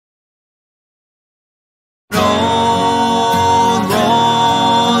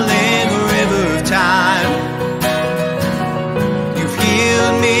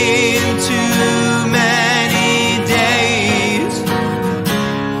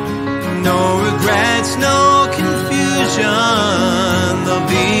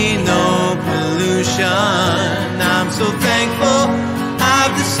direction. I'm so thankful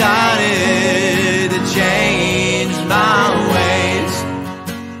I've decided to change my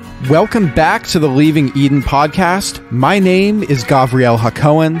ways. Welcome back to the Leaving Eden podcast. My name is Gavriel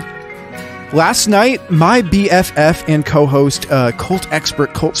Hakohen. Last night, my BFF and co-host, cult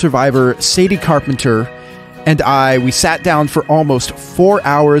expert, cult survivor, Sadie Carpenter, and we sat down for almost 4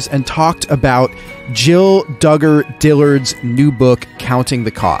 hours and talked about Jill Duggar Dillard's new book, Counting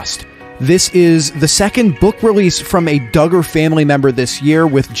the Cost. This is the second book release from a Duggar family member this year,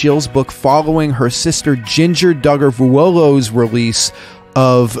 with Jill's book following her sister Ginger Duggar Vuolo's release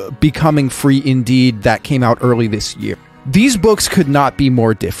of Becoming Free Indeed that came out early this year. These books could not be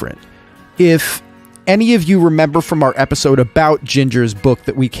more different. If any of you remember from our episode about Ginger's book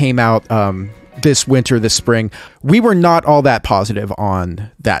that we came out this spring, we were not all that positive on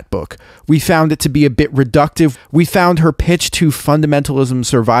that book. We found it to be a bit reductive. We found her pitch to fundamentalism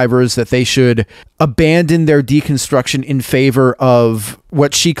survivors that they should abandon their deconstruction in favor of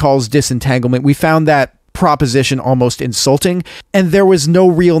what she calls disentanglement. We found that proposition almost insulting, and there was no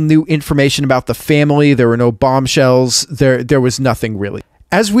real new information about the family. There were no bombshells. There was nothing really.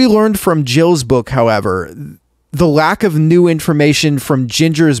 As we learned from Jill's book, however, the lack of new information from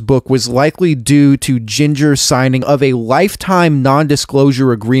Ginger's book was likely due to Ginger signing of a lifetime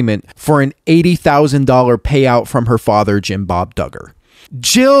non-disclosure agreement for an $80,000 payout from her father, Jim Bob Duggar.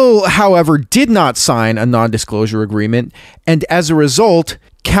 Jill, however, did not sign a non-disclosure agreement, and as a result,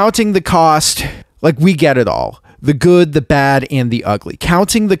 Counting the Cost, we get it all. The good, the bad, and the ugly.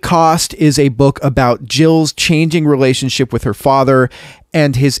 Counting the Cost is a book about Jill's changing relationship with her father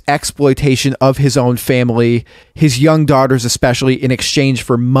and his exploitation of his own family, his young daughters especially, in exchange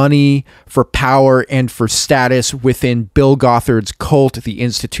for money, for power, and for status within Bill Gothard's cult, the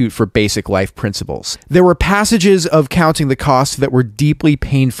Institute for Basic Life Principles. There were passages of Counting the Cost that were deeply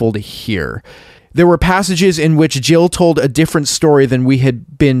painful to hear. There were passages in which Jill told a different story than we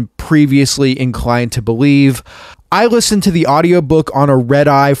had been previously inclined to believe. I listened to the audiobook on a red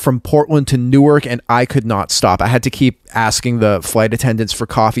eye from Portland to Newark, and I could not stop. I had to keep asking the flight attendants for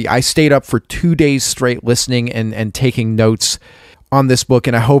coffee. I stayed up for 2 days straight listening and taking notes on this book,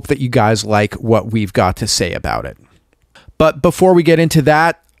 and I hope that you guys like what we've got to say about it. But before we get into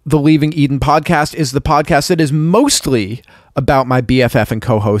that, the Leaving Eden podcast is the podcast that is mostly about my BFF and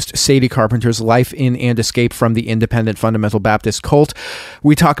co-host Sadie Carpenter's life in and escape from the independent fundamental Baptist cult.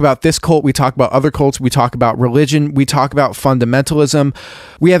 We talk about this cult, we talk about other cults, we talk about religion, we talk about fundamentalism.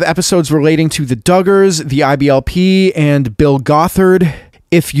 We have episodes relating to the Duggars, the IBLP, and Bill Gothard.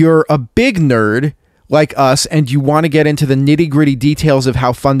 If you're a big nerd like us and you want to get into the nitty-gritty details of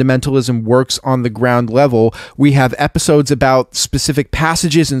how fundamentalism works on the ground level, we have episodes about specific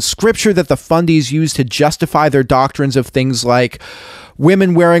passages in scripture that the fundies use to justify their doctrines of things like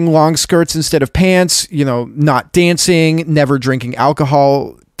women wearing long skirts instead of pants, not dancing, never drinking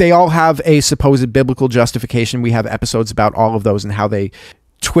alcohol. They all have a supposed biblical justification. We have episodes about all of those and how they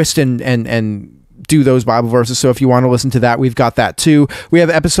twist and do those Bible verses. So if you want to listen to that, we've got that too. We have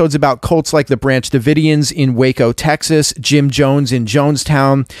episodes about cults like the Branch Davidians in Waco, Texas, Jim Jones in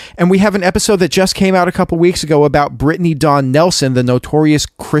Jonestown. And we have an episode that just came out a couple weeks ago about Brittany Dawn Nelson, the notorious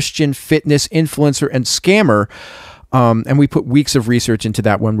Christian fitness influencer and scammer. And we put weeks of research into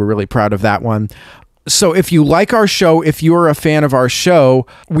that one. We're really proud of that one. So if you like our show, if you're a fan of our show,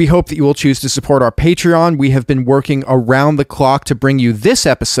 we hope that you will choose to support our Patreon. We have been working around the clock to bring you this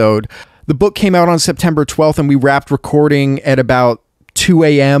episode. The book came out on September 12th, and we wrapped recording at about 2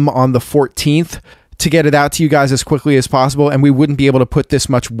 a.m. on the 14th to get it out to you guys as quickly as possible, and we wouldn't be able to put this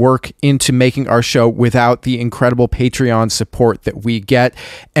much work into making our show without the incredible Patreon support that we get.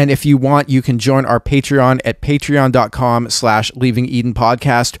 And if you want, you can join our Patreon at patreon.com/Leaving Eden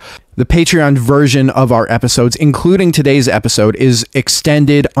Podcast. The Patreon version of our episodes, including today's episode, is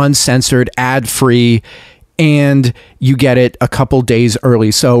extended, uncensored, ad-free, and you get it a couple days early.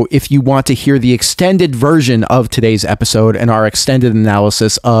 So if you want to hear the extended version of today's episode and our extended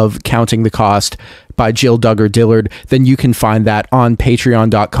analysis of Counting the Cost by Jill Duggar Dillard, then you can find that on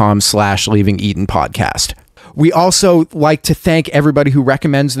patreon.com/Leaving Eden Podcast. We also like to thank everybody who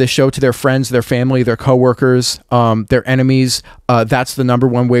recommends this show to their friends, their family, their coworkers, their enemies. That's the number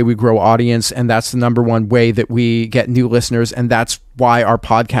one way we grow audience, and that's the number one way that we get new listeners, and that's why our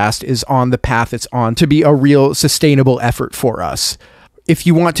podcast is on the path it's on to be a real sustainable effort for us. If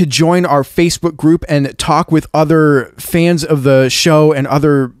you want to join our Facebook group and talk with other fans of the show and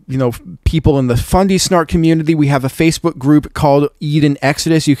other, people in the Fundy Snark community, we have a Facebook group called Eden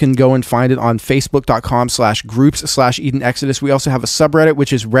Exodus. You can go and find it on facebook.com/groups/Eden Exodus. We also have a subreddit,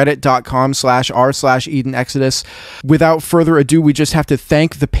 which is reddit.com/r/Eden Exodus. Without further ado, we just have to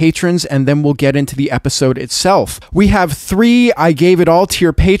thank the patrons, and then we'll get into the episode itself. We have 3 I Gave It All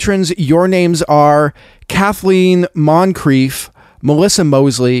tier patrons. Your names are Kathleen Moncrief, Melissa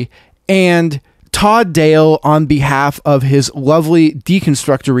Mosley, and Todd Dale on behalf of his lovely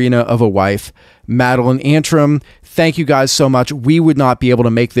deconstructorina of a wife, Madeline Antrim. Thank you guys so much. We would not be able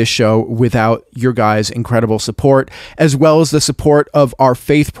to make this show without your guys' incredible support, as well as the support of our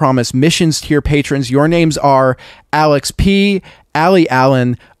Faith Promise Missions tier patrons. Your names are Alex P., Ali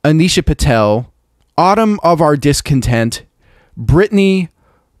Allen, Anisha Patel, Autumn of Our Discontent, Brittany,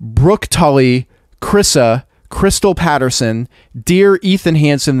 Brooke Tully, Chrissa, Crystal Patterson, Dear Ethan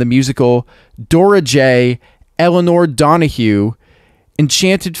Hansen the Musical, Dora J, Eleanor Donahue,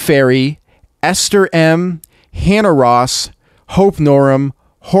 Enchanted Fairy, Esther M, Hannah Ross, Hope Norum,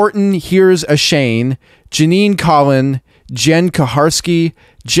 Horton Here's a Shane, Janine Collin, Jen Kaharski,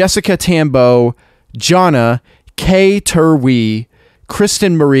 Jessica Tambo, Jonna, Kay Turwee,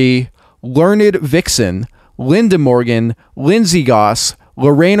 Kristen Marie, Learned Vixen, Linda Morgan, Lindsay Goss,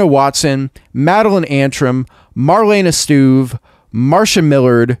 Lorena Watson, Madeline Antrim, Marlena Stuve, Marcia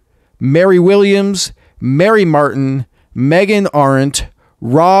Millard, Mary Williams, Mary Martin, Megan Arendt,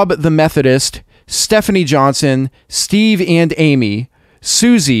 Rob the Methodist, Stephanie Johnson, Steve and Amy,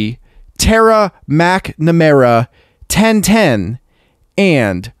 Susie, Tara McNamara, 1010,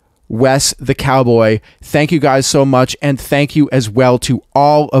 and Wes the Cowboy. Thank you guys so much, and thank you as well to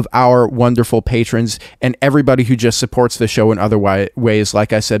all of our wonderful patrons and everybody who just supports the show in other ways,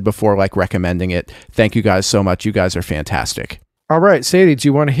 like I said before, like recommending it. Thank you guys so much. You guys are fantastic. All right, Sadie, do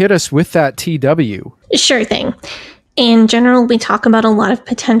you want to hit us with that TW? Sure thing. In general, we talk about a lot of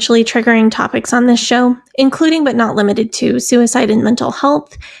potentially triggering topics on this show, including but not limited to suicide and mental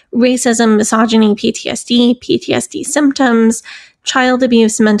health, racism, misogyny, PTSD symptoms, child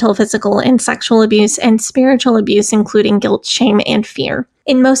abuse, mental, physical, and sexual abuse, and spiritual abuse, including guilt, shame, and fear.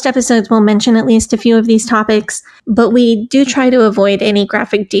 In most episodes, we'll mention at least a few of these topics, but we do try to avoid any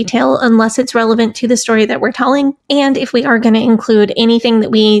graphic detail unless it's relevant to the story that we're telling. And if we are going to include anything that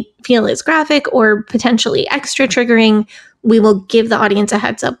we feel is graphic or potentially extra triggering, we will give the audience a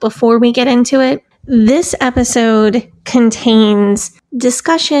heads up before we get into it. This episode contains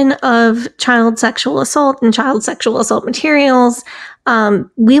discussion of child sexual assault and child sexual assault materials.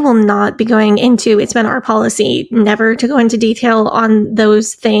 We will not be going into, it's been our policy never to go into detail on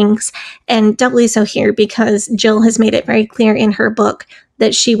those things, and doubly so here because Jill has made it very clear in her book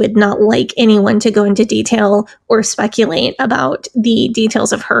that she would not like anyone to go into detail or speculate about the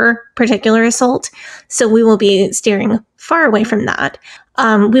details of her particular assault. So we will be steering far away from that.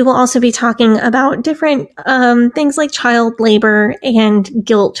 We will also be talking about different things like child labor and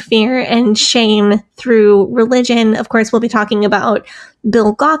guilt, fear, and shame through religion. Of course, we'll be talking about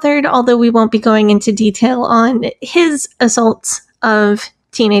Bill Gothard, although we won't be going into detail on his assaults of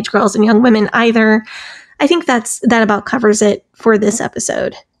teenage girls and young women either. I think that about covers it for this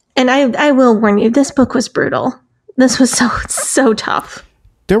episode. And I will warn you, this book was brutal. This was so tough.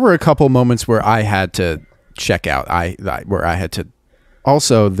 There were a couple moments where I had to check out. Where I had to.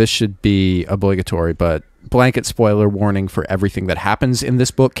 Also, this should be obligatory, but blanket spoiler warning for everything that happens in this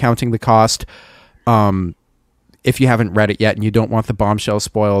book, counting the cost. If you haven't read it yet and you don't want the bombshell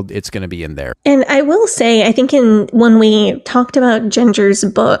spoiled, it's going to be in there. And I will say, I think when we talked about Ginger's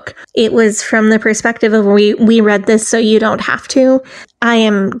book, it was from the perspective of we read this so you don't have to. I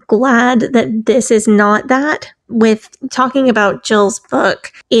am glad that this is not that. With talking about Jill's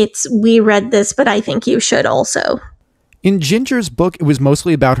book, it's we read this, but I think you should also. In Ginger's book, it was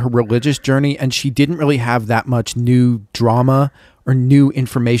mostly about her religious journey, and she didn't really have that much new drama or new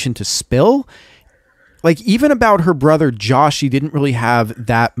information to spill. Like, even about her brother Josh, she didn't really have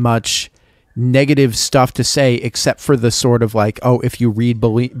that much negative stuff to say, except for the sort of like, oh, if you read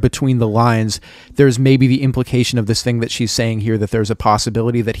between the lines, there's maybe the implication of this thing that she's saying here, that there's a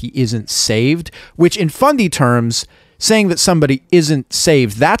possibility that he isn't saved, which in Fundy terms, saying that somebody isn't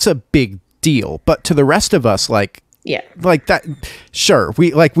saved, that's a big deal. But to the rest of us, like, yeah, like that, sure,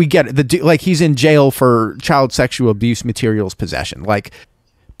 we get it. Like, he's in jail for child sexual abuse materials possession. Like,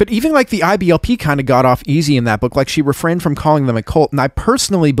 but even like the IBLP kind of got off easy in that book. Like, she refrained from calling them a cult. And I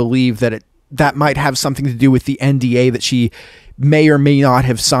personally believe that that might have something to do with the NDA that she may or may not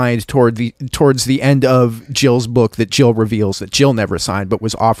have signed towards the end of Jill's book that Jill reveals that Jill never signed, but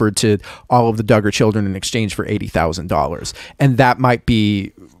was offered to all of the Duggar children in exchange for $80,000. And that might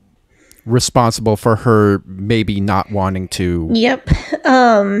be responsible for her maybe not wanting to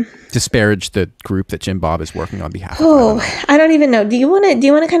disparage the group that Jim Bob is working on behalf of. I don't even know. Do you want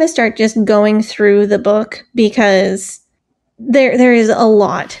to kind of start just going through the book, because there is a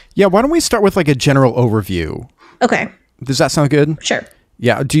lot. Yeah, why don't we start with like a general overview? Okay. Does that sound good? Sure.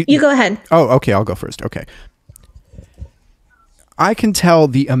 Yeah. You go ahead. Oh, okay. I'll go first. Okay. I can tell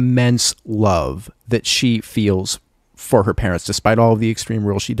the immense love that she feels for her parents, despite all of the extreme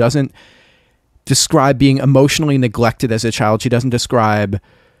rules. She doesn't describe being emotionally neglected as a child. She doesn't describe...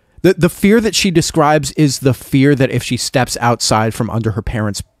 The fear that she describes is the fear that if she steps outside from under her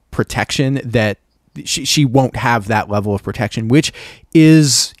parents' protection, that she won't have that level of protection, which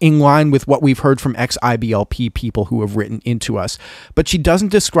is in line with what we've heard from ex-IBLP people who have written into us. But she doesn't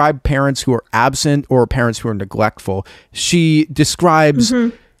describe parents who are absent or parents who are neglectful. She describes...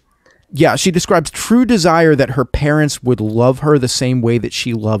 she describes true desire that her parents would love her the same way that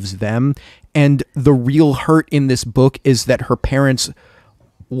she loves them. And the real hurt in this book is that her parents'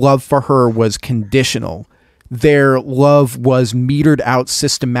 love for her was conditional. Their love was metered out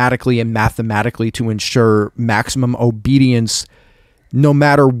systematically and mathematically to ensure maximum obedience. No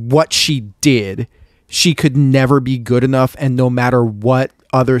matter what she did, she could never be good enough. And no matter what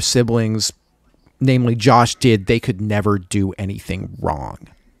other siblings, namely Josh, did, they could never do anything wrong.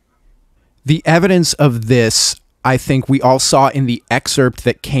 The evidence of this, I think we all saw in the excerpt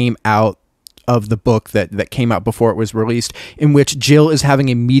that came out of the book that came out before it was released, in which Jill is having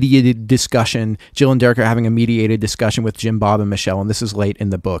a mediated discussion. Jill and Derick are having a mediated discussion with Jim Bob and Michelle, and this is late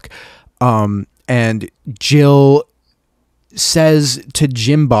in the book. And Jill says to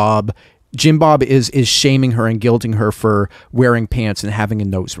Jim Bob is shaming her and guilting her for wearing pants and having a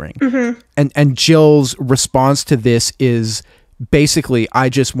nose ring. And Jill's response to this is basically, I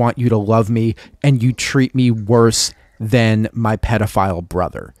just want you to love me, and you treat me worse than my pedophile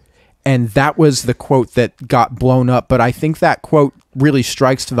brother. And that was the quote that got blown up. But I think that quote really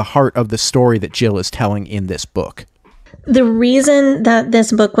strikes to the heart of the story that Jill is telling in this book. The reason that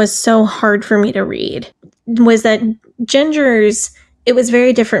this book was so hard for me to read was that it was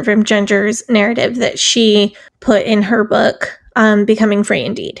very different from Ginger's narrative that she put in her book, Becoming Free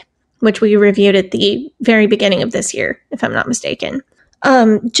Indeed, which we reviewed at the very beginning of this year, if I'm not mistaken.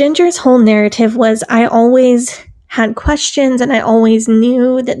 Ginger's whole narrative was, I always had questions and I always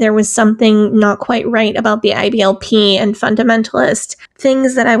knew that there was something not quite right about the IBLP and fundamentalist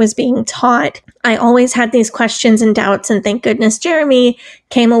things that I was being taught. I always had these questions and doubts, and thank goodness Jeremy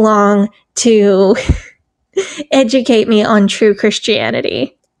came along to educate me on true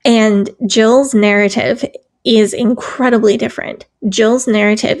Christianity. And Jill's narrative is incredibly different. Jill's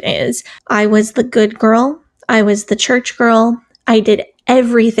narrative is, I was the good girl. I was the church girl. I did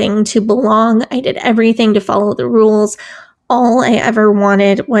everything to belong. I did everything to follow the rules. All I ever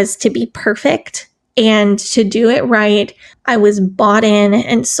wanted was to be perfect and to do it right. I was bought in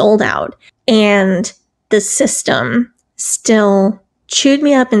and sold out. And the system still chewed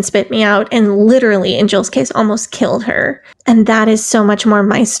me up and spit me out, and literally, in Jill's case, almost killed her. And that is so much more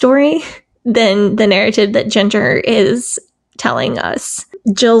my story than the narrative that Ginger is telling us.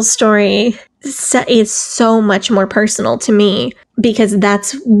 Jill's story is so much more personal to me because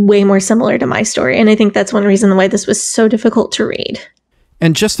that's way more similar to my story. And I think that's one reason why this was so difficult to read.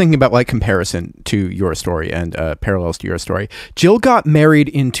 And just thinking about like comparison to your story and parallels to your story, Jill got married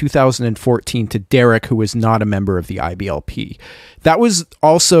in 2014 to Derick, who was not a member of the IBLP. That was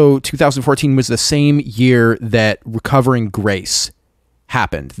also, 2014 was the same year that Recovering Grace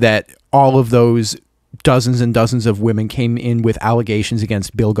happened, that all of those dozens and dozens of women came in with allegations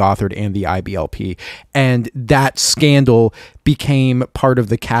against Bill Gothard and the IBLP. And that scandal became part of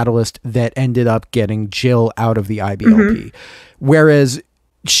the catalyst that ended up getting Jill out of the IBLP. Whereas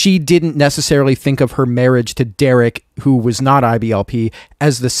she didn't necessarily think of her marriage to Derick, who was not IBLP,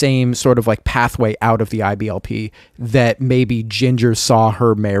 as the same sort of like pathway out of the IBLP that maybe Ginger saw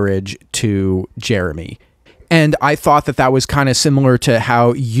her marriage to Jeremy. And I thought that that was kind of similar to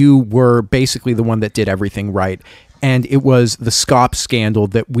how you were basically the one that did everything right. And it was the SCOP scandal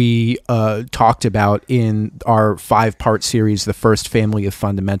that we talked about in our 5-part series, The First Family of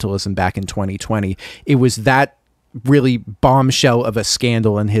Fundamentalism, back in 2020. It was that really bombshell of a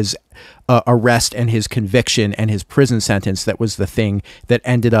scandal, and his arrest and his conviction and his prison sentence that was the thing that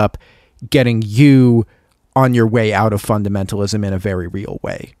ended up getting you on your way out of fundamentalism in a very real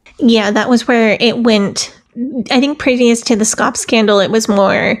way. Yeah, that was where it went. I think previous to the SCOP scandal, it was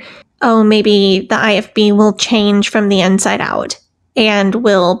more oh, maybe the IFB will change from the inside out and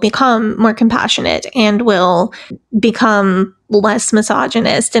will become more compassionate and will become less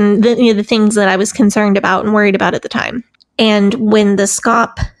misogynist, and the things that I was concerned about and worried about at the time. And when the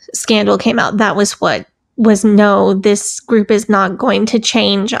SCOP scandal came out, that was what was, no, this group is not going to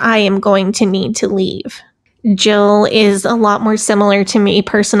change. I am going to need to leave. Jill is a lot more similar to me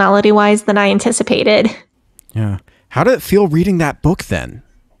personality-wise than I anticipated. Yeah. How did it feel reading that book then?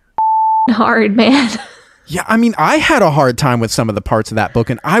 Hard, man. Yeah, I mean, I had a hard time with some of the parts of that book,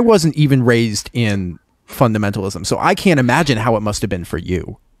 and I wasn't even raised in fundamentalism, so I can't imagine how it must have been for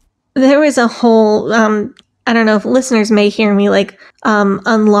you. There was a whole, I don't know if listeners may hear me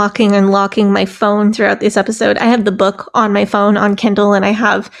unlocking and locking my phone throughout this episode. I have the book on my phone on Kindle, and I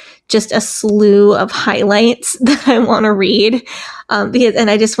have just a slew of highlights that I want to read. And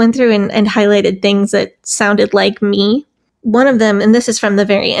I just went through and highlighted things that sounded like me. One of them, and this is from the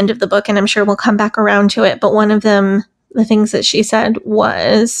very end of the book, and I'm sure we'll come back around to it, but one of them, the things that she said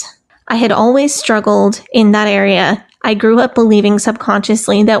was, I had always struggled in that area. I grew up believing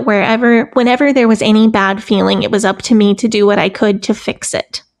subconsciously that whenever there was any bad feeling, it was up to me to do what I could to fix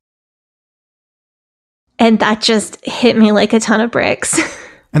it. And that just hit me like a ton of bricks.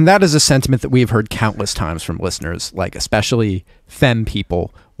 And that is a sentiment that we've heard countless times from listeners, like especially femme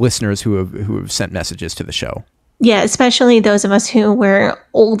people, listeners who have sent messages to the show. Yeah, especially those of us who were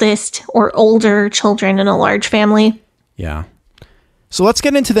oldest or older children in a large family. Yeah. So let's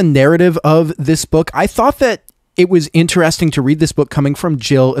get into the narrative of this book. I thought that it was interesting to read this book coming from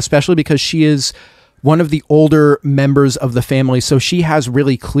Jill, especially because she is one of the older members of the family. So she has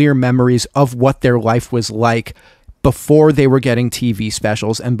really clear memories of what their life was like before they were getting TV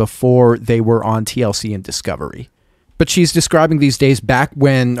specials and before they were on TLC and Discovery. But she's describing these days back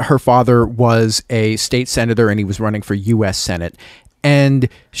when her father was a state senator and he was running for U.S. Senate. And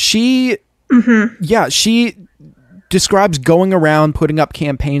she describes going around putting up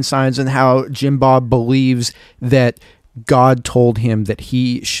campaign signs and how Jim Bob believes that God told him that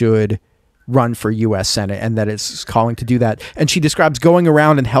he should run for U.S. Senate and that it's calling to do that. And she describes going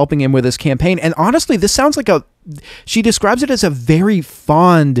around and helping him with his campaign. And honestly, this sounds like she describes it as a very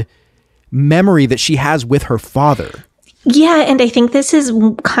fond memory that she has with her father. Yeah, and I think this is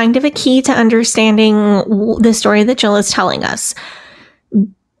kind of a key to understanding the story that Jill is telling us.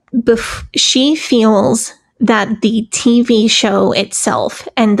 She feels that the TV show itself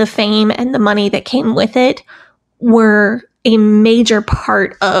and the fame and the money that came with it were a major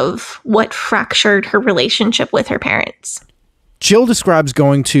part of what fractured her relationship with her parents. Jill describes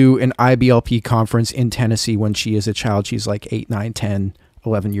going to an IBLP conference in Tennessee when she is a child. She's like 8, 9, 10,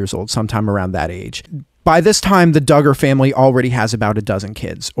 11 years old, sometime around that age. By this time, the Duggar family already has about a dozen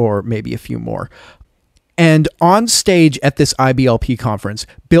kids, or maybe a few more. And on stage at this IBLP conference,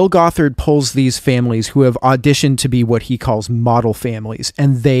 Bill Gothard pulls these families who have auditioned to be what he calls model families,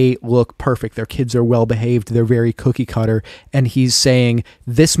 and they look perfect. Their kids are well behaved. They're very cookie cutter. And he's saying,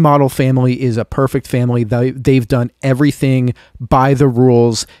 this model family is a perfect family. They've done everything by the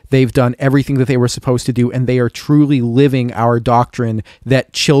rules. They've done everything that they were supposed to do. And they are truly living our doctrine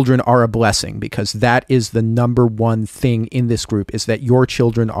that children are a blessing, because that is the number one thing in this group, is that your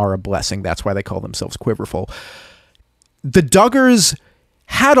children are a blessing. That's why they call themselves Quiverful. The Duggars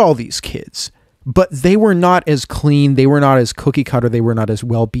had all these kids, but they were not as clean, they were not as cookie cutter, they were not as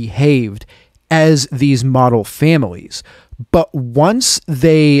well behaved as these model families. But once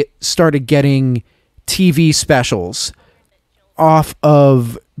they started getting TV specials off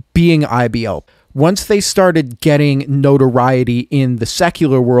of being IBL, once they started getting notoriety in the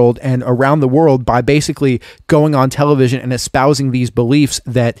secular world and around the world by basically going on television and espousing these beliefs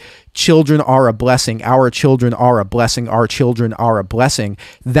that children are a blessing, our children are a blessing, our children are a blessing,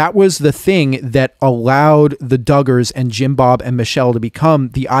 that was the thing that allowed the Duggars and Jim Bob and Michelle to become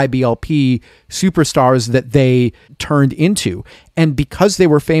the IBLP superstars that they turned into. And because they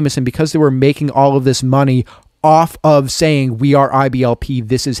were famous and because they were making all of this money off of saying, we are IBLP,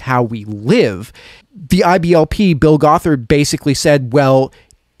 this is how we live, the IBLP, Bill Gothard basically said, well,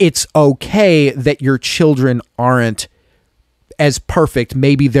 it's okay that your children aren't as perfect.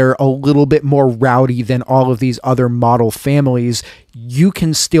 Maybe they're a little bit more rowdy than all of these other model families. You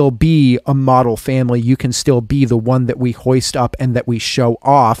can still be a model family. You can still be the one that we hoist up and that we show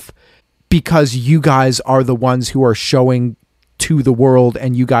off, because you guys are the ones who are showing to the world,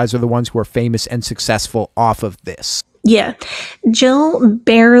 and you guys are the ones who are famous and successful off of this. Yeah. Jill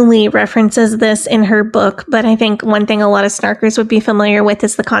barely references this in her book, but I think one thing a lot of snarkers would be familiar with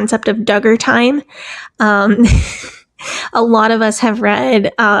is the concept of Duggar time. A lot of us have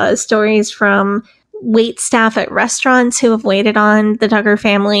read stories from wait staff at restaurants who have waited on the Duggar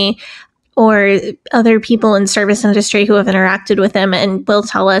family, or other people in service industry who have interacted with them and will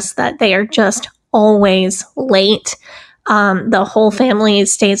tell us that they are just always late. The whole family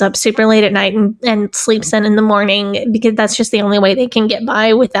stays up super late at night and sleeps in the morning, because that's just the only way they can get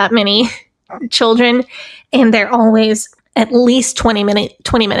by with that many children. And they're always at least 20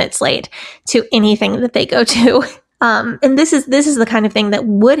 minutes late to anything that they go to. And this is the kind of thing that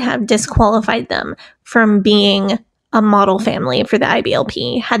would have disqualified them from being a model family for the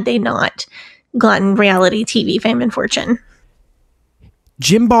IBLP had they not gotten reality TV fame and fortune.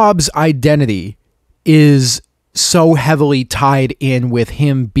 Jim Bob's identity is so heavily tied in with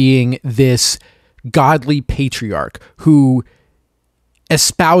him being this godly patriarch who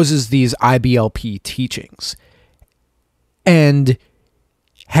espouses these IBLP teachings and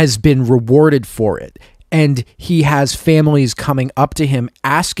has been rewarded for it. And he has families coming up to him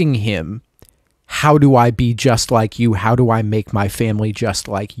asking him, how do I be just like you? How do I make my family just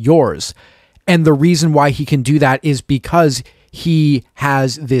like yours? And the reason why he can do that is because he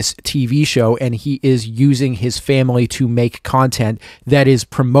has this TV show and he is using his family to make content that is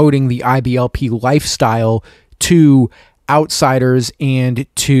promoting the IBLP lifestyle to outsiders and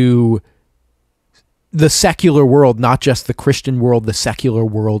to the secular world, not just the Christian world, the secular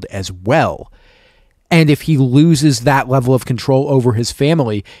world as well. And if he loses that level of control over his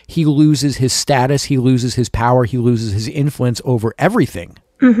family, he loses his status, he loses his power, he loses his influence over everything.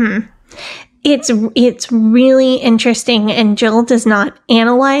 Mm-hmm. It's really interesting, and Jill does not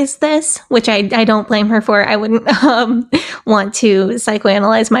analyze this, which I don't blame her for. I wouldn't want to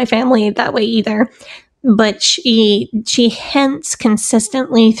psychoanalyze my family that way either. But she hints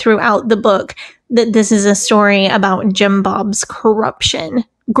consistently throughout the book that this is a story about Jim Bob's corruption,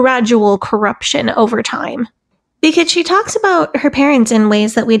 gradual corruption over time. Because she talks about her parents in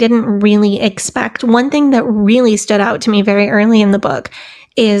ways that we didn't really expect. One thing that really stood out to me very early in the book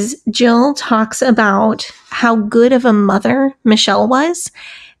is Jill talks about how good of a mother Michelle was.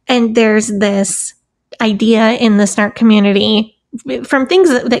 And there's this idea in the snark community from things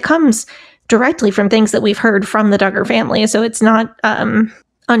that comes directly from things that we've heard from the Duggar family. So it's not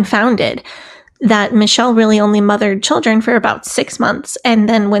unfounded, that Michelle really only mothered children for about 6 months. And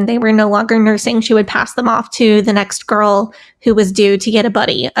then when they were no longer nursing, she would pass them off to the next girl who was due to get a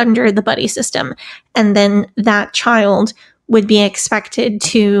buddy under the buddy system. And then that child would be expected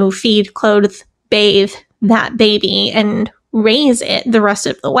to feed, clothe, bathe that baby and raise it the rest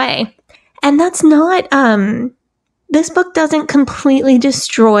of the way. And that's not, this book doesn't completely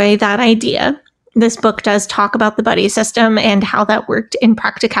destroy that idea. This book does talk about the buddy system and how that worked in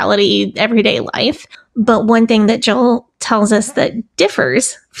practicality, everyday life. But one thing that Jill tells us that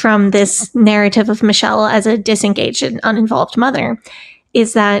differs from this narrative of Michelle as a disengaged and uninvolved mother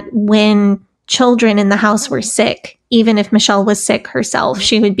is that when children in the house were sick, even if Michelle was sick herself,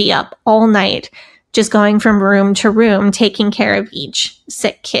 she would be up all night, just going from room to room, taking care of each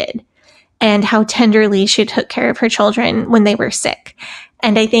sick kid, and how tenderly she took care of her children when they were sick.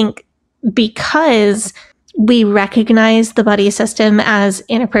 And I think because we recognize the buddy system as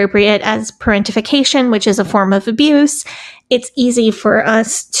inappropriate as parentification, which is a form of abuse, it's easy for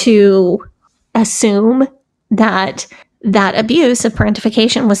us to assume that that abuse of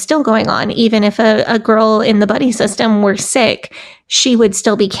parentification was still going on. Even if a girl in the buddy system were sick, she would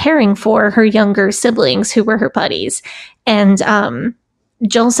still be caring for her younger siblings who were her buddies. And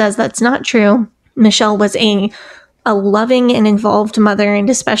Jill says that's not true. Michelle was a loving and involved mother, and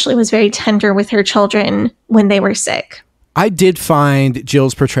especially was very tender with her children when they were sick. I did find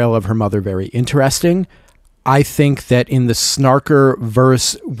Jill's portrayal of her mother very interesting. I think that in the snarker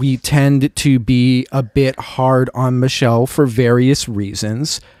verse, we tend to be a bit hard on Michelle for various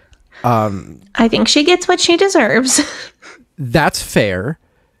reasons. I think she gets what she deserves. That's fair.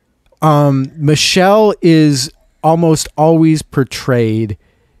 Michelle is almost always portrayed,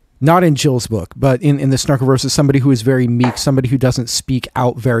 not in Jill's book, but in the snarker verse, as somebody who is very meek, somebody who doesn't speak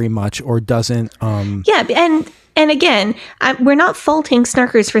out very much or doesn't... Yeah, and again, we're not faulting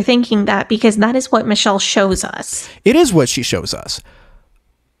snarkers for thinking that, because that is what Michelle shows us. It is what she shows us.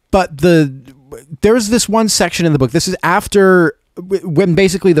 But there's this one section in the book. This is after, when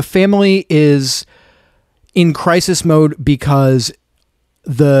basically the family is in crisis mode because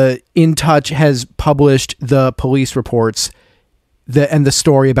the In Touch has published the police reports and the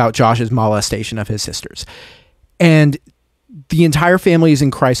story about Josh's molestation of his sisters. And the entire family is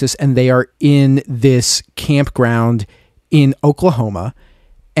in crisis, and they are in this campground in Oklahoma,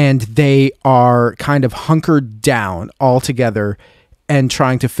 and they are kind of hunkered down all together and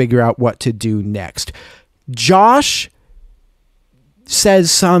trying to figure out what to do next. Josh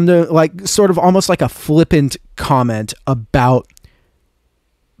says some like sort of almost like a flippant comment about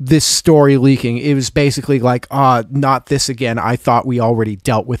this story leaking. It was basically like, not this again. I thought we already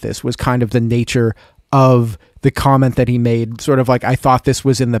dealt with this, was kind of the nature of the comment that he made. Sort of like, I thought this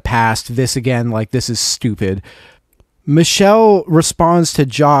was in the past. This again, like, this is stupid. Michelle responds to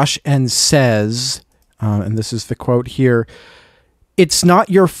Josh and says, and this is the quote here, "It's not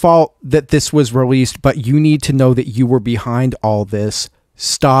your fault that this was released, but you need to know that you were behind all this.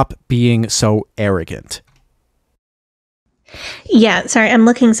 Stop being so arrogant." Yeah, sorry, I'm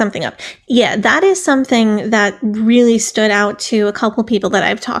looking something up. Yeah, that is something that really stood out to a couple people that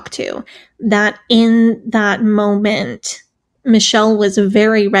I've talked to. That in that moment, Michelle was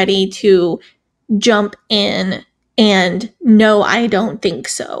very ready to jump in and, no, I don't think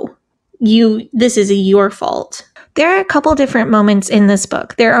so. This is your fault. There are a couple different moments in this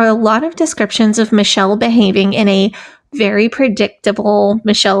book. There are a lot of descriptions of Michelle behaving in a very predictable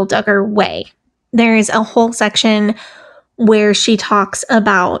Michelle Duggar way. There is a whole section where she talks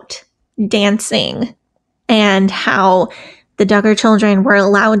about dancing and how the Duggar children were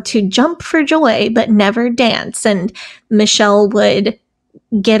allowed to jump for joy but never dance. And Michelle would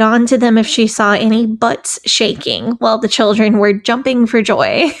get on to them if she saw any butts shaking while the children were jumping for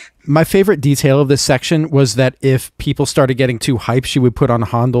joy. My favorite detail of this section was that if people started getting too hyped, she would put on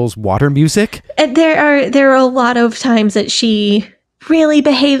Handel's water music. And there are a lot of times that she really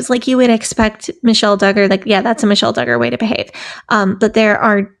behaves like you would expect Michelle Duggar. Like, yeah, that's a Michelle Duggar way to behave. But there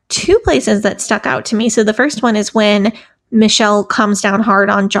are two places that stuck out to me. So the first one is when Michelle comes down hard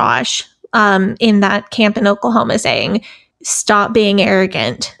on Josh in that camp in Oklahoma, saying, "Stop being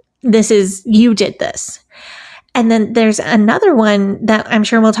arrogant. You did this." And then there's another one that I'm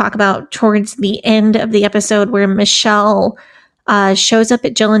sure we'll talk about towards the end of the episode where Michelle shows up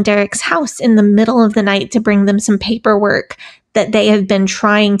at Jill and Derick's house in the middle of the night to bring them some paperwork that they have been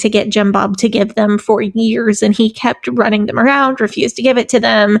trying to get Jim Bob to give them for years, and he kept running them around, refused to give it to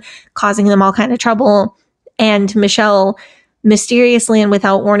them, causing them all kind of trouble. And Michelle mysteriously and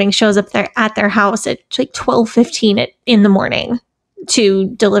without warning shows up there at their house at like 12:15 in the morning to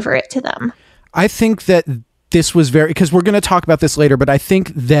deliver it to them. I think that this was because we're going to talk about this later, but I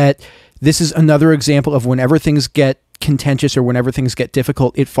think that this is another example of whenever things get contentious or whenever things get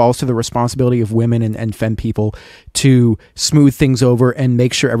difficult, it falls to the responsibility of women and femme people to smooth things over and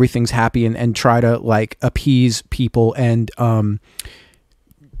make sure everything's happy and try to like appease people and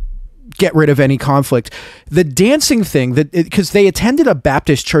get rid of any conflict. The dancing thing, because they attended a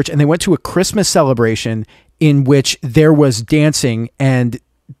Baptist church and they went to a Christmas celebration in which there was dancing, and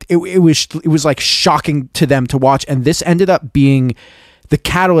it was like shocking to them to watch. And this ended up being the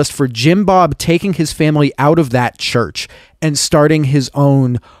catalyst for Jim Bob taking his family out of that church and starting his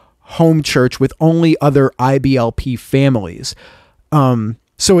own home church with only other IBLP families.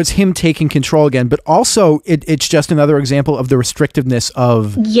 So it's him taking control again, but also it's just another example of the restrictiveness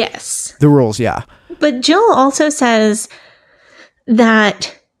of the rules. Yeah. But Jill also says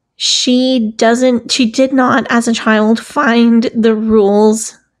that she did not as a child find the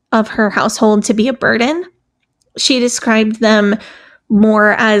rules of her household to be a burden. She described them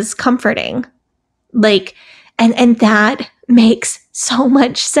more as comforting. Like, and that makes so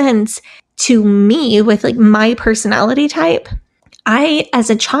much sense to me with like my personality type. As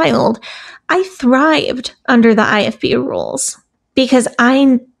a child, I thrived under the IFB rules because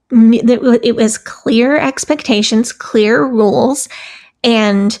it was clear expectations, clear rules,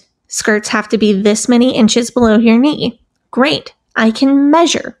 and skirts have to be this many inches below your knee. Great. I can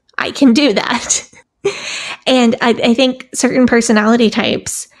measure. I can do that. And I think certain personality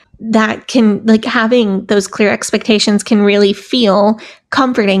types that can, like, having those clear expectations can really feel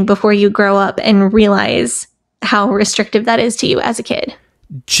comforting before you grow up and realize how restrictive that is to you as a kid.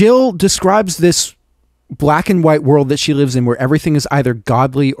 Jill describes this black and white world that she lives in where everything is either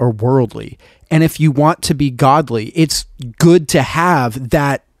godly or worldly. And if you want to be godly, it's good to have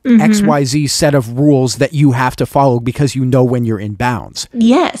that XYZ set of rules that you have to follow because you know when you're in bounds.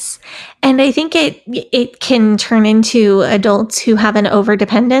 Yes. And I think it can turn into adults who have an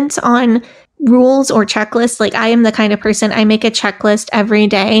overdependence on rules or checklists. Like, I am the kind of person, I make a checklist every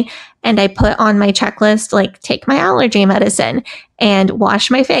day and I put on my checklist, like, take my allergy medicine and wash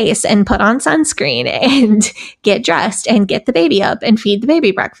my face and put on sunscreen and get dressed and get the baby up and feed the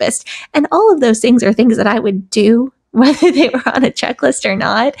baby breakfast. And all of those things are things that I would do whether they were on a checklist or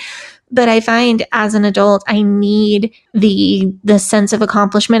not. But I find as an adult, I need the sense of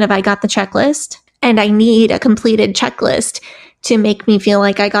accomplishment of I got the checklist, and I need a completed checklist to make me feel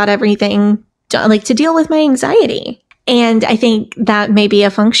like I got everything done, like to deal with my anxiety. And I think that may be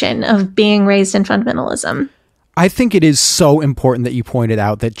a function of being raised in fundamentalism. I think it is so important that you pointed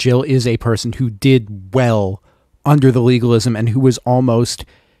out that Jill is a person who did well under the legalism and who was almost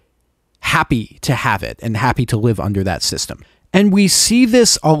happy to have it and happy to live under that system. And we see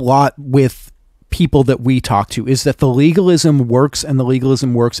this a lot with people that we talk to, is that the legalism works and the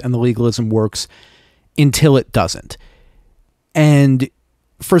legalism works and the legalism works until it doesn't. And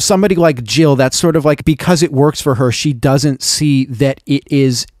for somebody like Jill, that's sort of like, because it works for her, she doesn't see that it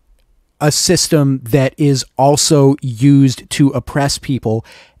is a system that is also used to oppress people,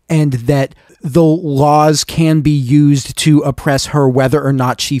 and that the laws can be used to oppress her whether or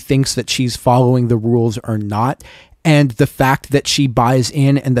not she thinks that she's following the rules or not. And the fact that she buys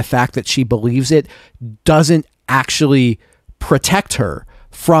in and the fact that she believes it doesn't actually protect her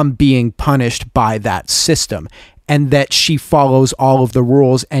from being punished by that system, and that she follows all of the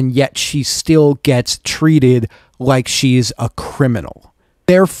rules, and yet she still gets treated like she's a criminal.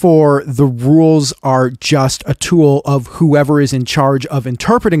 Therefore, the rules are just a tool of whoever is in charge of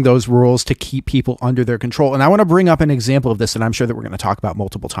interpreting those rules to keep people under their control. And I want to bring up an example of this that I'm sure that we're going to talk about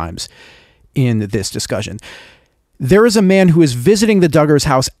multiple times in this discussion. There is a man who is visiting the Duggars'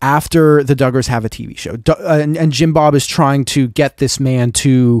 house after the Duggars have a TV show. And Jim Bob is trying to get this man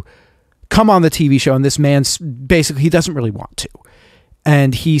to come on the TV show. And this man's basically, he doesn't really want to.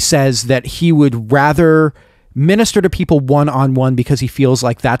 And he says that he would rather minister to people one-on-one because he feels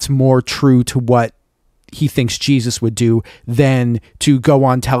like that's more true to what he thinks Jesus would do than to go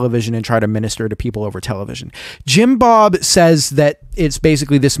on television and try to minister to people over television. Jim Bob says that it's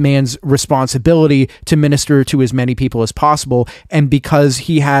basically this man's responsibility to minister to as many people as possible, and because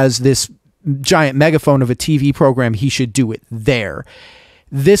he has this giant megaphone of a TV program, he should do it there.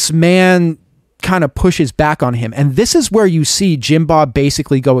 This man kind of pushes back on him, and this is where you see Jim Bob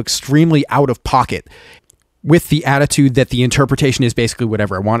basically go extremely out of pocket with the attitude that the interpretation is basically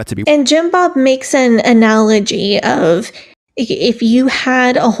whatever I want it to be. And Jim Bob makes an analogy of, if you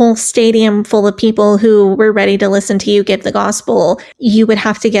had a whole stadium full of people who were ready to listen to you give the gospel, you would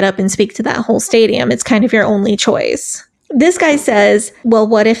have to get up and speak to that whole stadium. It's kind of your only choice. This guy says, well,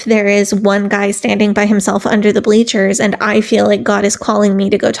 what if there is one guy standing by himself under the bleachers and I feel like God is calling me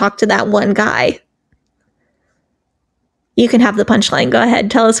to go talk to that one guy? You can have the punchline. Go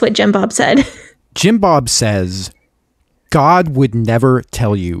ahead. Tell us what Jim Bob said. Jim Bob says, God would never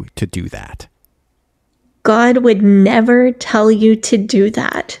tell you to do that. God would never tell you to do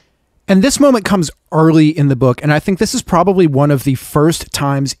that. And this moment comes early in the book, and I think this is probably one of the first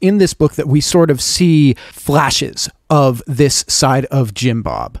times in this book that we sort of see flashes of this side of Jim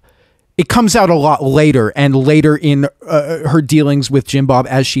Bob. It comes out a lot later, and later in her dealings with Jim Bob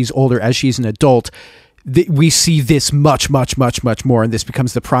as she's older, as she's an adult, we see this much more, and this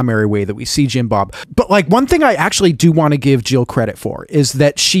becomes the primary way that we see Jim Bob. But like, one thing I actually do want to give Jill credit for is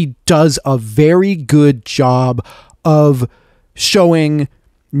that she does a very good job of showing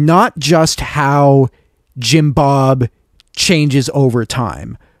not just how Jim Bob changes over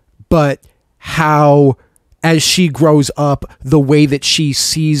time, but how, as she grows up, the way that she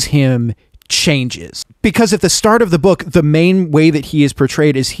sees him changes. Because at the start of the book, the main way that he is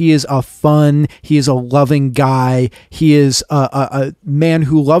portrayed is he is he is a loving guy. He is a man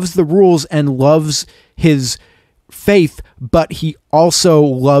who loves the rules and loves his faith, but he also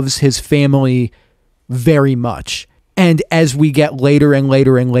loves his family very much. And as we get later and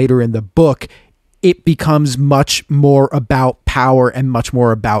later and later in the book, it becomes much more about power and much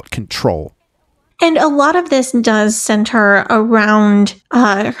more about control. And a lot of this does center around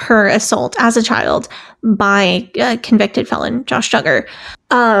her assault as a child by convicted felon Josh Duggar,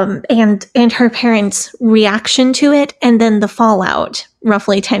 and her parents' reaction to it, and then the fallout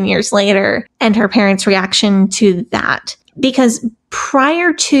roughly 10 years later, and her parents' reaction to that. Because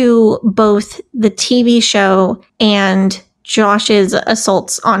prior to both the TV show and Josh's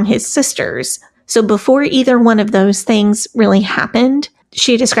assaults on his sisters, so before either one of those things really happened,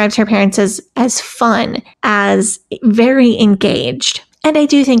 she describes her parents as fun, as very engaged. And I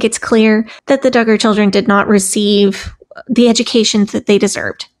do think it's clear that the Duggar children did not receive the education that they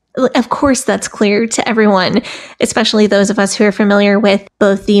deserved. Of course, that's clear to everyone, especially those of us who are familiar with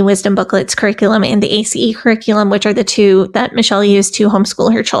both the Wisdom Booklets curriculum and the ACE curriculum, which are the two that Michelle used to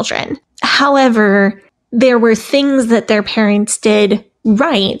homeschool her children. However, there were things that their parents did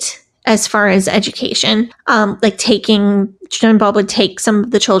right as far as education, like Jim Bob would take some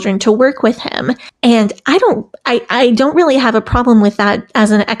of the children to work with him. And I don't really have a problem with that as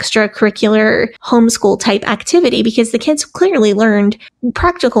an extracurricular homeschool type activity, because the kids clearly learned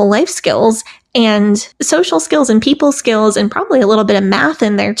practical life skills and social skills and people skills, and probably a little bit of math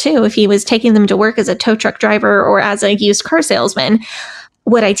in there too, if he was taking them to work as a tow truck driver or as a used car salesman.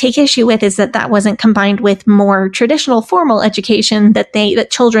 What I take issue with is that wasn't combined with more traditional formal education that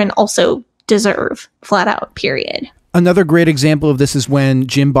children also deserve, flat out, period. Another great example of this is when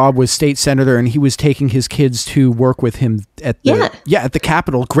Jim Bob was state senator and he was taking his kids to work with him at the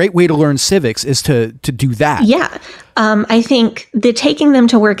Capitol. Great way to learn civics is to do that. Yeah. I think the taking them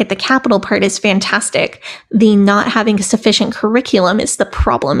to work at the Capitol part is fantastic. The not having a sufficient curriculum is the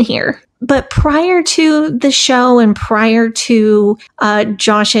problem here. But prior to the show and prior to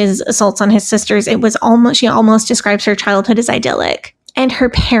Josh's assaults on his sisters, she almost describes her childhood as idyllic. And her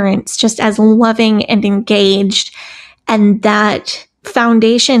parents just as loving and engaged. And that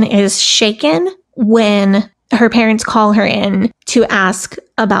foundation is shaken when her parents call her in to ask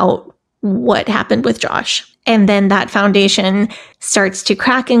about what happened with Josh. And then that foundation starts to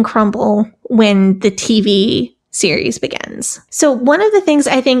crack and crumble when the TV series begins. So one of the things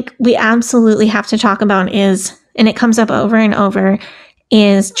I think we absolutely have to talk about is, and it comes up over and over,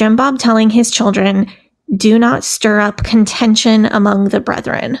 is Jim Bob telling his children, do not stir up contention among the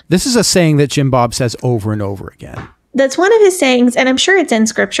brethren. This is a saying that Jim Bob says over and over again. That's one of his sayings, and I'm sure it's in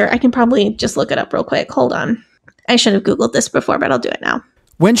scripture. I can probably just look it up real quick. Hold on. I should have Googled this before, but I'll do it now.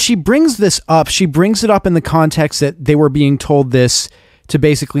 When she brings this up, she brings it up in the context that they were being told this to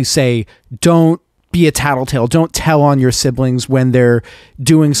basically say, don't be a tattletale. Don't tell on your siblings when they're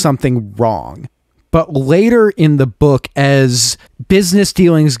doing something wrong. But later in the book, as business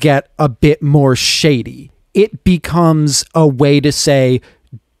dealings get a bit more shady, it becomes a way to say,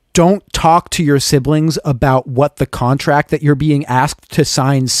 don't talk to your siblings about what the contract that you're being asked to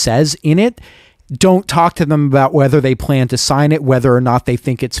sign says in it. Don't talk to them about whether they plan to sign it, whether or not they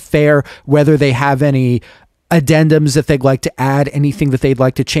think it's fair, whether they have any addendums that they'd like to add, anything that they'd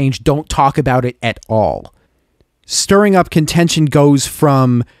like to change. Don't talk about it at all. Stirring up contention goes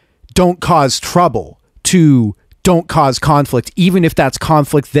from don't cause trouble to don't cause conflict, even if that's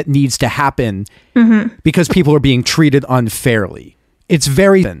conflict that needs to happen because people are being treated unfairly. It's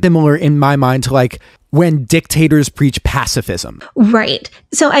very similar in my mind to like when dictators preach pacifism. Right.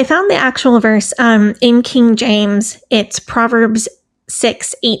 So I found the actual verse in King James. It's Proverbs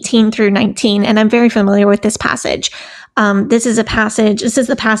 6:18-19. And I'm very familiar with this passage. This is the passage.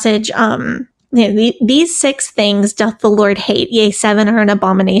 These 6 things doth the Lord hate. Yea, 7 are an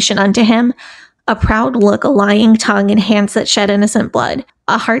abomination unto him. A proud look, a lying tongue, and hands that shed innocent blood.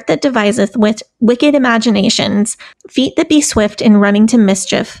 A heart that deviseth with wicked imaginations, feet that be swift in running to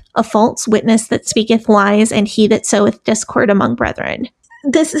mischief, a false witness that speaketh lies, and he that soweth discord among brethren.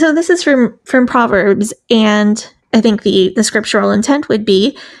 This is from Proverbs, and I think the scriptural intent would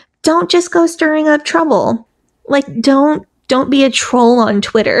be, don't just go stirring up trouble. Like, don't be a troll on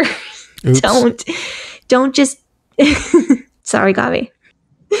Twitter. Don't just sorry, Gavi.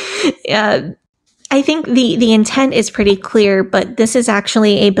 Yeah. I think the intent is pretty clear, but this is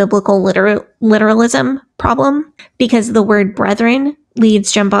actually a biblical literalism problem because the word brethren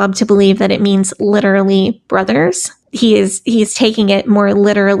leads Jim Bob to believe that it means literally brothers. He's taking it more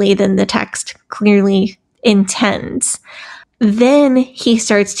literally than the text clearly intends. Then he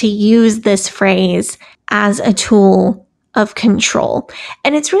starts to use this phrase as a tool of control.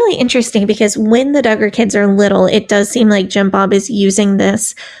 And it's really interesting because when the Duggar kids are little, it does seem like Jim Bob is using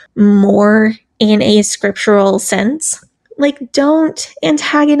this more in a scriptural sense. Like, don't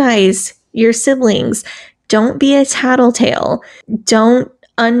antagonize your siblings. Don't be a tattletale. Don't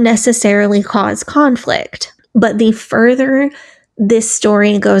unnecessarily cause conflict. But the further this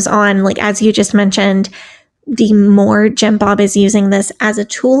story goes on, like as you just mentioned, the more Jim Bob is using this as a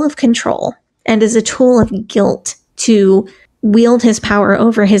tool of control and as a tool of guilt to wield his power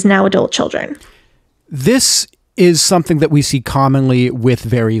over his now adult children. This is something that we see commonly with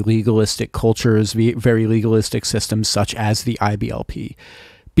very legalistic cultures, very legalistic systems such as the IBLP.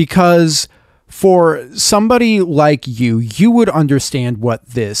 Because for somebody like you would understand what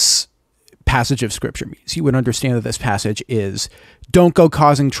this passage of scripture means. You would understand that this passage is, don't go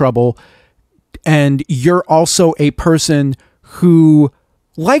causing trouble. And you're also a person who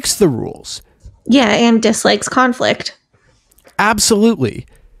likes the rules. Yeah, and dislikes conflict. Absolutely.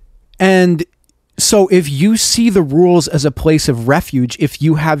 And so if you see the rules as a place of refuge, if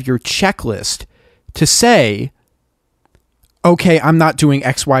you have your checklist to say, okay, I'm not doing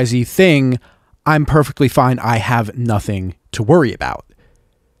XYZ thing, I'm perfectly fine, I have nothing to worry about.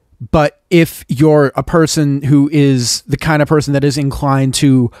 But if you're a person who is the kind of person that is inclined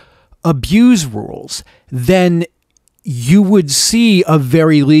to abuse rules, then you would see a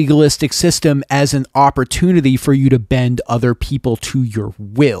very legalistic system as an opportunity for you to bend other people to your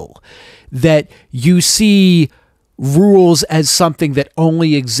will. That you see rules as something that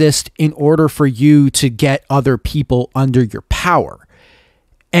only exist in order for you to get other people under your power.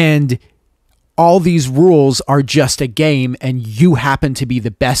 And all these rules are just a game, and you happen to be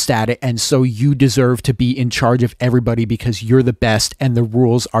the best at it, and so you deserve to be in charge of everybody because you're the best, and the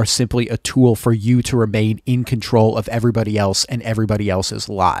rules are simply a tool for you to remain in control of everybody else and everybody else's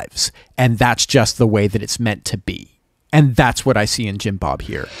lives. And that's just the way that it's meant to be. And that's what I see in Jim Bob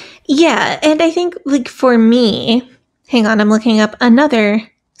here. Yeah, and I think, like, for me, hang on, I'm looking up another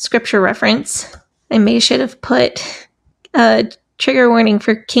scripture reference. I should have put a trigger warning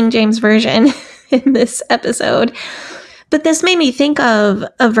for King James Version in this episode. But this made me think of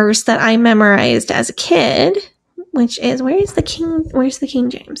a verse that I memorized as a kid, which is, where's the King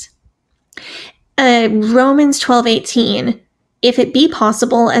James? Romans 12:18. If it be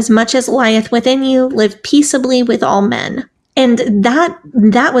possible, as much as lieth within you, live peaceably with all men. And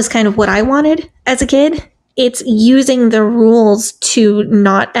that was kind of what I wanted as a kid. It's using the rules to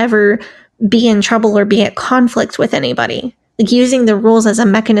not ever be in trouble or be at conflict with anybody. Like using the rules as a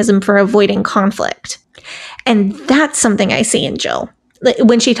mechanism for avoiding conflict. And that's something I see in Jill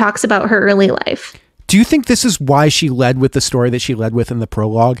when she talks about her early life. Do you think this is why she led with the story that she led with in the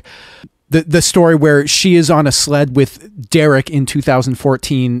prologue? The story where she is on a sled with Derick in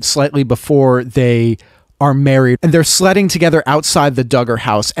 2014, slightly before they are married, and they're sledding together outside the Duggar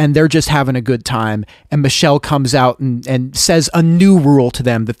house, and they're just having a good time. And Michelle comes out and says a new rule to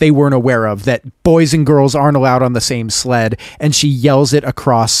them that they weren't aware of, that boys and girls aren't allowed on the same sled. And she yells it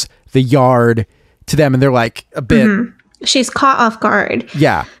across the yard to them, and they're like a bit... Mm-hmm. She's caught off guard.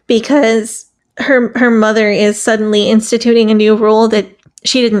 Yeah. Because her mother is suddenly instituting a new rule that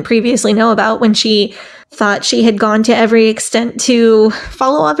she didn't previously know about when she thought she had gone to every extent to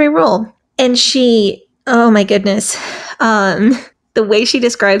follow every rule. And she, oh my goodness, the way she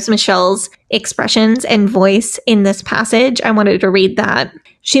describes Michelle's expressions and voice in this passage, I wanted to read that.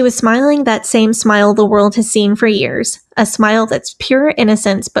 She was smiling that same smile the world has seen for years, a smile that's pure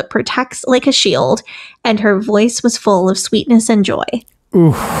innocence but protects like a shield, and her voice was full of sweetness and joy.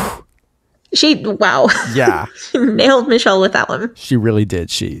 Ooh. Wow. Yeah. She nailed Michelle with that one. She really did.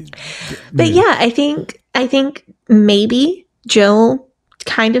 But yeah, I think maybe Jill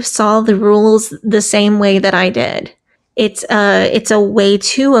kind of saw the rules the same way that I did. It's a way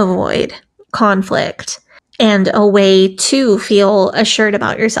to avoid conflict and a way to feel assured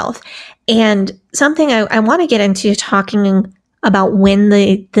about yourself. And something I want to get into talking about when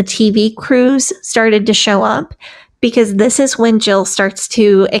the TV crews started to show up, because this is when Jill starts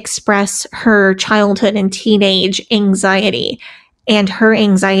to express her childhood and teenage anxiety. And her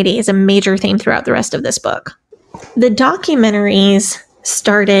anxiety is a major theme throughout the rest of this book. The documentaries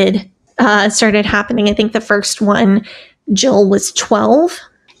started happening. I think the first one, Jill was 12.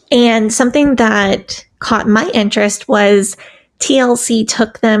 And something that caught my interest was TLC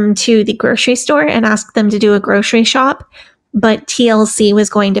took them to the grocery store and asked them to do a grocery shop. But TLC was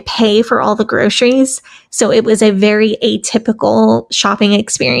going to pay for all the groceries. So it was a very atypical shopping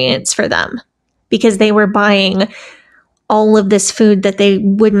experience for them because they were buying all of this food that they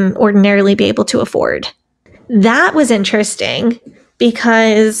wouldn't ordinarily be able to afford. That was interesting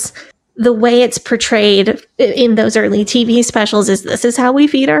because the way it's portrayed in those early TV specials is this is how we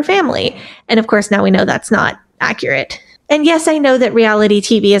feed our family. And of course, now we know that's not accurate. And yes, I know that reality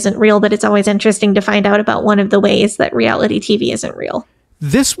TV isn't real, but it's always interesting to find out about one of the ways that reality TV isn't real.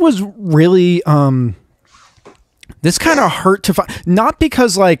 This was really, this kind of hurt to find, not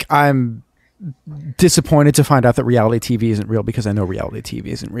because like I'm disappointed to find out that reality TV isn't real, because I know reality TV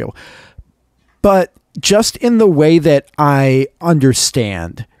isn't real, but just in the way that I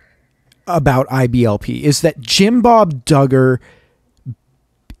understand about IBLP is that Jim Bob Duggar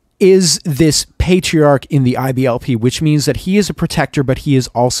is this patriarch in the IBLP, which means that he is a protector, but he is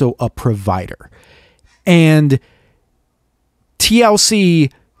also a provider. And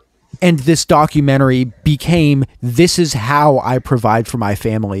TLC and this documentary became, this is how I provide for my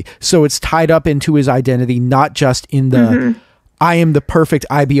family. So it's tied up into his identity, not just in the, I am the perfect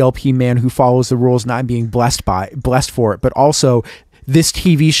IBLP man who follows the rules and I'm being blessed for it, but also this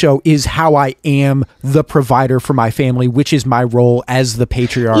TV show is how I am the provider for my family, which is my role as the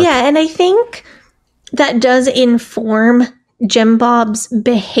patriarch. Yeah, and I think that does inform Jim Bob's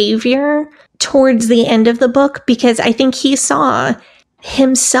behavior towards the end of the book, because I think he saw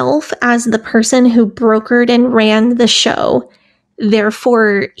himself as the person who brokered and ran the show.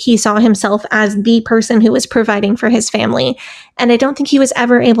 Therefore, he saw himself as the person who was providing for his family. And I don't think he was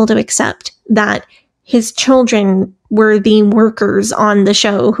ever able to accept that his children were the workers on the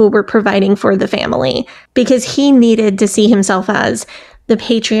show who were providing for the family, because he needed to see himself as the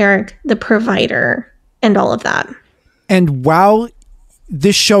patriarch, the provider, and all of that. And while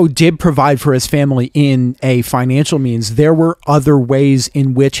this show did provide for his family in a financial means, there were other ways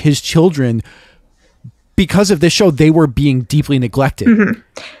in which his children, because of this show, they were being deeply neglected.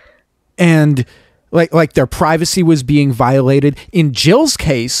 And like their privacy was being violated. In Jill's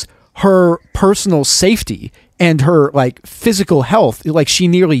case, her personal safety and her like physical health, like she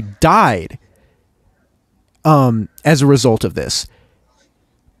nearly died as a result of this.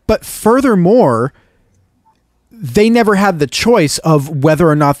 But furthermore, they never had the choice of whether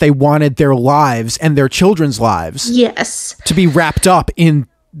or not they wanted their lives and their children's lives to be wrapped up in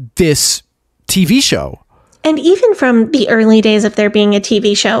this TV show. And even from the early days of there being a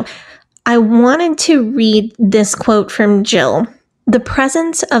TV show, I wanted to read this quote from Jill. "The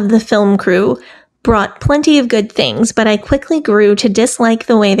presence of the film crew brought plenty of good things, but I quickly grew to dislike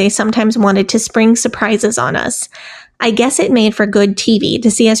the way they sometimes wanted to spring surprises on us. I guess it made for good TV to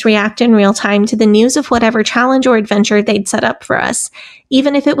see us react in real time to the news of whatever challenge or adventure they'd set up for us,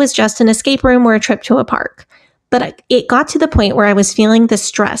 even if it was just an escape room or a trip to a park. But it got to the point where I was feeling the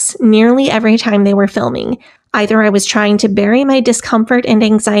stress nearly every time they were filming. Either I was trying to bury my discomfort and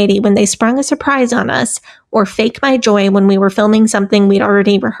anxiety when they sprung a surprise on us, or fake my joy when we were filming something we'd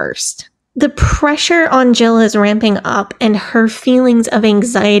already rehearsed." The pressure on Jill is ramping up, and her feelings of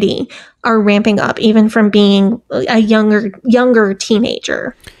anxiety are ramping up even from being a younger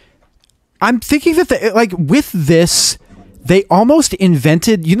teenager. I'm thinking that like with this, they almost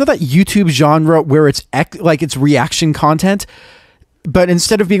invented, you know, that YouTube genre where it's like it's reaction content, but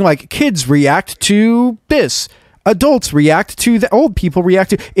instead of being like kids react to this, adults react to the old people react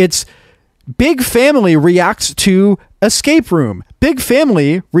to, it's big family reacts to escape room, big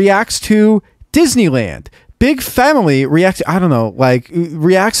family reacts to Disneyland, big family reacts to, I don't know, like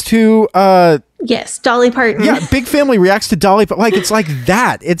reacts to yes, Dolly Parton. Yeah, big family reacts to Dolly Parton. Like it's like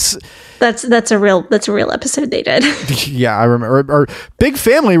that. It's that's a real episode they did. Yeah, I remember. Or big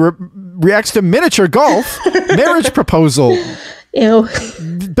family reacts to miniature golf marriage proposal. Ew.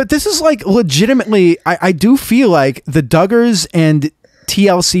 But this is like legitimately, I do feel like the Duggars and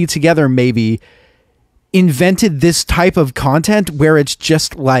TLC together maybe invented this type of content where it's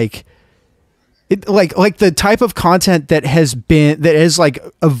just like like the type of content that has like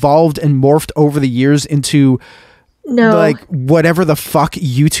evolved and morphed over the years into like whatever the fuck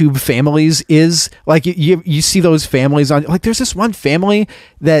YouTube families is. Like you see those families on, like there's this one family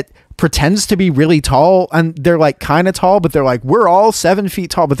that pretends to be really tall, and they're like kind of tall, but they're like, we're all 7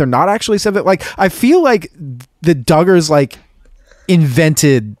 feet tall, but they're not actually 7. Like I feel like the Duggars like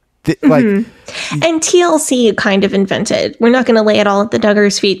invented and TLC kind of invented, we're not going to lay it all at the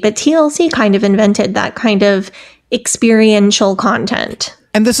Duggars' feet, but TLC kind of invented that kind of experiential content.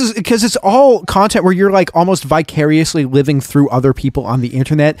 And this is because it's all content where you're like almost vicariously living through other people on the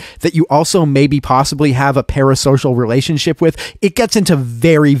internet that you also maybe possibly have a parasocial relationship with. It gets into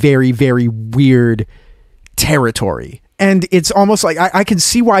very, very, very weird territory. And it's almost like I can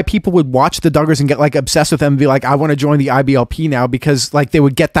see why people would watch the Duggars and get like obsessed with them and be like, I want to join the IBLP now, because like they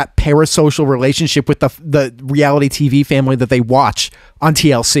would get that parasocial relationship with the reality TV family that they watch on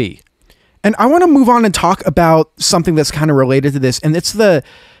TLC. And I want to move on and talk about something that's kind of related to this. And it's the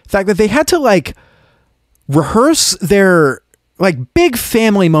fact that they had to like rehearse their like big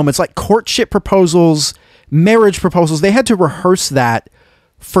family moments, like courtship proposals, marriage proposals. They had to rehearse that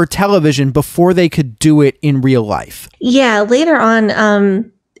for television before they could do it in real life. Yeah, later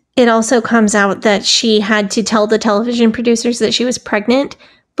on, it also comes out that she had to tell the television producers that she was pregnant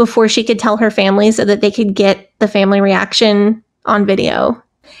before she could tell her family so that they could get the family reaction on video.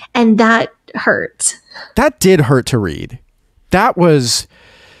 And that hurt. That did hurt to read. That was...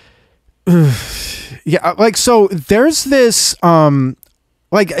 yeah, like, so there's this...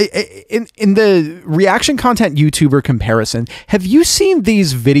 like in the reaction content YouTuber comparison, have you seen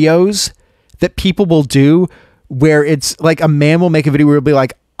these videos that people will do where it's like a man will make a video where he'll be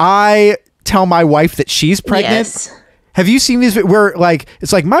like, I tell my wife that she's pregnant? Yes. Have you seen these where like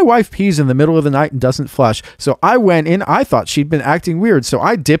it's like, my wife pees in the middle of the night and doesn't flush, so I went in, I thought she'd been acting weird, so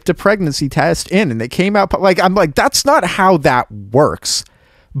I dipped a pregnancy test in and it came out like, I'm like, that's not how that works.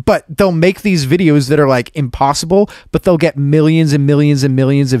 But they'll make these videos that are like impossible, but they'll get millions and millions and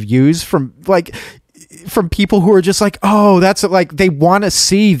millions of views from people who are just like, oh, that's like, they want to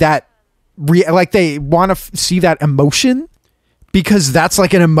see that they want to see that emotion, because that's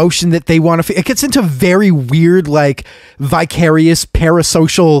like an emotion that they want to feel. It gets into very weird, like vicarious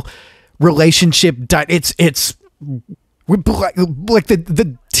parasocial relationship. It's like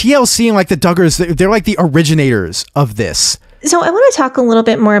the TLC and like the Duggars, they're like the originators of this. So I want to talk a little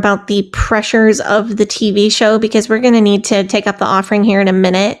bit more about the pressures of the TV show, because we're going to need to take up the offering here in a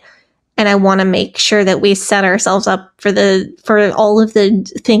minute And I want to make sure that we set ourselves up for all of the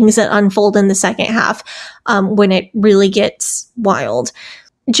things that unfold in the second half when it really gets wild.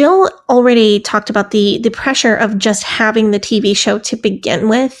 Jill already talked about the pressure of just having the TV show to begin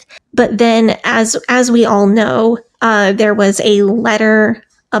with. But then, as we all know, there was a letter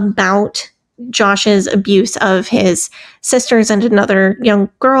about Josh's abuse of his sisters and another young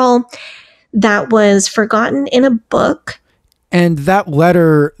girl that was forgotten in a book. And that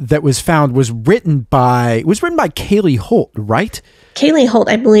letter that was found was written by Kaylee Holt, right? Kaylee Holt,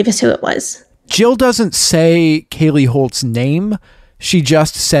 I believe, is who it was. Jill doesn't say Kaylee Holt's name. She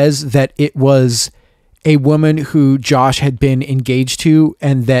just says that it was a woman who Josh had been engaged to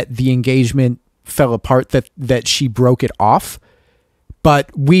and that the engagement fell apart, that she broke it off. But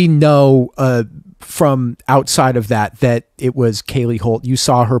we know from outside of that it was Kaylee Holt. You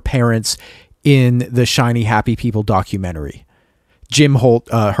saw her parents in the Shiny Happy People documentary. Jim Holt,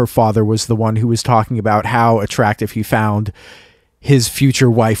 her father, was the one who was talking about how attractive he found his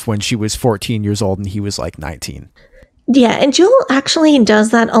future wife when she was 14 years old and he was like 19. Yeah, and Jill actually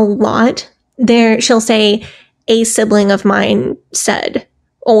does that a lot. She'll say, a sibling of mine said,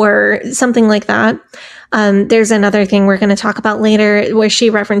 or something like that. There's another thing we're going to talk about later where she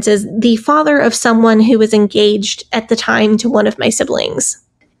references the father of someone who was engaged at the time to one of my siblings.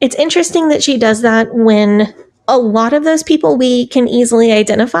 It's interesting that she does that when a lot of those people we can easily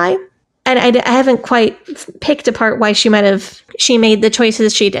identify. And I haven't quite picked apart why she made the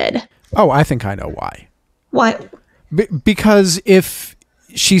choices she did. Oh, I think I know why. Why? Because if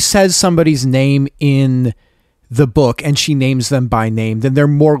she says somebody's name in the book and she names them by name, then they're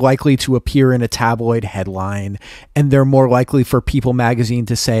more likely to appear in a tabloid headline, and they're more likely for People magazine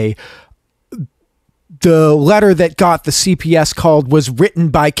to say, the letter that got the CPS called was written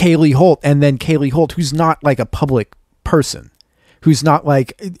by Kaylee Holt. And then Kaylee Holt, who's not like a public person, who's not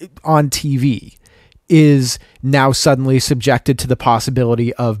like on TV, is now suddenly subjected to the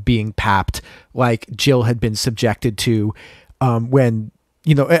possibility of being papped like Jill had been subjected to when,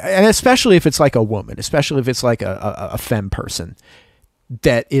 you know, and especially if it's like a woman, especially if it's like a femme person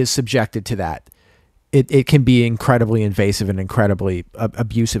that is subjected to that, it can be incredibly invasive and incredibly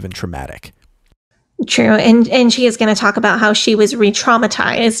abusive and traumatic. True. And she is going to talk about how she was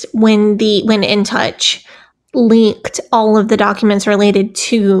re-traumatized when In Touch leaked all of the documents related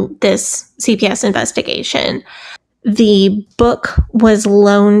to this CPS investigation. The book was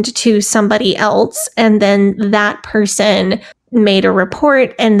loaned to somebody else, and then that person made a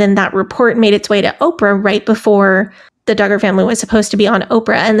report, and then that report made its way to Oprah right before the Duggar family was supposed to be on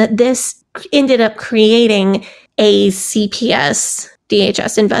Oprah, and that this ended up creating a CPS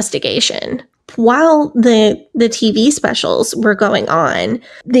DHS investigation. While the TV specials were going on,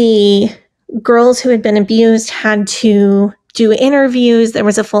 the girls who had been abused had to do interviews. There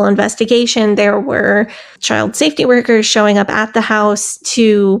was a full investigation. There were child safety workers showing up at the house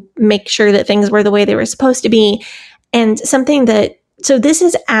to make sure that things were the way they were supposed to be. And so this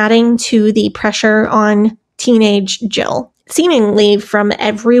is adding to the pressure on teenage Jill, seemingly from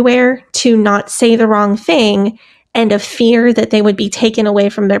everywhere, to not say the wrong thing, and a fear that they would be taken away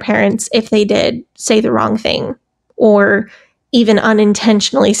from their parents if they did say the wrong thing or even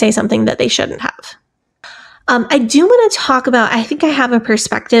unintentionally say something that they shouldn't have. I do want to talk about, I think I have a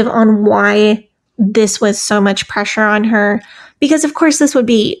perspective on why this was so much pressure on her, because of course this would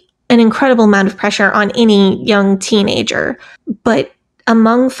be an incredible amount of pressure on any young teenager, but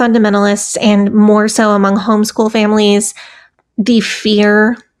among fundamentalists and more so among homeschool families, the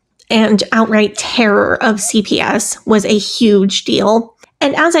fear and outright terror of CPS was a huge deal.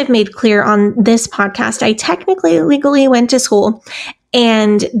 And as I've made clear on this podcast, I technically legally went to school,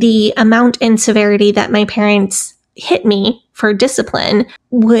 and the amount and severity that my parents hit me for discipline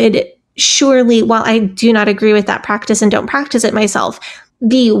would surely, while I do not agree with that practice and don't practice it myself,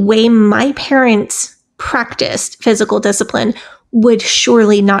 the way my parents practiced physical discipline would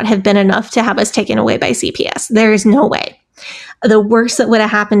surely not have been enough to have us taken away by CPS. There is no way. The worst that would have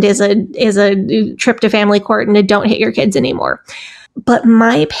happened is a trip to family court and a don't hit your kids anymore. But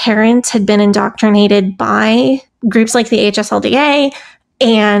my parents had been indoctrinated by groups like the HSLDA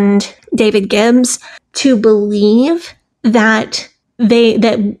and David Gibbs to believe that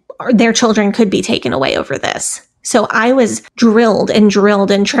their children could be taken away over this. So I was drilled and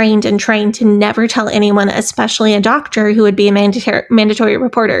trained to never tell anyone, especially a doctor who would be a mandatory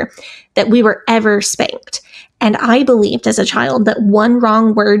reporter, that we were ever spanked. And I believed as a child that one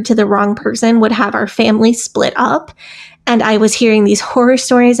wrong word to the wrong person would have our family split up. And I was hearing these horror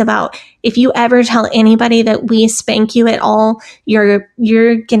stories about, if you ever tell anybody that we spank you at all, you're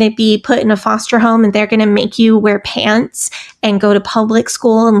going to be put in a foster home and they're going to make you wear pants and go to public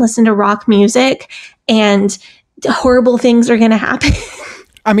school and listen to rock music, and horrible things are going to happen.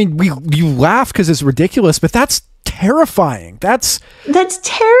 I mean, you laugh because it's ridiculous, but that's terrifying. That's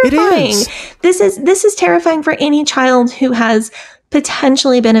terrifying. This is terrifying for any child who has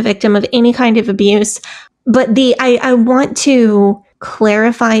potentially been a victim of any kind of abuse. But I want to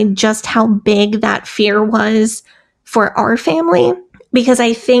clarify just how big that fear was for our family, because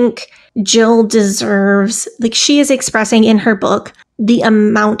I think Jill deserves, like she is expressing in her book, the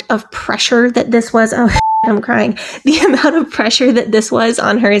amount of pressure that this was. Oh, I'm crying. The amount of pressure that this was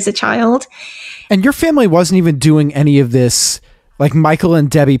on her as a child. And your family wasn't even doing any of this, like Michael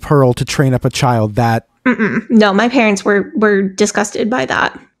and Debbie Pearl to train up a child that... No, my parents were disgusted by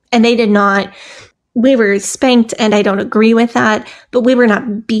that. And they did not... We were spanked, and I don't agree with that, but we were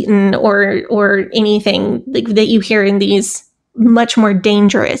not beaten or anything like that you hear in these much more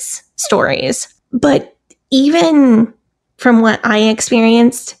dangerous stories. But even from what I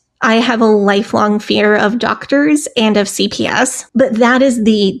experienced, I have a lifelong fear of doctors and of CPS, but that is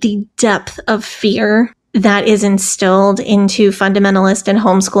the depth of fear that is instilled into fundamentalist and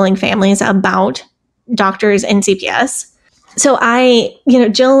homeschooling families about doctors and CPS. So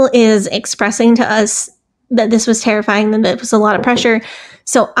Jill is expressing to us that this was terrifying, that it was a lot of pressure.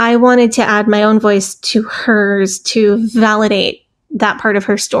 So I wanted to add my own voice to hers to validate that part of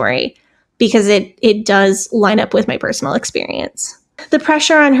her story, because it does line up with my personal experience. The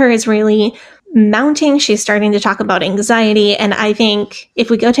pressure on her is really mounting. She's starting to talk about anxiety. And I think if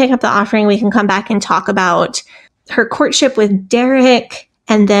we go take up the offering, we can come back and talk about her courtship with Derick,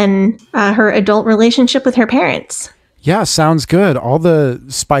 and then her adult relationship with her parents. Yeah, sounds good. All the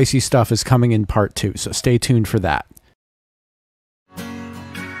spicy stuff is coming in part 2, so stay tuned for that.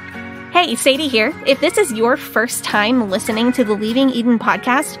 Hey, Sadie here. If this is your first time listening to the Leaving Eden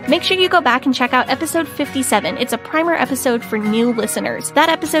podcast, make sure you go back and check out episode 57. It's a primer episode for new listeners. That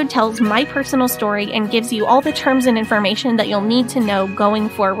episode tells my personal story and gives you all the terms and information that you'll need to know going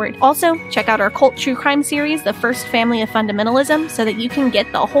forward. Also, check out our cult true crime series, The First Family of Fundamentalism, so that you can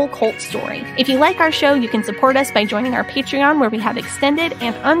get the whole cult story. If you like our show, you can support us by joining our Patreon, where we have extended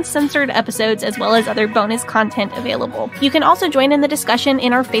and uncensored episodes as well as other bonus content available. You can also join in the discussion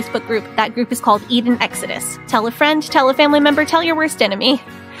in our Facebook group. That group is called Eden Exodus. Tell a friend, tell a family member, tell your worst enemy.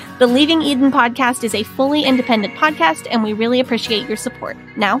 The Leaving Eden podcast is a fully independent podcast, and we really appreciate your support.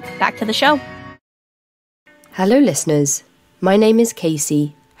 Now, back to the show. Hello, listeners. My name is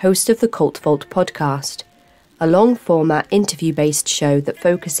Casey, host of the Cult Vault podcast, a long-format interview-based show that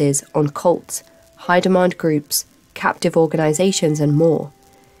focuses on cults, high-demand groups, captive organizations, and more.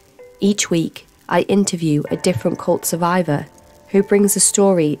 Each week, I interview a different cult survivor who brings a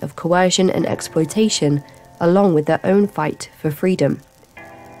story of coercion and exploitation along with their own fight for freedom.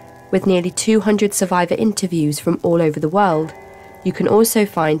 With nearly 200 survivor interviews from all over the world, you can also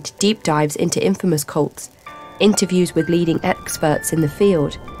find deep dives into infamous cults, interviews with leading experts in the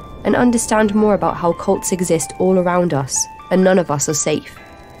field, and understand more about how cults exist all around us, and none of us are safe.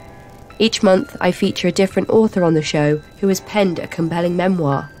 Each month, I feature a different author on the show who has penned a compelling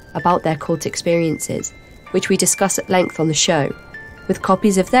memoir about their cult experiences, which we discuss at length on the show, with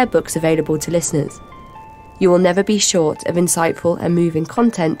copies of their books available to listeners. You will never be short of insightful and moving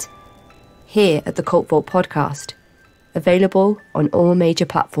content here at the Cult Vault podcast, available on all major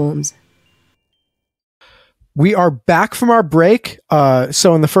platforms. We are back from our break.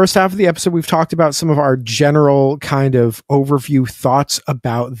 So in the first half of the episode, we've talked about some of our general kind of overview thoughts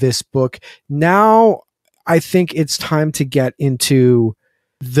about this book. Now, I think it's time to get into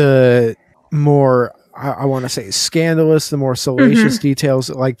the more, I want to say, scandalous, the more salacious details,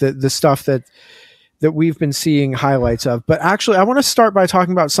 like the stuff that we've been seeing highlights of. But actually, I want to start by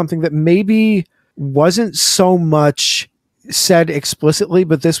talking about something that maybe wasn't so much said explicitly,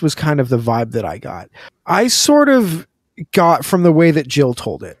 but this was kind of the vibe that I got. I sort of got from the way that Jill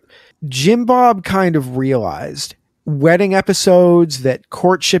told it. Jim Bob kind of realized wedding episodes, that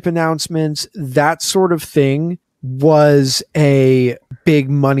courtship announcements, that sort of thing was a big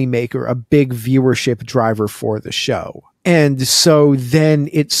moneymaker, a big viewership driver for the show. And so then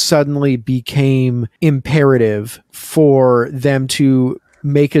it suddenly became imperative for them to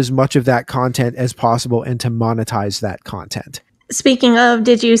make as much of that content as possible and to monetize that content. Speaking of,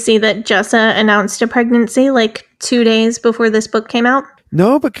 did you see that Jessa announced a pregnancy like 2 days before this book came out?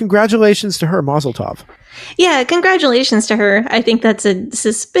 No, but congratulations to her, Mazel Tov. Yeah, congratulations to her. I think that's a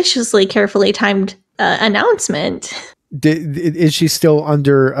suspiciously carefully timed announcement. Is she still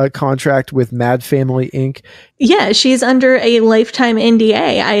under a contract with Mad Family Inc.? Yeah, she's under a lifetime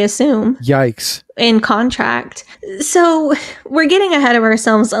NDA, I assume. Yikes. In contract. So we're getting ahead of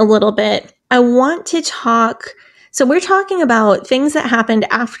ourselves a little bit. I want to talk. So we're talking about things that happened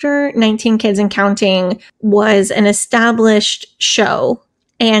after 19 Kids and Counting was an established show,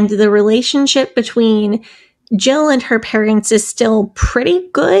 and the relationship between Jill and her parents is still pretty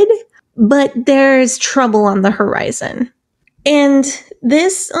good, but there's trouble on the horizon. And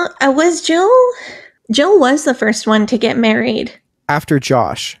this was Jill. Jill was the first one to get married. After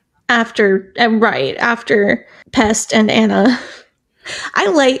Josh. After Pest and Anna.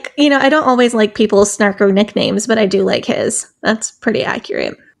 I don't always like people's snarko nicknames, but I do like his. That's pretty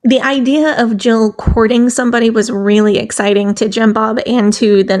accurate. The idea of Jill courting somebody was really exciting to Jim Bob and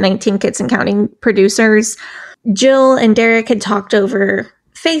to the 19 Kids and Counting producers. Jill and Derick had talked over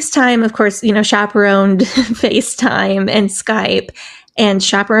FaceTime, of course, chaperoned FaceTime and Skype and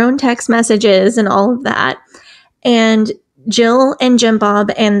chaperoned text messages and all of that. And Jill and Jim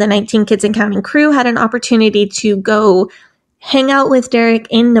Bob and the 19 Kids and Counting crew had an opportunity to go hang out with Derick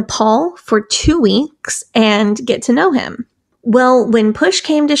in Nepal for 2 weeks and get to know him. Well, when push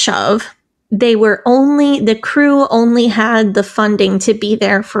came to shove, the crew only had the funding to be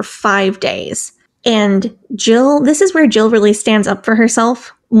there for 5 days. And Jill, this is where Jill really stands up for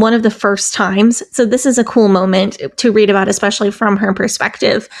herself, one of the first times. So this is a cool moment to read about, especially from her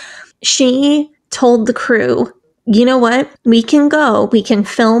perspective. She told the crew, you know what? We can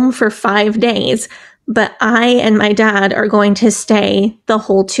film for 5 days, but I and my dad are going to stay the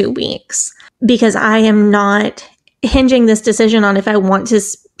whole 2 weeks because I am not hinging this decision on if I want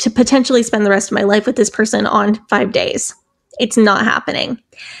to potentially spend the rest of my life with this person on 5 days. It's not happening.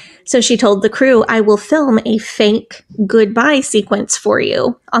 So she told the crew, I will film a fake goodbye sequence for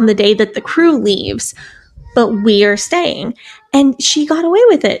you on the day that the crew leaves, but we are staying. And she got away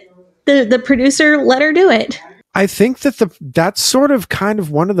with it. The producer let her do it. I think that that's sort of kind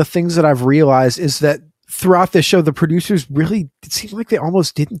of one of the things that I've realized is that throughout this show, the producers really, it seemed like they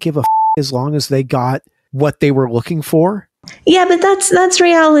almost didn't give a as long as they got what they were looking for. Yeah, but that's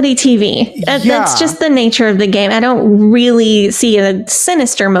reality TV. That's just the nature of the game. I don't really see a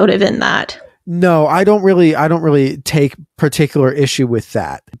sinister motive in that. No, I don't really take particular issue with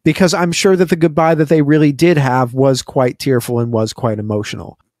that because I'm sure that the goodbye that they really did have was quite tearful and was quite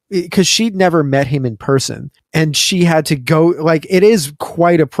emotional because she'd never met him in person and she had to go, like, it is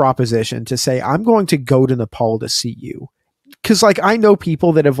quite a proposition to say, I'm going to go to Nepal to see you. Cause like, I know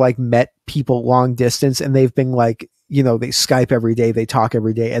people that have like met people long distance and they've been like, they Skype every day, they talk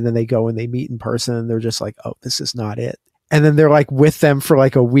every day, and then they go and they meet in person and they're just like, oh, this is not it. And then they're like with them for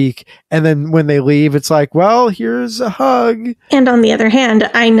like a week. And then when they leave, it's like, well, here's a hug. And on the other hand,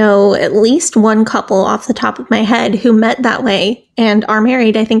 I know at least one couple off the top of my head who met that way and are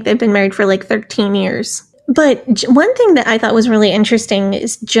married. I think they've been married for like 13 years. But one thing that I thought was really interesting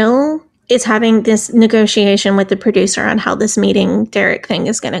is Jill is having this negotiation with the producer on how this meeting Derick thing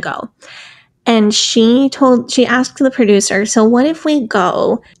is going to go. And she asked the producer, so what if we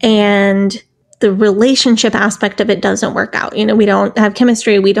go and the relationship aspect of it doesn't work out? We don't have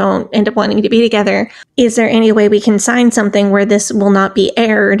chemistry. We don't end up wanting to be together. Is there any way we can sign something where this will not be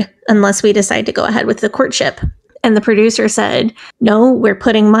aired unless we decide to go ahead with the courtship? And the producer said, no, we're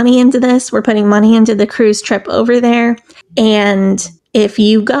putting money into this. We're putting money into the cruise trip over there. And if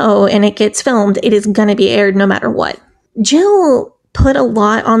you go and it gets filmed, it is going to be aired no matter what. Jill put a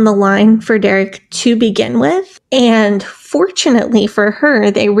lot on the line for Derick to begin with. And fortunately for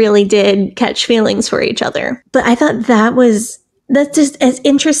her, they really did catch feelings for each other. But I thought that's just as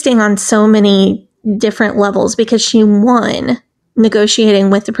interesting on so many different levels because she won negotiating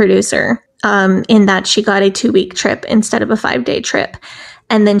with the producer in that she got a 2-week trip instead of a 5-day trip.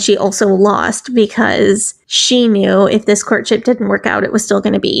 And then she also lost because she knew if this courtship didn't work out, it was still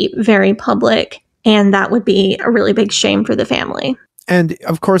going to be very public. And that would be a really big shame for the family. And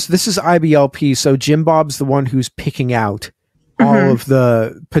of course, this is IBLP. So Jim Bob's the one who's picking out all of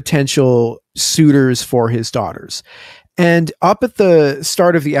the potential suitors for his daughters. And up at the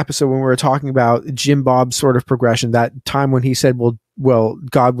start of the episode, when we were talking about Jim Bob's sort of progression, that time when he said, well,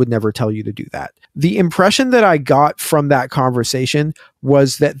 God would never tell you to do that. The impression that I got from that conversation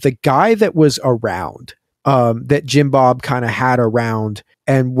was that the guy that was around, that Jim Bob kind of had around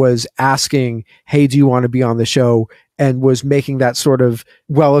and was asking, hey, do you want to be on the show? And was making that sort of,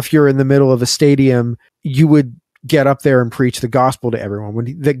 well, if you're in the middle of a stadium, you would get up there and preach the gospel to everyone.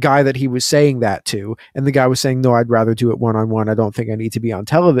 When the guy that he was saying that to, and the guy was saying, no, I'd rather do it one-on-one. I don't think I need to be on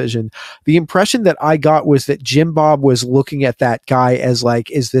television. The impression that I got was that Jim Bob was looking at that guy as like,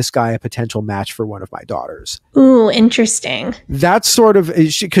 is this guy a potential match for one of my daughters? Ooh, interesting. That's sort of,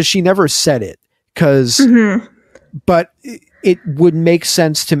 because she never said it, but it would make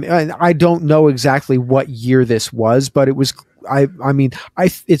sense to me. I don't know exactly what year this was, but it was,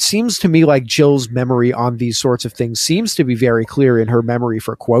 it seems to me like Jill's memory on these sorts of things seems to be very clear in her memory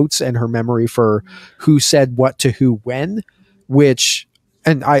for quotes and her memory for who said what to who when, which,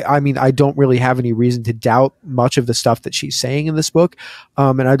 and I don't really have any reason to doubt much of the stuff that she's saying in this book.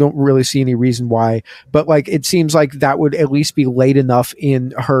 And I don't really see any reason why, but like, it seems like that would at least be late enough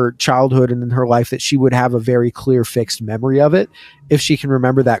in her childhood and in her life that she would have a very clear fixed memory of it, if she can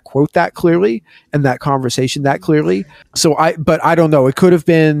remember that quote that clearly and that conversation that clearly. But I don't know. It could have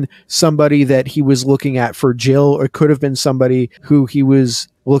been somebody that he was looking at for Jill, or it could have been somebody who he was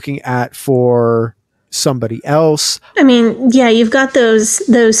looking at for somebody else. I mean, yeah, you've got those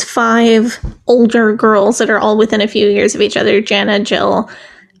 5 older girls that are all within a few years of each other: Jana, Jill,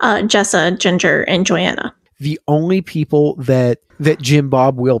 Jessa, Ginger, and Joanna. The only people that Jim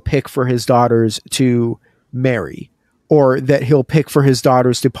Bob will pick for his daughters to marry, or that he'll pick for his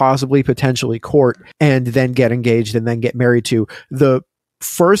daughters to possibly potentially court and then get engaged and then get married to, the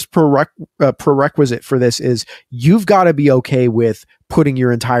first prerequisite for this is you've got to be okay with putting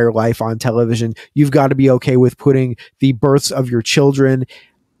your entire life on television. You've got to be okay with putting the births of your children.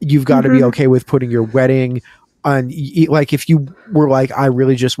 You've got to be okay with putting your wedding on. Like, if you were like, I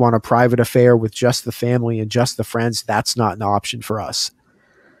really just want a private affair with just the family and just the friends, that's not an option for us.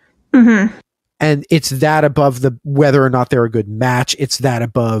 And it's that above whether or not they're a good match. It's that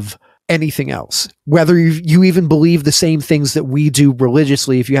above anything else, whether you even believe the same things that we do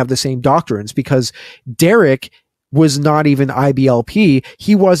religiously, if you have the same doctrines, because Derick was not even IBLP.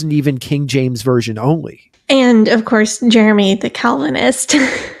 He wasn't even King James Version only. And of course, Jeremy, the Calvinist.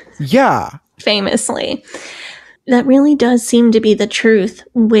 Yeah. Famously. That really does seem to be the truth,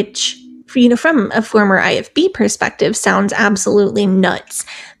 which, from a former IFB perspective, sounds absolutely nuts.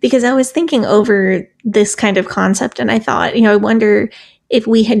 Because I was thinking over this kind of concept and I thought, I wonder if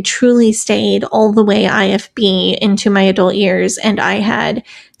we had truly stayed all the way IFB into my adult years and I had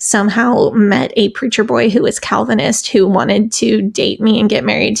somehow met a preacher boy who was Calvinist who wanted to date me and get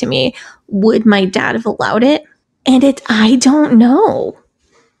married to me, would my dad have allowed it? And I don't know.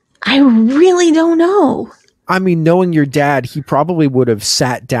 I really don't know. I mean, knowing your dad, he probably would have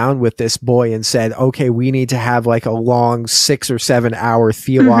sat down with this boy and said, okay, we need to have like a long 6 or 7 hour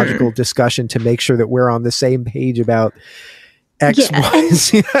theological discussion to make sure that we're on the same page about X,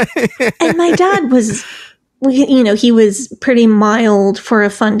 Y, and my dad was, he was pretty mild for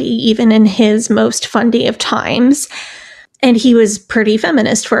a fundy, even in his most fundy of times. And he was pretty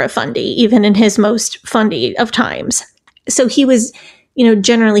feminist for a fundy, even in his most fundy of times. So he was,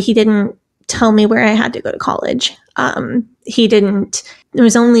 generally, he didn't tell me where I had to go to college. There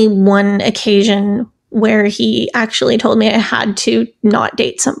was only one occasion where he actually told me I had to not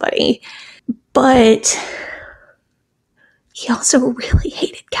date somebody. But he also really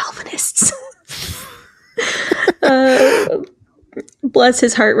hated Calvinists. Bless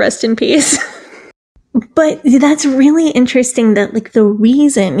his heart, rest in peace. But that's really interesting that like the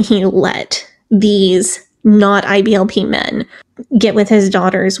reason he let these not IBLP men get with his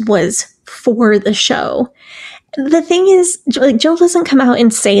daughters was for the show. The thing is, like, Jill doesn't come out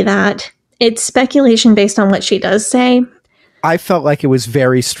and say that. It's speculation based on what she does say. I felt like it was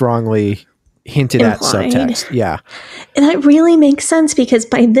very strongly hinted implied. At subtext. Yeah. And that really makes sense because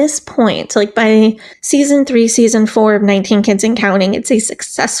by this point, like by season 3, season 4 of 19 Kids and Counting, it's a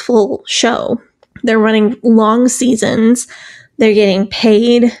successful show. They're running long seasons. They're getting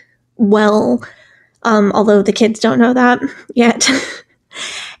paid well, although the kids don't know that yet.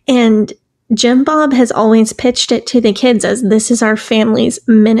 And Jim Bob has always pitched it to the kids as this is our family's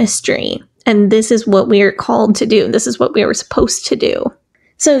ministry. And this is what we are called to do. This is what we were supposed to do.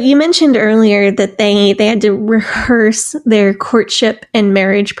 So you mentioned earlier that they had to rehearse their courtship and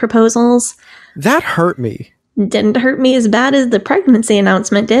marriage proposals. That hurt me. Didn't hurt me as bad as the pregnancy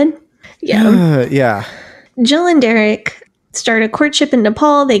announcement did. Yeah. Yeah. Jill and Derick start a courtship in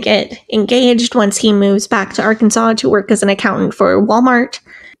Nepal. They get engaged once he moves back to Arkansas to work as an accountant for Walmart.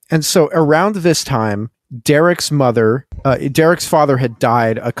 And so around this time, Derick's father had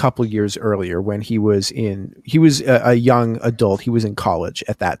died a couple years earlier when he was a young adult. He was in college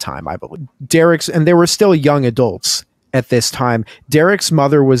at that time, I believe. And they were still young adults at this time. Derick's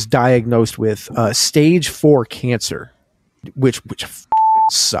mother was diagnosed with stage 4 cancer, which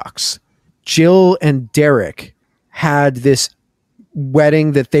sucks. Jill and Derick had this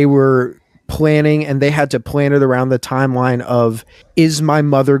wedding that they were planning, and they had to plan it around the timeline of, is my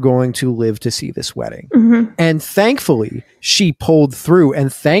mother going to live to see this wedding? Mm-hmm. And thankfully she pulled through,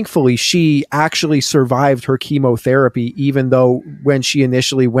 and thankfully she actually survived her chemotherapy, even though when she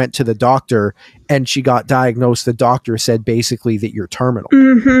initially went to the doctor and she got diagnosed, the doctor said basically that you're terminal.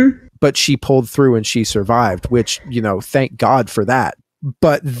 Mm-hmm. But she pulled through and she survived, which, you know, thank God for that.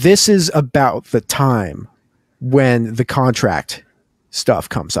 But this is about the time when the contract stuff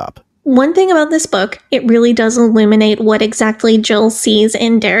comes up. One thing about this book, it really does illuminate what exactly Jill sees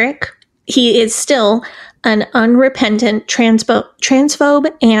in Derick. He is still an unrepentant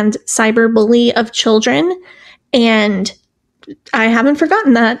transphobe and cyberbully of children, and I haven't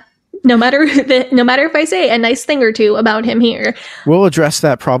forgotten that. No matter if I say a nice thing or two about him here. We'll address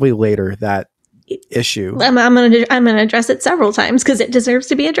that probably later, that issue. I'm gonna address it several times because it deserves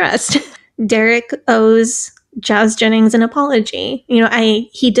to be addressed. Derick owes Jazz Jennings an apology. You know,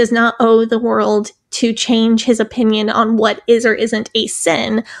 he does not owe the world to change his opinion on what is or isn't a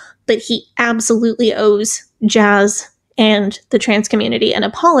sin, but he absolutely owes Jazz and the trans community an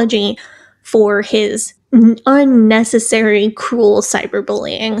apology for his unnecessary, cruel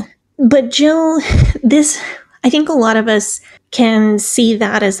cyberbullying. But Jill, I think a lot of us can see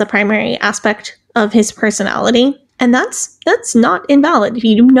that as the primary aspect of his personality. And that's not invalid. If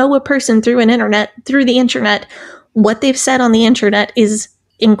you know a person through the internet, what they've said on the internet is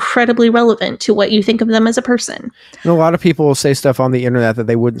incredibly relevant to what you think of them as a person. And a lot of people will say stuff on the internet that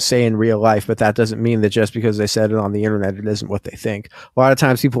they wouldn't say in real life, but that doesn't mean that just because they said it on the internet, it isn't what they think. A lot of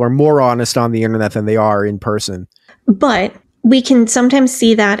times people are more honest on the internet than they are in person. But we can sometimes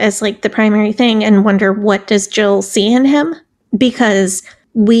see that as like the primary thing and wonder, what does Jill see in him? Because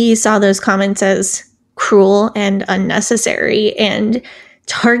we saw those comments as cruel and unnecessary and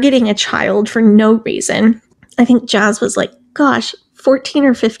targeting a child for no reason. I think Jazz was like, 14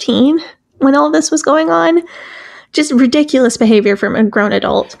 or 15 when all this was going on. Just ridiculous behavior from a grown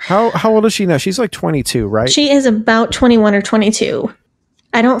adult. How old is she now? She's like 22, right? She is about 21 or 22.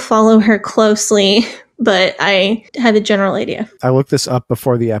 I don't follow her closely, but I have a general idea. I looked this up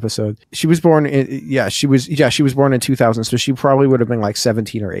before the episode. She was born she was born in 2000, so she probably would have been like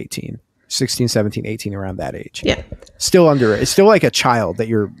 17 or 18. 16, 17, 18, around that age. Yeah. Still under it. It's still like a child that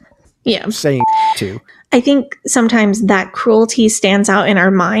you're saying to. I think sometimes that cruelty stands out in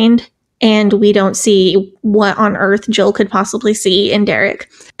our mind and we don't see what on earth Jill could possibly see in Derick.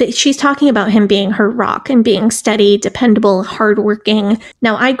 But she's talking about him being her rock and being steady, dependable, hardworking.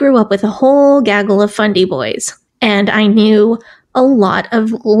 Now, I grew up with a whole gaggle of fundy boys, and I knew a lot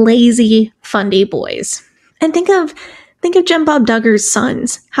of lazy fundy boys. And think of Jim Bob Duggar's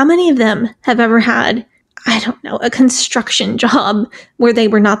sons. How many of them have ever had, I don't know, a construction job where they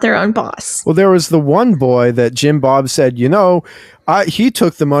were not their own boss? Well, there was the one boy that Jim Bob said, he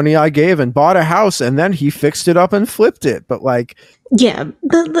took the money I gave and bought a house, and then he fixed it up and flipped it. But like... Yeah,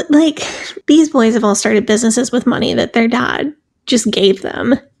 but like, these boys have all started businesses with money that their dad just gave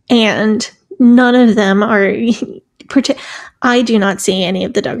them. And none of them are... I do not see any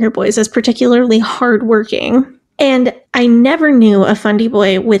of the Duggar boys as particularly hardworking. And I never knew a fundy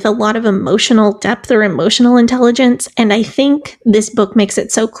boy with a lot of emotional depth or emotional intelligence. And I think this book makes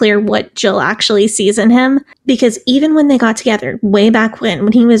it so clear what Jill actually sees in him. Because even when they got together way back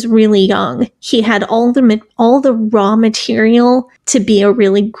when he was really young, he had all the raw material to be a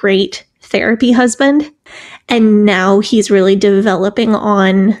really great therapy husband. And now he's really developing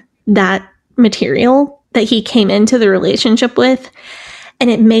on that material that he came into the relationship with. And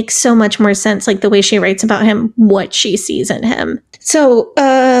it makes so much more sense, like the way she writes about him, what she sees in him. So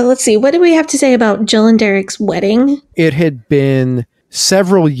let's see. What do we have to say about Jill and Derick's wedding? It had been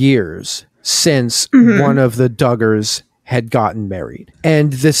several years since one of the Duggars had gotten married.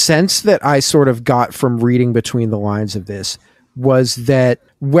 And the sense that I sort of got from reading between the lines of this was that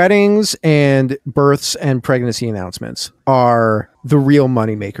weddings and births and pregnancy announcements are the real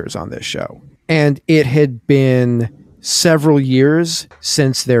moneymakers on this show. And it had been several years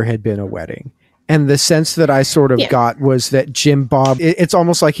since there had been a wedding. And the sense that I sort of got was that Jim Bob, it's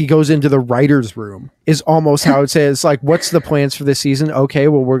almost like he goes into the writer's room, is almost how it says, like, what's the plans for this season? Okay,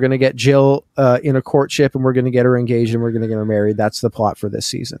 well, we're going to get Jill in a courtship, and we're going to get her engaged, and we're going to get her married. That's the plot for this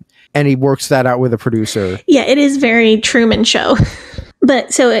season. And he works that out with a producer. Yeah, it is very Truman Show.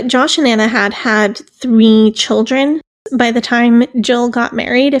 But so Josh and Anna had 3 children by the time Jill got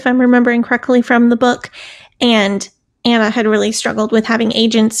married, if I'm remembering correctly from the book. And Anna had really struggled with having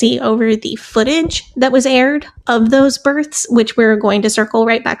agency over the footage that was aired of those births, which we're going to circle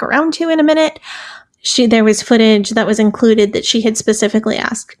right back around to in a minute. There was footage that was included that she had specifically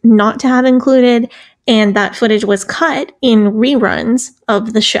asked not to have included, And that footage was cut in reruns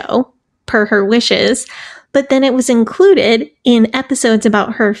of the show, per her wishes. But then it was included in episodes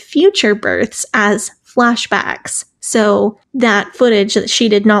about her future births as flashbacks. So that footage that she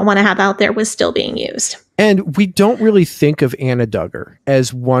did not want to have out there was still being used. And we don't really think of Anna Duggar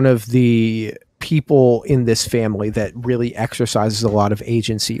as one of the people in this family that really exercises a lot of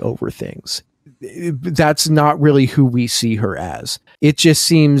agency over things. That's not really who we see her as. It just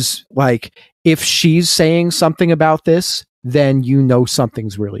seems like if she's saying something about this, then you know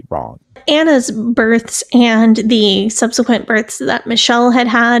something's really wrong. Anna's births and the subsequent births that Michelle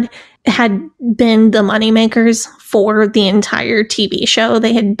had been the moneymakers for the entire TV show.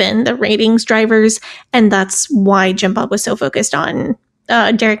 They had been the ratings drivers, and that's why Jim Bob was so focused on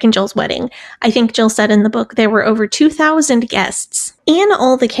Derick and Jill's wedding. I think Jill said in the book there were over 2,000 guests. In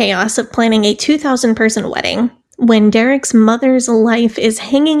all the chaos of planning a 2,000-person wedding, when Derick's mother's life is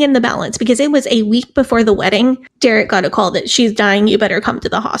hanging in the balance, because it was a week before the wedding, Derick got a call that she's dying, you better come to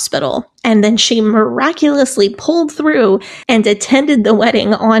the hospital. And then she miraculously pulled through and attended the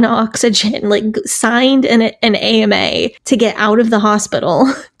wedding on oxygen, like signed an AMA to get out of the hospital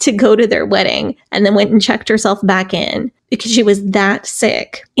to go to their wedding, and then went and checked herself back in because she was that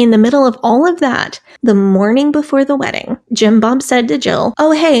sick. In the middle of all of that, the morning before the wedding, Jim Bob said to Jill,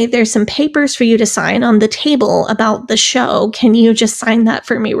 oh, hey, there's some papers for you to sign on the table about the show. Can you just sign that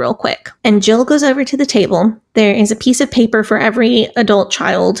for me real quick? And Jill goes over to the table. There is a piece of paper for every adult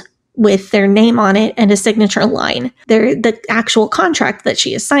child with their name on it and a signature line. The actual contract that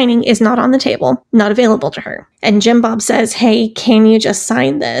she is signing is not on the table, not available to her. And Jim Bob says, hey, can you just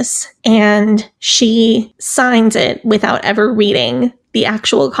sign this? And she signs it without ever reading the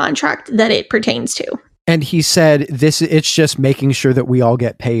actual contract that it pertains to. And he said, it's just making sure that we all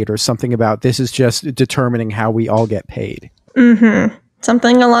get paid, or something about this is just determining how we all get paid. Mm-hmm.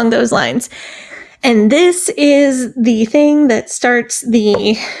 Something along those lines. And this is the thing that starts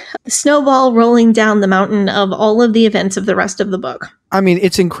the snowball rolling down the mountain of all of the events of the rest of the book. I mean,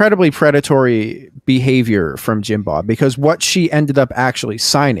 it's incredibly predatory behavior from Jim Bob, because what she ended up actually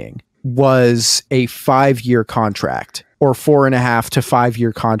signing was a 5-year contract, or 4.5 to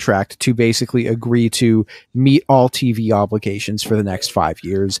 5-year contract, to basically agree to meet all TV obligations for the next 5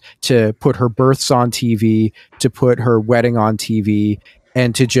 years, to put her births on TV, to put her wedding on TV,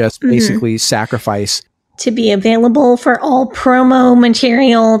 and to just basically sacrifice. To be available for all promo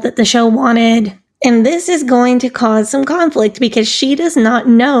material that the show wanted. And this is going to cause some conflict because she does not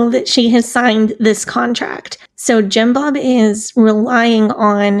know that she has signed this contract. So Jim Bob is relying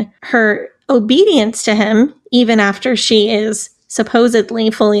on her obedience to him, even after she is supposedly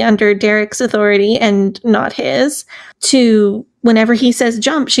fully under Derick's authority and not his, to whenever he says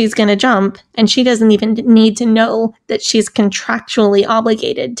jump, she's going to jump. And she doesn't even need to know that she's contractually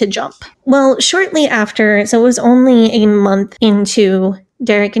obligated to jump. Well, shortly after, so it was only a month into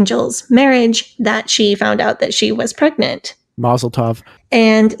Derick and Jill's marriage that she found out that she was pregnant. Mazel tov.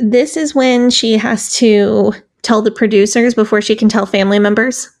 And this is when she has to tell the producers before she can tell family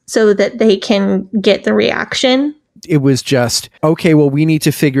members so that they can get the reaction. It was just, okay, well, we need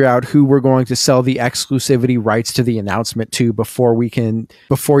to figure out who we're going to sell the exclusivity rights to the announcement to before you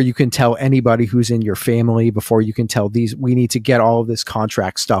can tell anybody who's in your family, before you can tell these, we need to get all of this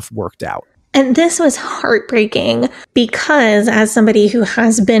contract stuff worked out. And this was heartbreaking because as somebody who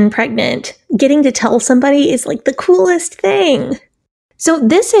has been pregnant, getting to tell somebody is like the coolest thing. So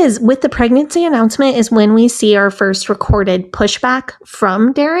this is, with the pregnancy announcement, is when we see our first recorded pushback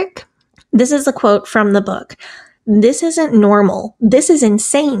from Derick. This is a quote from the book. "This isn't normal. This is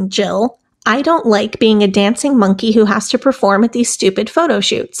insane, Jill. I don't like being a dancing monkey who has to perform at these stupid photo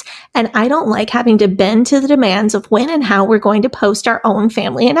shoots. And I don't like having to bend to the demands of when and how we're going to post our own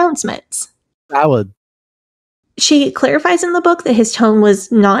family announcements." Valid. She clarifies in the book that his tone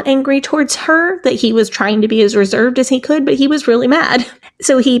was not angry towards her, that he was trying to be as reserved as he could, but he was really mad.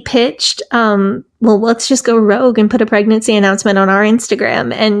 So he pitched, well, let's just go rogue and put a pregnancy announcement on our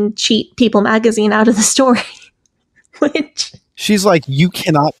Instagram and cheat People magazine out of the story. Which... She's like, you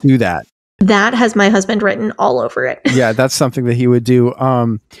cannot do that. That has my husband written all over it. Yeah, that's something that he would do.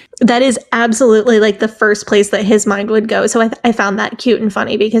 That is absolutely like the first place that his mind would go. So I found that cute and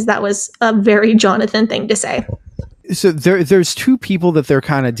funny because that was a very Jonathan thing to say. So there's two people that they're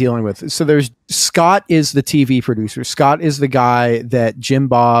kind of dealing with. So there's Scott is the TV producer. Scott is the guy that Jim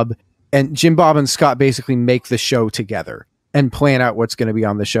Bob and Scott basically make the show together and plan out what's going to be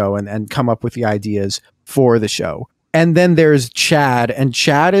on the show and come up with the ideas for the show. And then there's Chad, and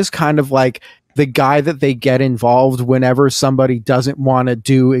Chad is kind of like the guy that they get involved whenever somebody doesn't want to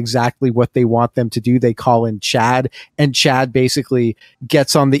do exactly what they want them to do. They call in Chad, and Chad basically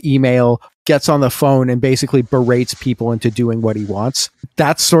gets on the email, gets on the phone and basically berates people into doing what he wants.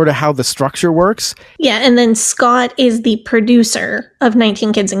 That's sort of how the structure works. Yeah, and then Scott is the producer of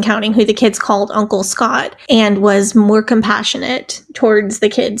 19 Kids and Counting, who the kids called Uncle Scott, and was more compassionate towards the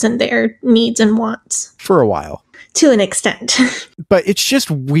kids and their needs and wants. For a while. To an extent. But it's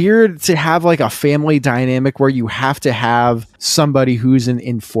just weird to have like a family dynamic where you have to have somebody who's an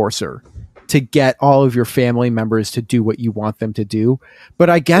enforcer to get all of your family members to do what you want them to do. But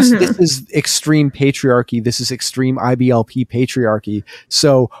I guess this is extreme patriarchy. This is extreme IBLP patriarchy.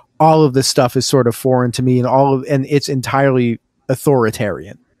 So all of this stuff is sort of foreign to me, and it's entirely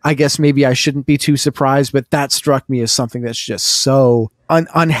authoritarian. I guess maybe I shouldn't be too surprised, but that struck me as something that's just so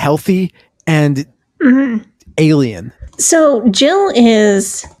unhealthy and alien. So Jill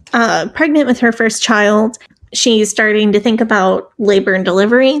is pregnant with her first child. She's starting to think about labor and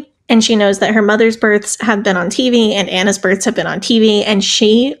delivery. And she knows that her mother's births have been on TV and Anna's births have been on TV. And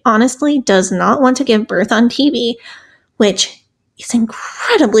she honestly does not want to give birth on TV, which is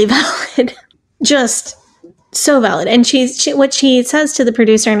incredibly valid. Just so valid. And what she says to the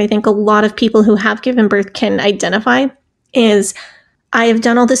producer, and I think a lot of people who have given birth can identify, is I have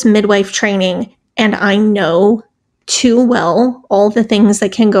done all this midwife training and I know too well all the things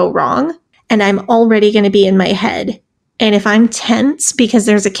that can go wrong. And I'm already going to be in my head. And if I'm tense because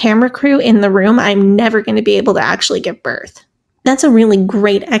there's a camera crew in the room, I'm never going to be able to actually give birth. That's a really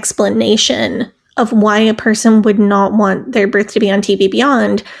great explanation of why a person would not want their birth to be on TV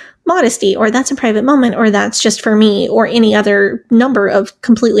beyond modesty, or that's a private moment, or that's just for me, or any other number of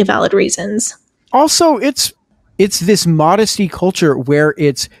completely valid reasons. Also, it's this modesty culture where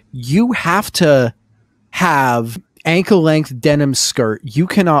you have to have ankle-length denim skirt. You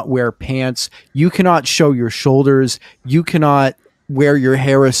cannot wear pants. You cannot show your shoulders. You cannot wear your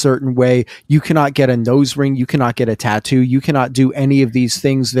hair a certain way. You cannot get a nose ring. You cannot get a tattoo. You cannot do any of these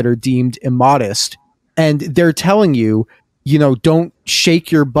things that are deemed immodest. And they're telling you, don't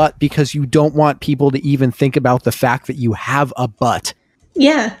shake your butt because you don't want people to even think about the fact that you have a butt.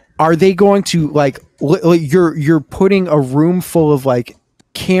 Yeah. Are they going to you're putting a room full of like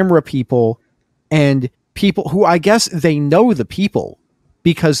camera people and people who I guess they know the people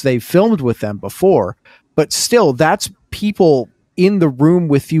because they filmed with them before, but still that's people in the room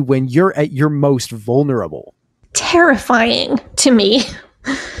with you when you're at your most vulnerable. Terrifying to me.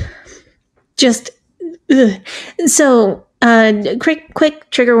 Just ugh. So quick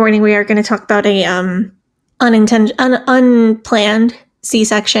trigger warning. We are going to talk about a unplanned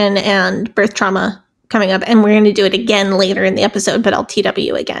C-section and birth trauma coming up, and we're going to do it again later in the episode, but I'll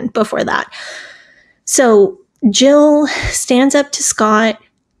TW again before that. So Jill stands up to Scott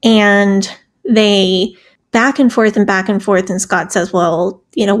and they back and forth, and Scott says, well,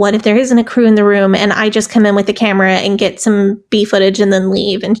 what if there isn't a crew in the room and I just come in with the camera and get some B footage and then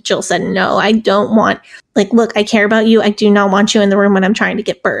leave? And Jill said, no, I don't want, look, I care about you. I do not want you in the room when I'm trying to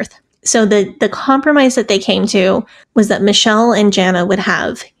give birth. So the compromise that they came to was that Michelle and Jana would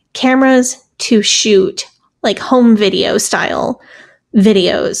have cameras to shoot home video style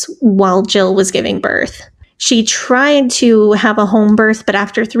videos while Jill was giving birth. She tried to have a home birth, but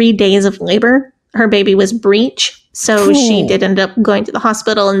after 3 days of labor, her baby was breech. So she did end up going to the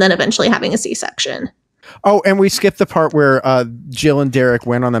hospital and then eventually having a C-section. Oh, and we skipped the part where Jill and Derick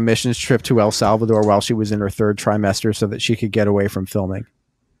went on a missions trip to El Salvador while she was in her third trimester so that she could get away from filming.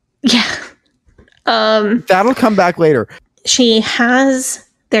 Yeah. That'll come back later. She has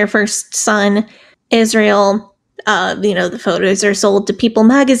their first son, Israel. The photos are sold to People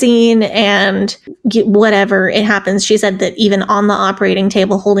magazine and whatever it happens. She said that even on the operating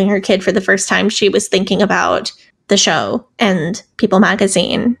table holding her kid for the first time, she was thinking about the show and People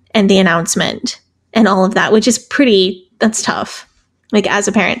magazine and the announcement and all of that, which is that's tough. As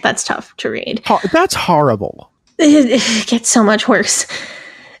a parent, that's tough to read. That's horrible. It gets so much worse.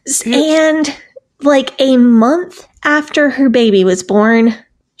 And a month after her baby was born,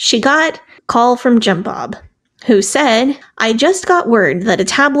 she got a call from Jim Bob, who said, I just got word that a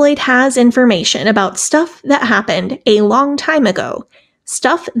tabloid has information about stuff that happened a long time ago.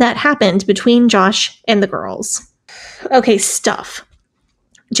 Stuff that happened between Josh and the girls. Okay, stuff.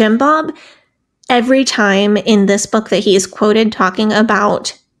 Jim Bob, every time in this book that he is quoted talking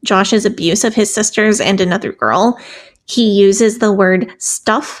about Josh's abuse of his sisters and another girl, he uses the word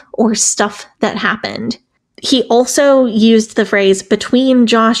stuff or stuff that happened. He also used the phrase between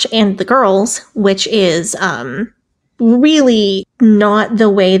Josh and the girls, which is really not the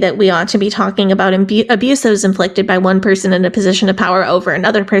way that we ought to be talking about abuse that was inflicted by one person in a position of power over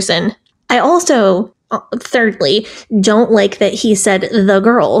another person. I also, thirdly, don't like that he said the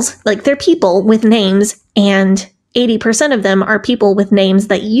girls, they're people with names and 80% of them are people with names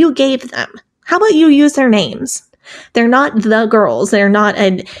that you gave them. How about you use their names? They're not the girls. They're not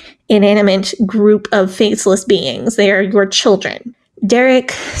an inanimate group of faceless beings. They are your children.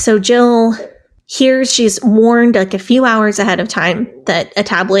 Derick, so Jill hears, she's warned like a few hours ahead of time that a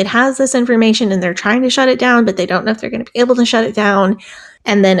tabloid has this information and they're trying to shut it down, but they don't know if they're going to be able to shut it down.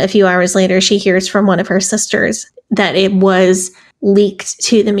 And then a few hours later, she hears from one of her sisters that it was leaked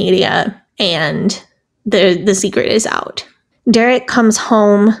to the media and the secret is out. Derick comes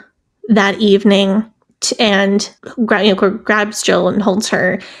home that evening and grabs Jill and holds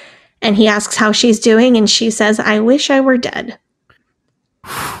her. And he asks how she's doing. And she says, "I wish I were dead."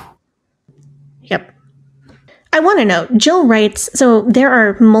 Yep. I want to know, Jill writes, so there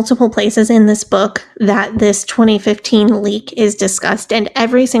are multiple places in this book that this 2015 leak is discussed. And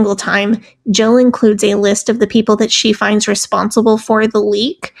every single time, Jill includes a list of the people that she finds responsible for the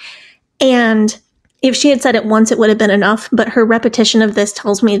leak. And if she had said it once, it would have been enough. But her repetition of this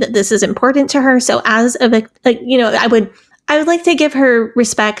tells me that this is important to her. So as a I would like to give her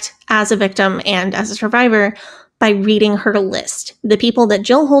respect as a victim and as a survivor by reading her list. The people that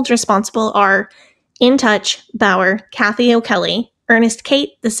Jill holds responsible are In Touch, Bauer, Kathy O'Kelly, Ernest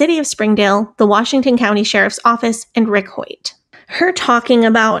Kate, the City of Springdale, the Washington County Sheriff's Office, and Rick Hoyt. Her talking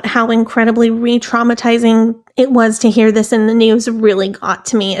about how incredibly re-traumatizing it was to hear this in the news really got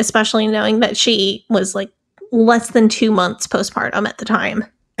to me, especially knowing that she was like less than 2 months postpartum at the time.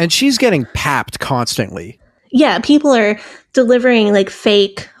 And she's getting papped constantly. Yeah, people are delivering like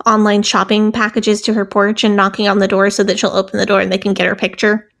fake online shopping packages to her porch and knocking on the door so that she'll open the door and they can get her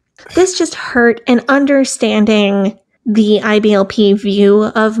picture. This just hurt, and understanding the IBLP view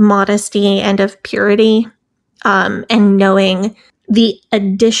of modesty and of purity, and knowing the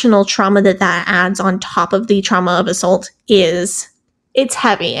additional trauma that adds on top of the trauma of assault it's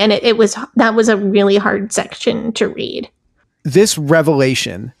heavy. And that was a really hard section to read. This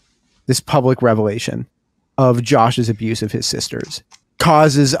revelation, this public revelation of Josh's abuse of his sisters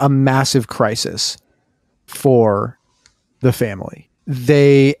causes a massive crisis for the family.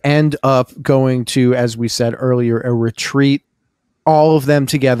 They end up going to, as we said earlier, a retreat, all of them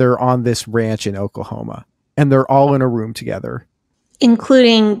together on this ranch in Oklahoma. And they're all in a room together.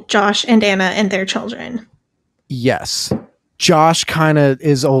 Including Josh and Anna and their children. Yes. Josh kind of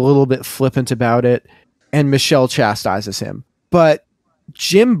is a little bit flippant about it, and Michelle chastises him. But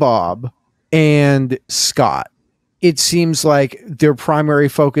Jim Bob and Scott, it seems like their primary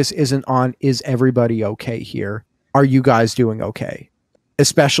focus isn't on, is everybody okay here? Are you guys doing okay?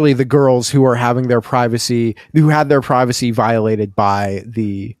 Especially the girls who are having their privacy, who had their privacy violated by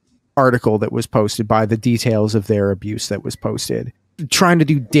the article that was posted, by the details of their abuse that was posted. Trying to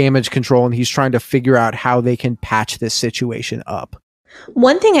do damage control, and he's trying to figure out how they can patch this situation up.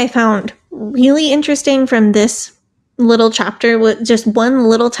 One thing I found really interesting from this little chapter was just one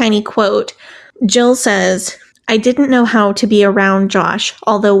little tiny quote. Jill says, "I didn't know how to be around Josh,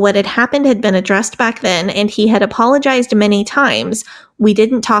 although what had happened had been addressed back then and he had apologized many times. We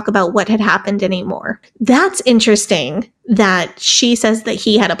didn't talk about what had happened anymore." That's interesting that she says that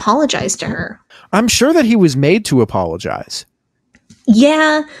he had apologized to her. I'm sure that he was made to apologize.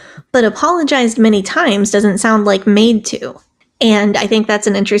 Yeah, but apologized many times doesn't sound like made to. And I think that's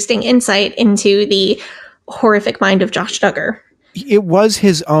an interesting insight into the horrific mind of Josh Duggar. It was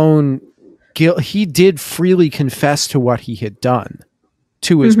his own guilt. He did freely confess to what he had done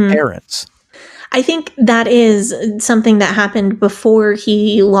to his parents. I think that is something that happened before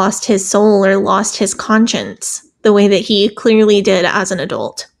he lost his soul or lost his conscience, the way that he clearly did as an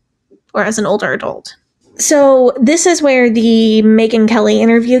adult or as an older adult. So this is where the Megyn Kelly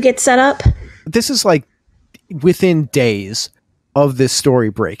interview gets set up. This is like within days of this story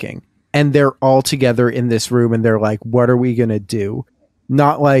breaking, and they're all together in this room and they're like, what are we going to do?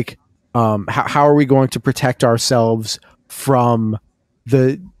 Not like, how are we going to protect ourselves from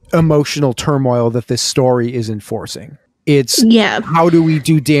the emotional turmoil that this story is enforcing? It's how do we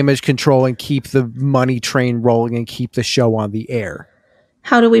do damage control and keep the money train rolling and keep the show on the air?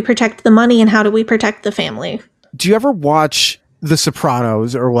 How do we protect the money and how do we protect the family? Do you ever watch The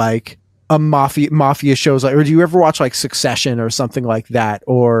Sopranos or like a mafia shows, like, or do you ever watch like Succession or something like that?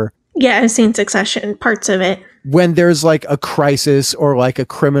 Or yeah, I've seen Succession, parts of it. When there's like a crisis or like a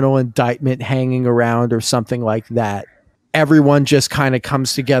criminal indictment hanging around or something like that, everyone just kind of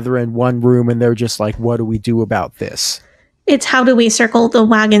comes together in one room and they're just like, what do we do about this? It's how do we circle the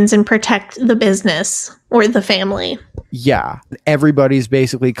wagons and protect the business or the family? Yeah. Everybody's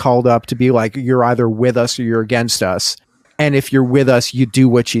basically called up to be like, you're either with us or you're against us. And if you're with us, you do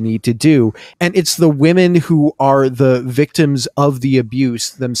what you need to do. And it's the women who are the victims of the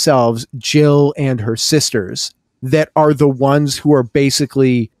abuse themselves, Jill and her sisters, that are the ones who are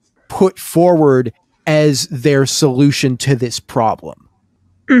basically put forward as their solution to this problem.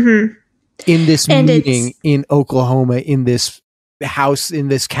 Mm-hmm. In this And meeting in Oklahoma, in this house, in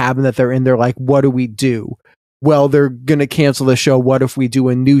this cabin that they're in, they're like, what do we do? Well, they're going to cancel the show. What if we do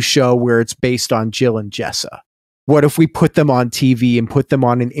a new show where it's based on Jill and Jessa? What if we put them on TV and put them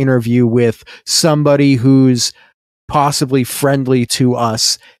on an interview with somebody who's possibly friendly to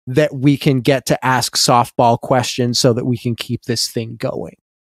us that we can get to ask softball questions so that we can keep this thing going?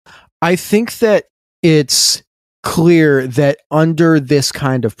 I think that it's clear that under this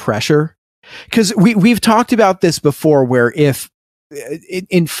kind of pressure, because we've talked about this before, where if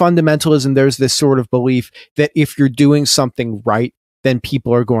in fundamentalism, there's this sort of belief that if you're doing something right, then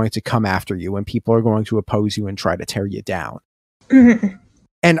people are going to come after you and people are going to oppose you and try to tear you down. Mm-hmm.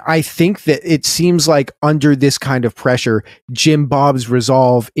 And I think that it seems like under this kind of pressure, Jim Bob's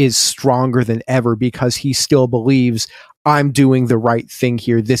resolve is stronger than ever because he still believes, I'm doing the right thing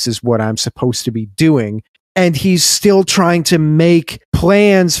here. This is what I'm supposed to be doing. And he's still trying to make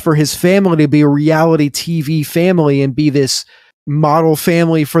plans for his family to be a reality TV family and be this model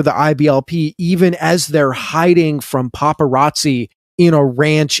family for the IBLP, even as they're hiding from paparazzi in a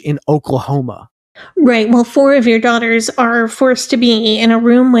ranch in Oklahoma. Right. Well, 4 of your daughters are forced to be in a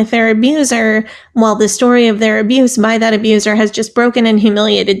room with their abuser while the story of their abuse by that abuser has just broken and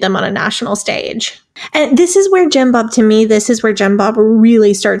humiliated them on a national stage. And this is where Jim Bob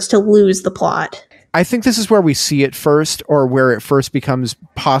really starts to lose the plot. I think this is where we see it first, or where it first becomes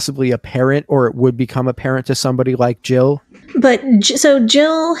possibly apparent, or it would become apparent to somebody like Jill. But so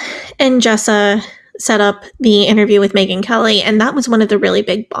Jill and Jessa set up the interview with Megyn Kelly, and that was one of the really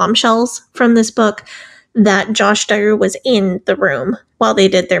big bombshells from this book, that Josh Duggar was in the room while they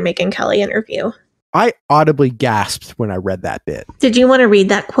did their Megyn Kelly interview. I audibly gasped when I read that bit. Did you want to read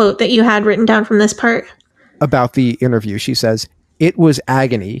that quote that you had written down from this part? About the interview, she says, "It was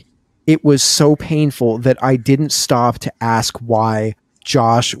agony. It was so painful that I didn't stop to ask why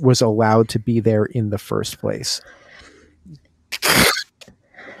Josh was allowed to be there in the first place."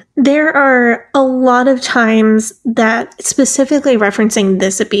 There are a lot of times that, specifically referencing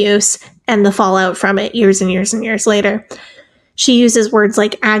this abuse and the fallout from it years and years and years later, she uses words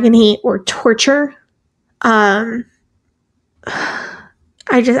like agony or torture. I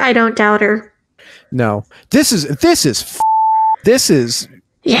don't doubt her. No, this is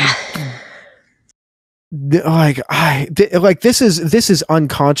yeah. This is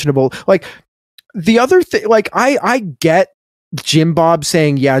unconscionable. Like the other thing, like I get Jim Bob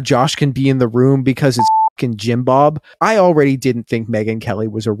saying, yeah, Josh can be in the room because it's fucking Jim Bob. I already didn't think Megyn Kelly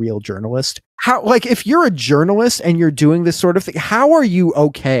was a real journalist. How, like, if you're a journalist and you're doing this sort of thing, how are you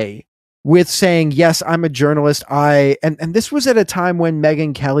okay with saying, yes, I'm a journalist? And this was at a time when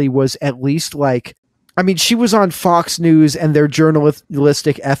Megyn Kelly was at least like, I mean, she was on Fox News and their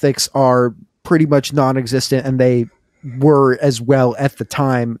journalistic ethics are pretty much non-existent, and they were as well at the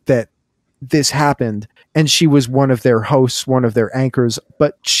time that this happened. And she was one of their hosts, one of their anchors,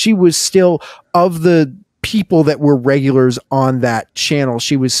 but she was still, of the people that were regulars on that channel,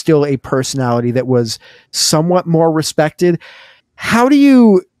 she was still a personality that was somewhat more respected. How do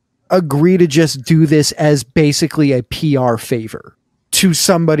you agree to just do this as basically a PR favor to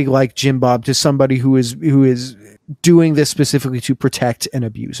somebody like Jim Bob, to somebody who is doing this specifically to protect an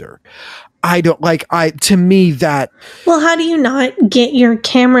abuser? To me that... Well, how do you not get your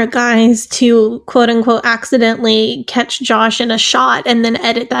camera guys to quote unquote accidentally catch Josh in a shot and then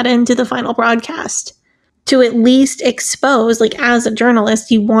edit that into the final broadcast to at least expose, like, as a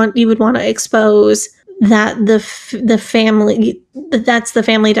journalist, you would want to expose that the family, that's the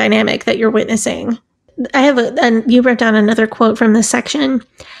family dynamic that you're witnessing. I have you wrote down another quote from this section.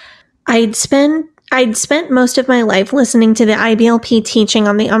 I'd spent most of my life listening to the IBLP teaching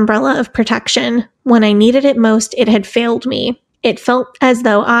on the umbrella of protection. When I needed it most, it had failed me. It felt as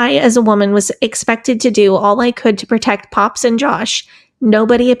though I, as a woman, was expected to do all I could to protect Pops and Josh.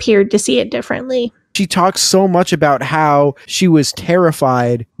 Nobody appeared to see it differently. She talks so much about how she was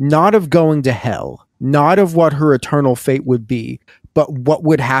terrified, not of going to hell, not of what her eternal fate would be, but what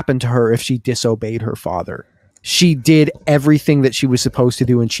would happen to her if she disobeyed her father. She did everything that she was supposed to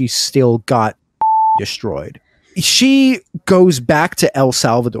do, and she still got destroyed. She goes back to El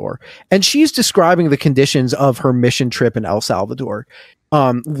Salvador, and she's describing the conditions of her mission trip in El Salvador.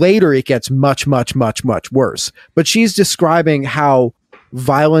 Later, it gets much, much, much, much worse. But she's describing how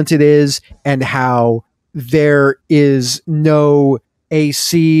violent it is and how there is no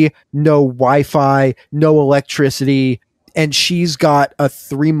AC, no Wi-Fi, no electricity, and she's got a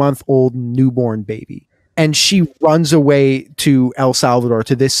 3-month-old newborn baby. and she runs away to El Salvador,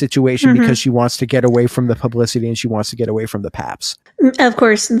 to this situation, because she wants to get away from the publicity and she wants to get away from the paps. Of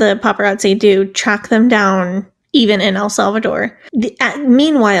course, the paparazzi do track them down, even in El Salvador.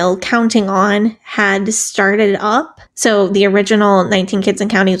 Meanwhile, Counting On had started up. So the original 19 Kids and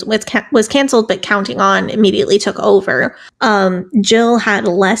Counting was canceled, but Counting On immediately took over. Jill had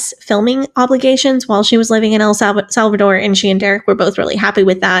less filming obligations while she was living in El Salvador, and she and Derick were both really happy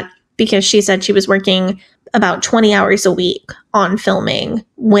with that, because she said she was working about 20 hours a week on filming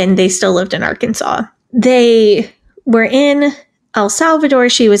when they still lived in Arkansas. They were in El Salvador.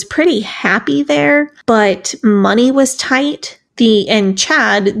 She was pretty happy there, but money was tight. And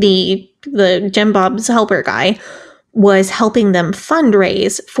Chad, the Jim Bob's helper guy, was helping them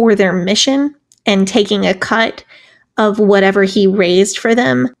fundraise for their mission and taking a cut of whatever he raised for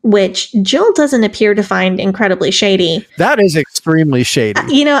them, which Jill doesn't appear to find incredibly shady. That is extremely shady.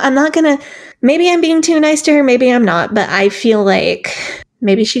 I'm not gonna, maybe I'm being too nice to her, maybe I'm not, but I feel like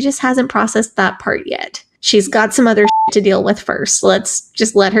maybe she just hasn't processed that part yet. She's got some other shit to deal with first. Let's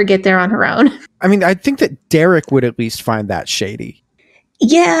just let her get there on her own. I mean, I think that Derick would at least find that shady.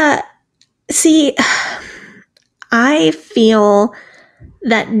 Yeah. See, I feel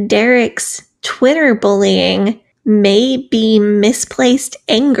that Derick's Twitter bullying may be misplaced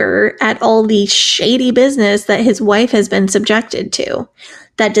anger at all the shady business that his wife has been subjected to.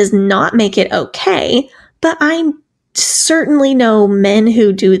 That does not make it okay, but I certainly know men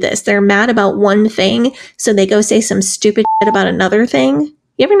who do this. They're mad about one thing, so they go say some stupid shit about another thing.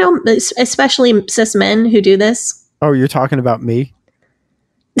 You ever know, especially cis men who do this? Oh, you're talking about me?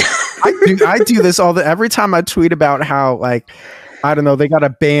 I do this every time I tweet about how, like, I don't know, they got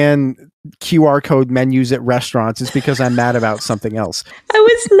to ban QR code menus at restaurants. It's because I'm mad about something else. I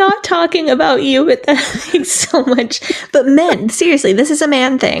was not talking about you, but that makes so much. But men, seriously, this is a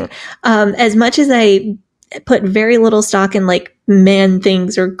man thing. As much as I put very little stock in like man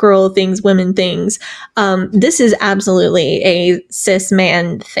things or girl things, women things, this is absolutely a cis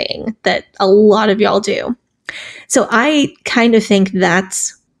man thing that a lot of y'all do. So I kind of think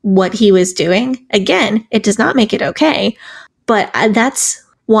that's what he was doing. Again, it does not make it okay, but that's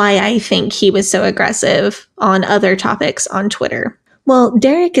why I think he was so aggressive on other topics on Twitter. Well,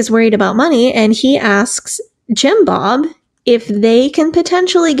 Derick is worried about money, and he asks Jim Bob if they can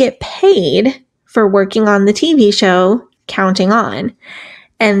potentially get paid for working on the TV show Counting On.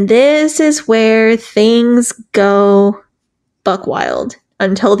 And this is where things go buck wild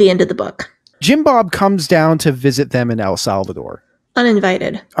until the end of the book. Jim Bob comes down to visit them in El Salvador.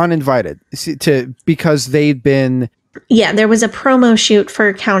 Uninvited. Because they'd been... Yeah, there was a promo shoot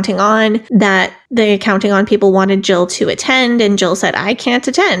for Counting On that the Counting On people wanted Jill to attend, and Jill said, I can't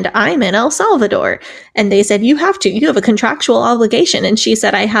attend. I'm in El Salvador. And they said, you have to. You have a contractual obligation. And she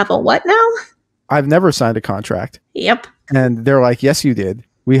said, I have a what now? I've never signed a contract. Yep. And they're like, yes, you did.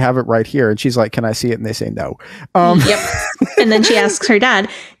 We have it right here. And she's like, can I see it? And they say no. Yep. And then she asks her dad,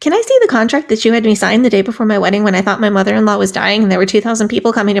 can I see the contract that you had me sign the day before my wedding when I thought my mother-in-law was dying and there were 2,000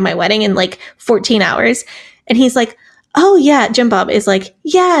 people coming to my wedding in like 14 hours? And he's like, oh yeah. Jim Bob is like,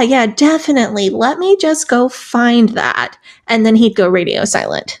 yeah, definitely. Let me just go find that. And then he'd go radio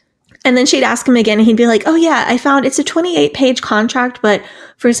silent. And then she'd ask him again and he'd be like, oh yeah, I found it's a 28-page contract, but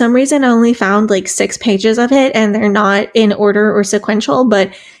for some reason I only found like 6 pages of it and they're not in order or sequential,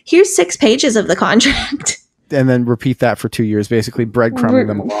 but here's 6 pages of the contract. And then repeat that for 2 years, basically breadcrumbing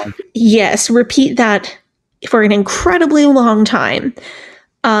them along. Yes, repeat that for an incredibly long time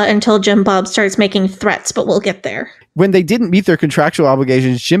until Jim Bob starts making threats, but we'll get there. When they didn't meet their contractual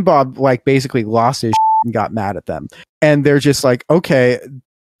obligations, Jim Bob like basically lost his and got mad at them. And they're just like, okay,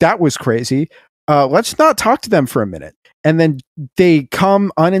 that was crazy. Let's not talk to them for a minute. And then they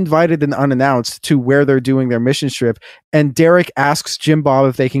come uninvited and unannounced to where they're doing their mission trip. And Derick asks Jim Bob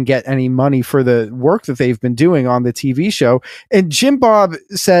if they can get any money for the work that they've been doing on the TV show. And Jim Bob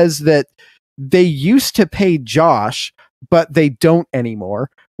says that they used to pay Josh, but they don't anymore,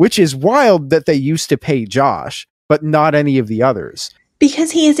 which is wild that they used to pay Josh, but not any of the others.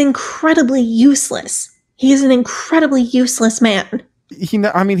 Because he is incredibly useless. He is an incredibly useless man. He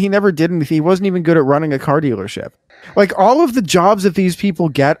never did anything. He wasn't even good at running a car dealership. Like, all of the jobs that these people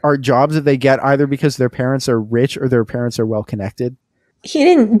get are jobs that they get either because their parents are rich or their parents are well connected. He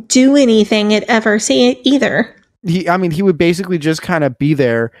didn't do anything at FRC either. He would basically just kind of be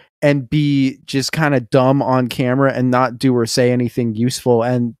there and be just kind of dumb on camera and not do or say anything useful.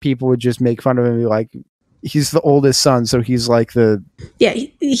 And people would just make fun of him and be like, he's the oldest son, so he's like the... Yeah,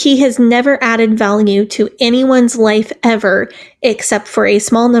 he has never added value to anyone's life ever, except for a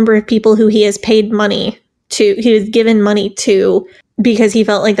small number of people who he has paid money to, he has given money to because he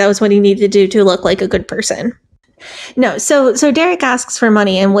felt like that was what he needed to do to look like a good person. No, so Derick asks for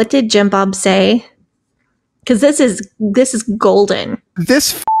money, and what did Jim Bob say? Because this is golden.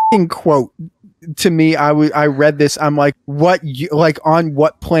 This f***ing quote, to me, I read this, I'm like, on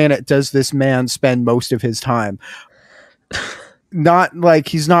what planet does this man spend most of his time? Not like,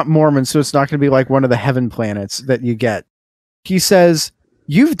 he's not Mormon, so it's not going to be like one of the heaven planets that you get. He says,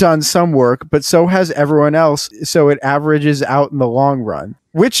 you've done some work, but so has everyone else, so it averages out in the long run.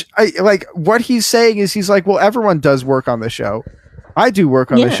 Which, what he's saying is, he's like, well, everyone does work on the show. I do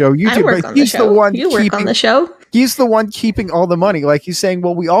work on the show. You do, but he's the one work on the show. He's the one keeping all the money. Like, he's saying,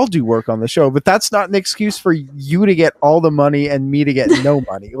 well, we all do work on the show, but that's not an excuse for you to get all the money and me to get no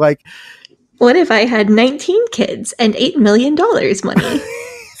money. Like, what if I had 19 kids and $8 million money?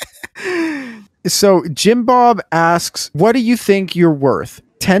 So Jim Bob asks, what do you think you're worth?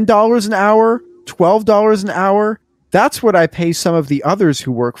 $10 an hour? $12 an hour? That's what I pay some of the others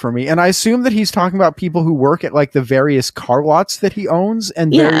who work for me. And I assume that he's talking about people who work at like the various car lots that he owns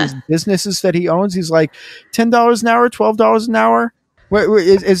and various businesses that he owns. He's like, $10 an hour, $12 an hour?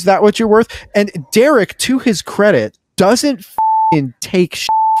 Is that what you're worth? And Derick, to his credit, doesn't take shit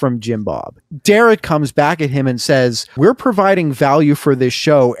from Jim Bob. Derick comes back at him and says, we're providing value for this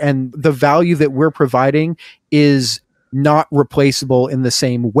show, and the value that we're providing is not replaceable in the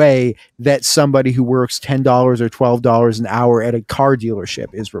same way that somebody who works $10 or $12 an hour at a car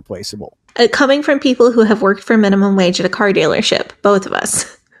dealership is replaceable. Coming from people who have worked for minimum wage at a car dealership, both of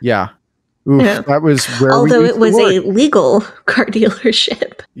us. Yeah. Oof, yeah. That was where although it was a legal car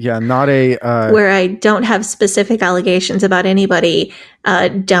dealership. Yeah, not a where I don't have specific allegations about anybody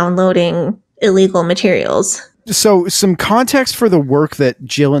downloading illegal materials. So some context for the work that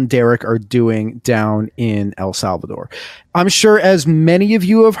Jill and Derick are doing down in El Salvador. I'm sure as many of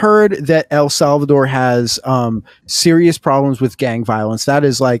you have heard that El Salvador has serious problems with gang violence. That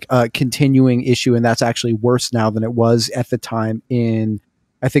is like a continuing issue, and that's actually worse now than it was at the time in,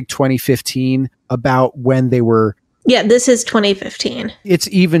 I think, 2015, about when they were... Yeah, this is 2015. It's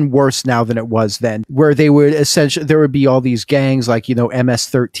even worse now than it was then, where they would essentially... There would be all these gangs, like, you know,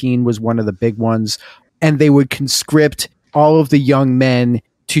 MS-13 was one of the big ones, and they would conscript all of the young men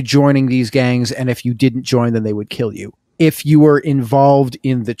to joining these gangs, and if you didn't join, then they would kill you. If you were involved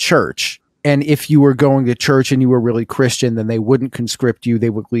in the church, and if you were going to church and you were really Christian, then they wouldn't conscript you, they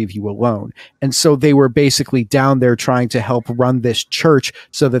would leave you alone. And so they were basically down there trying to help run this church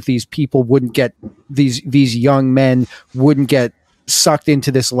so that these people wouldn't get, these young men wouldn't get sucked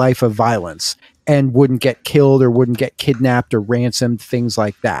into this life of violence and wouldn't get killed or wouldn't get kidnapped or ransomed, things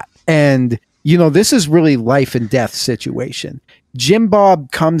like that. And you know, this is really life and death situation. Jim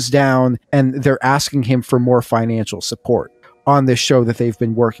Bob comes down and they're asking him for more financial support on this show that they've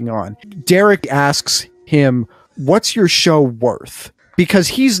been working on. Derick asks him, what's your show worth? Because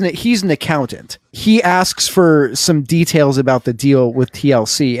he's an accountant. He asks for some details about the deal with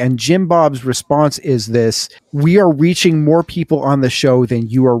TLC, and Jim Bob's response is this: we are reaching more people on the show than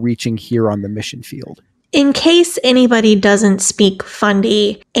you are reaching here on the mission field. In case anybody doesn't speak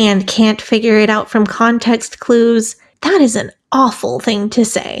Fundy and can't figure it out from context clues, that is an awful thing to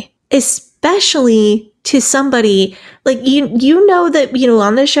say, especially to somebody like you know that, you know,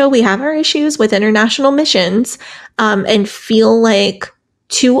 on this show we have our issues with international missions, and feel like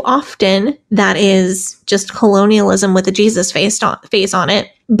too often that is just colonialism with a Jesus face on it.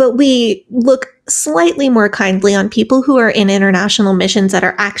 But we look slightly more kindly on people who are in international missions that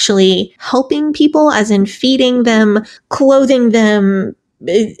are actually helping people, as in feeding them, clothing them,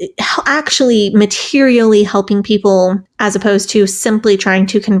 actually materially helping people, as opposed to simply trying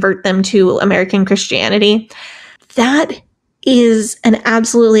to convert them to American Christianity. That is an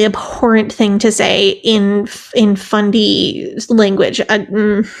absolutely abhorrent thing to say in Fundy language.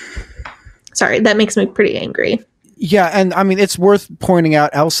 Sorry, that makes me pretty angry. Yeah, and I mean, it's worth pointing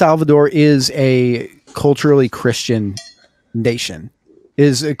out El Salvador is a culturally Christian nation,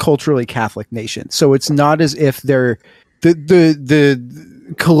 is a culturally Catholic nation. So it's not as if the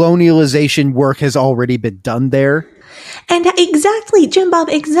colonialization work has already been done there. And exactly, Jim Bob,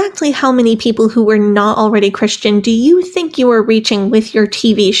 exactly how many people who were not already Christian do you think you are reaching with your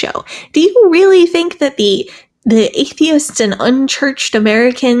TV show? Do you really think that the atheists and unchurched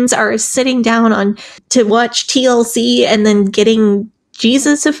Americans are sitting down to watch TLC and then getting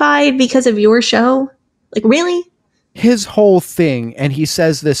Jesusified because of your show? Like, really? His whole thing, and he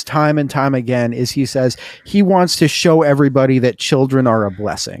says this time and time again, is he says he wants to show everybody that children are a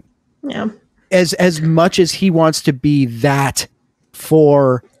blessing. Yeah. As much as he wants to be that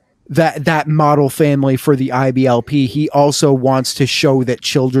for that model family for the IBLP. He also wants to show that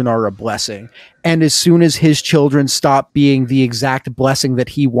children are a blessing. And as soon as his children stop being the exact blessing that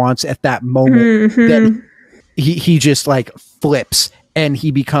he wants at that moment, then he just like flips and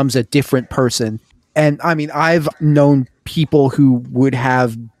he becomes a different person. And I mean, I've known people who would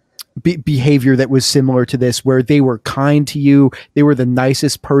have behavior that was similar to this, where they were kind to you. They were the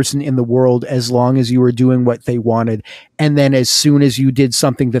nicest person in the world as long as you were doing what they wanted. And then as soon as you did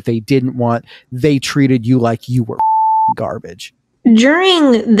something that they didn't want, they treated you like you were garbage.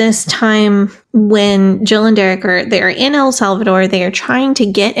 During this time when Jill and Derick they're in El Salvador, they are trying to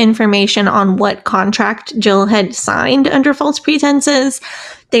get information on what contract Jill had signed under false pretenses.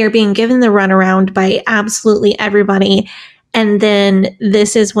 They are being given the runaround by absolutely everybody. And then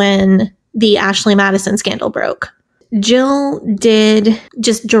this is when the Ashley Madison scandal broke. Jill did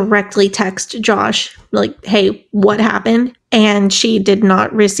just directly text Josh, like, hey, what happened? And she did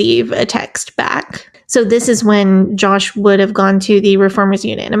not receive a text back. So this is when Josh would have gone to the Reformers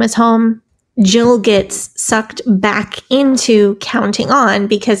Unanimous home. Jill gets sucked back into counting on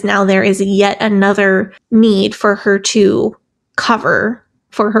because now there is yet another need for her to cover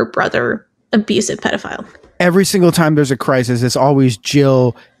for her brother, abusive pedophile. Every single time there's a crisis, it's always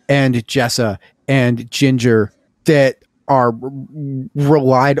Jill and Jessa and Ginger that are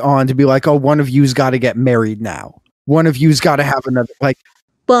relied on to be like, oh, one of you's got to get married now. One of you's got to have another. Like,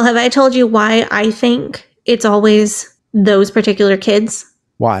 well, have I told you why I think it's always those particular kids?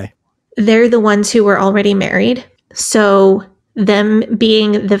 Why? They're the ones who were already married. So them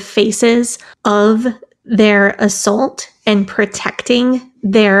being the faces of their assault and protecting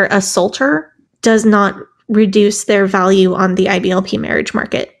their assaulter does not reduce their value on the IBLP marriage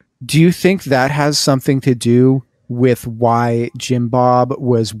market. Do you think that has something to do with why Jim Bob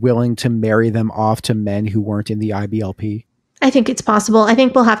was willing to marry them off to men who weren't in the IBLP? I think it's possible. I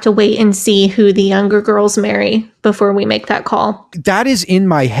think we'll have to wait and see who the younger girls marry before we make that call. That is in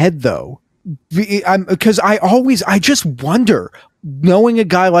my head, though, because I just wonder, knowing a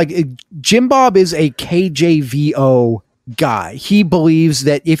guy like Jim Bob is a KJVO guy. He believes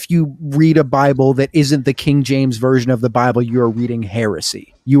that if you read a Bible that isn't the King James version of the Bible, you are reading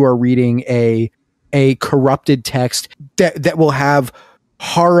heresy. You are reading a corrupted text that will have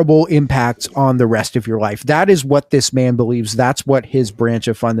horrible impacts on the rest of your life. That is what this man believes. That's what his branch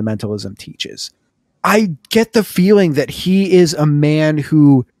of fundamentalism teaches. I get the feeling that he is a man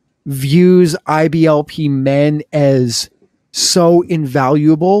who views IBLP men as so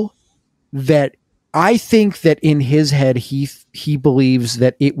invaluable that I think that in his head, he believes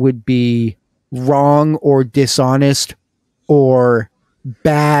that it would be wrong or dishonest or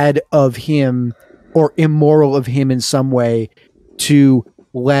bad of him or immoral of him in some way to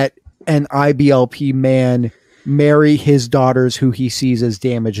let an IBLP man marry his daughters who he sees as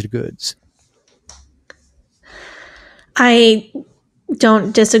damaged goods. I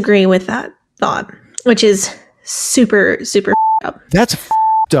don't disagree with that thought, which is super, super up. That's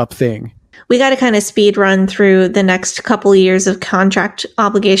a up thing. We got to kind of speed run through the next couple of years of contract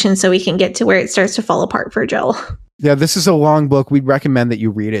obligations so we can get to where it starts to fall apart for Jill. Yeah, this is a long book. We'd recommend that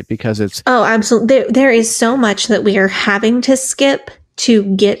you read it because it's... Oh, absolutely. There is so much that we are having to skip to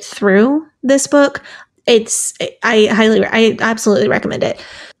get through this book. I absolutely recommend it.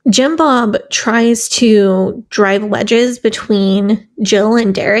 Jim Bob tries to drive wedges between Jill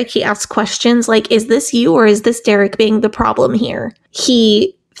and Derick. He asks questions like, is this you or is this Derick being the problem here?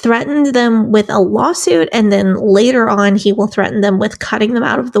 He threatened them with a lawsuit, and then later on he will threaten them with cutting them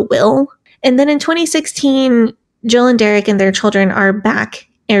out of the will. And then in 2016, Jill and Derick and their children are back,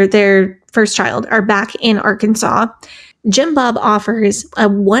 or their first child are back in Arkansas. Jim Bob offers a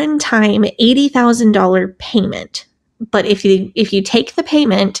one-time $80,000 payment. But if you take the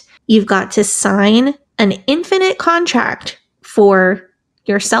payment, you've got to sign an infinite contract for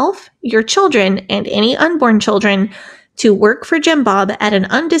yourself, your children, and any unborn children to work for Jim Bob at an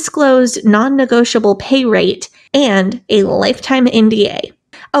undisclosed, non-negotiable pay rate and a lifetime NDA.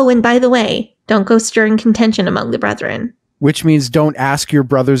 Oh, and by the way, don't go stirring contention among the brethren. Which means don't ask your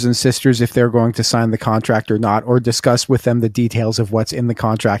brothers and sisters if they're going to sign the contract or not, or discuss with them the details of what's in the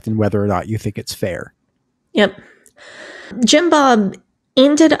contract and whether or not you think it's fair. Yep. Jim Bob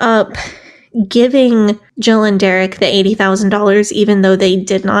ended up giving Jill and Derick the $80,000, even though they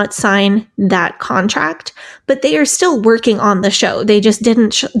did not sign that contract, but they are still working on the show. They just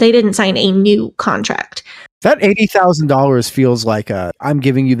didn't sign a new contract. That $80,000 feels like I'm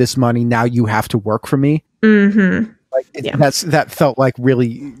giving you this money, now you have to work for me. Mm-hmm. Like that felt like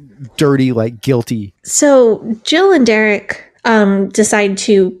really dirty, like guilty. So Jill and Derick decide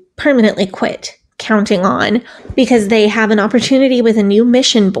to permanently quit Counting On because they have an opportunity with a new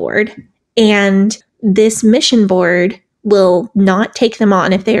mission board, and this mission board will not take them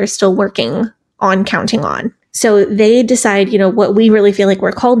on if they are still working on Counting On. So they decide, what we really feel like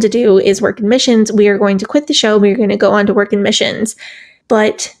we're called to do is work in missions. We are going to quit the show. We're going to go on to work in missions.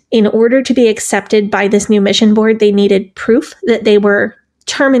 But in order to be accepted by this new mission board, they needed proof that they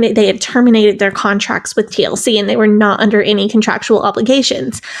had terminated their contracts with TLC and they were not under any contractual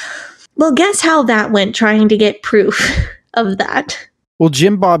obligations. Well, guess how that went, trying to get proof of that. Well,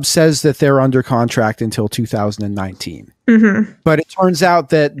 Jim Bob says that they're under contract until 2019. Mm-hmm. But it turns out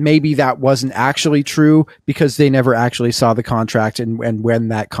that maybe that wasn't actually true because they never actually saw the contract and when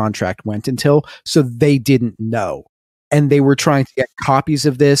that contract went until. So they didn't know. And they were trying to get copies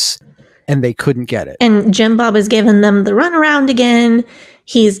of this and they couldn't get it. And Jim Bob has given them the runaround again.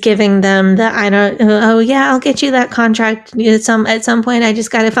 He's giving them I'll get you that contract at some point. I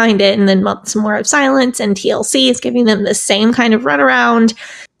just got to find it. And then months more of silence, and TLC is giving them the same kind of runaround.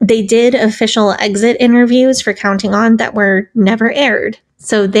 They did official exit interviews for Counting On that were never aired.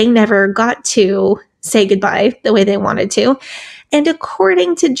 So they never got to say goodbye the way they wanted to. And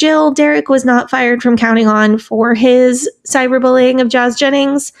according to Jill, Derick was not fired from Counting On for his cyberbullying of Jazz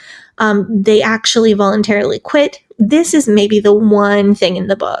Jennings. They actually voluntarily quit. This is maybe the one thing in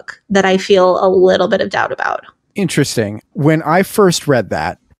the book that I feel a little bit of doubt about. Interesting. When I first read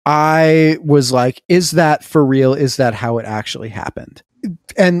that, I was like, is that for real? Is that how it actually happened?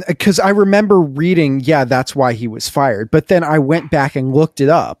 And because I remember reading, that's why he was fired. But then I went back and looked it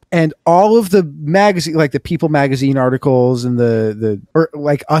up, and all of the magazine, like the People magazine articles and or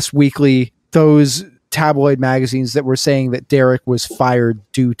like Us Weekly, those tabloid magazines that were saying that Derick was fired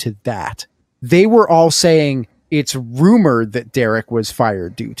due to that. They were all saying it's rumored that Derick was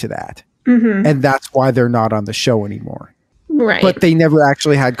fired due to that. Mm-hmm. And that's why they're not on the show anymore. Right. But they never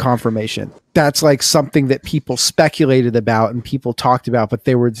actually had confirmation. That's like something that people speculated about and people talked about, but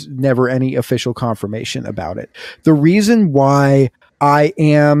there was never any official confirmation about it. The reason why I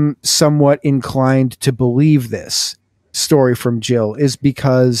am somewhat inclined to believe this story from Jill is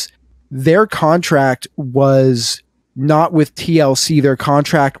because their contract was not with TLC. Their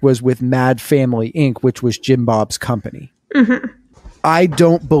contract was with Mad Family Inc., which was Jim Bob's company. Mm-hmm. I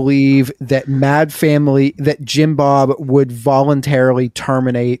don't believe that that Jim Bob would voluntarily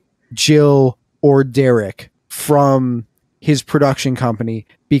terminate Jill or Derick from his production company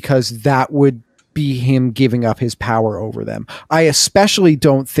because that would be him giving up his power over them. I especially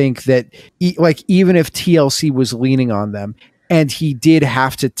don't think that even if TLC was leaning on them and he did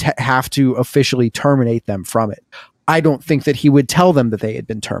have to officially terminate them from it, I don't think that he would tell them that they had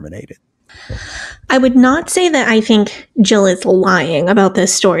been terminated. I would not say that I think Jill is lying about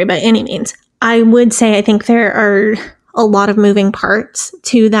this story by any means. I would say I think there are a lot of moving parts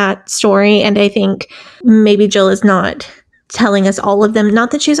to that story, and I think maybe Jill is not telling us all of them.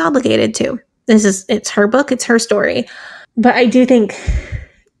 Not that she's obligated to. It's her book, it's her story. But I do think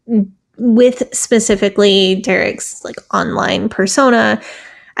with specifically Derick's online persona,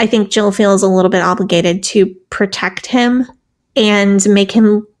 I think Jill feels a little bit obligated to protect him and make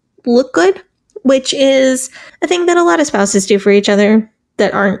him look good, which is a thing that a lot of spouses do for each other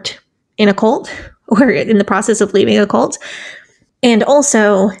that aren't in a cult or in the process of leaving a cult. And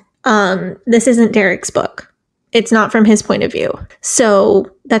also, this isn't Derick's book. It's not from his point of view. So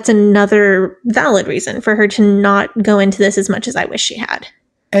that's another valid reason for her to not go into this as much as I wish she had.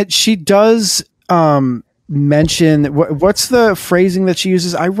 And she does mention, what's the phrasing that she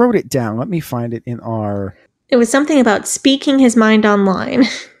uses? I wrote it down. Let me find it in our... It was something about speaking his mind online.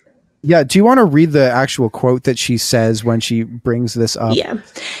 Yeah. Do you want to read the actual quote that she says when she brings this up? Yeah.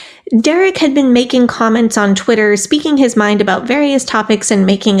 Derick had been making comments on Twitter, speaking his mind about various topics and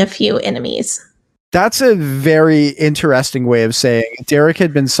making a few enemies. That's a very interesting way of saying Derick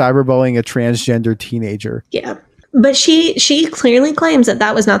had been cyberbullying a transgender teenager. Yeah. But she clearly claims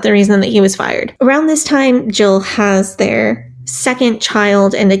that was not the reason that he was fired. Around this time, Jill has their second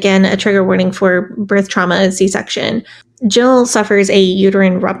child, and again, a trigger warning for birth trauma, C-section. Jill suffers a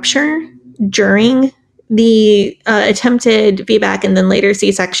uterine rupture during the attempted VBAC and then later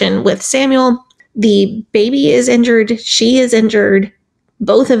C-section with Samuel. The baby is injured. She is injured.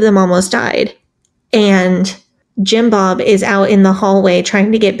 Both of them almost died. And Jim Bob is out in the hallway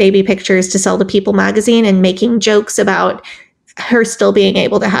trying to get baby pictures to sell to People magazine and making jokes about her still being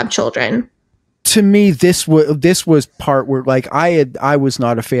able to have children. To me, this was part where I was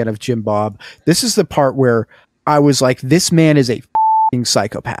not a fan of Jim Bob. This is the part where I was like, this man is a f***ing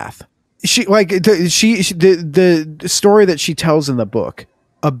psychopath. The story that she tells in the book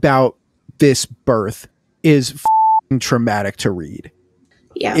about this birth is f***ing traumatic to read.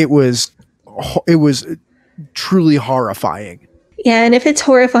 Yeah. It was truly horrifying. Yeah, and if it's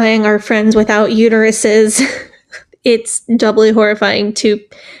horrifying our friends without uteruses, it's doubly horrifying to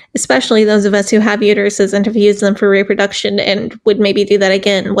especially those of us who have uteruses and have used them for reproduction and would maybe do that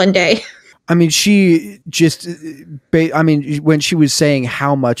again one day. I mean, when she was saying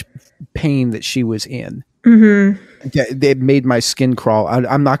how much pain that she was in, it made my skin crawl.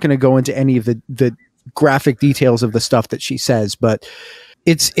 I'm not going to go into any of the graphic details of the stuff that she says, but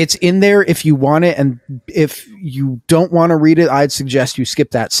it's in there if you want it. And if you don't want to read it, I'd suggest you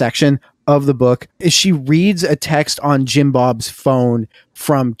skip that section of the book. She reads a text on Jim Bob's phone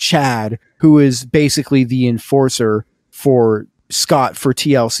from Chad, who is basically the enforcer for Scott for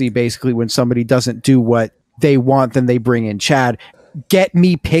TLC. Basically, when somebody doesn't do what they want, then they bring in Chad. Get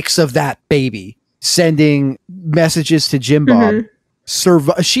me pics of that baby. Sending messages to Jim Bob.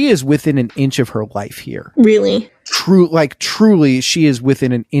 She is within an inch of her life here. Really? Truly, she is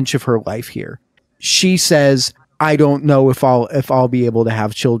within an inch of her life here. She says, I don't know if I'll be able to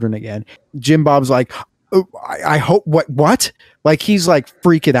have children again. Jim Bob's like, oh, I hope what? Like, he's like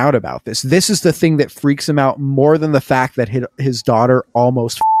freaking out about this. This is the thing that freaks him out more than the fact that his daughter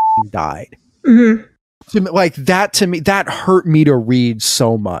almost died. Like that to me, that hurt me to read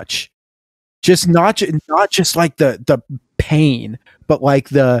so much. Just not just like the pain, but like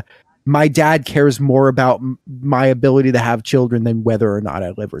my dad cares more about my ability to have children than whether or not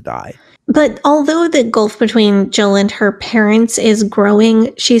I live or die. But although the gulf between Jill and her parents is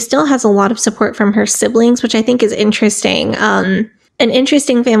growing, she still has a lot of support from her siblings, which I think is interesting. An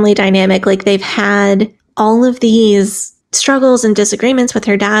interesting family dynamic. Like, they've had all of these struggles and disagreements with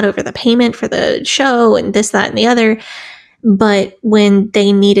her dad over the payment for the show and this, that, and the other. But when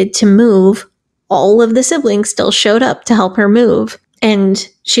they needed to move, all of the siblings still showed up to help her move. And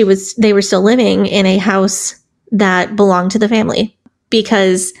they were still living in a house that belonged to the family,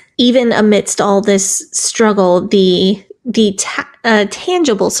 because even amidst all this struggle, the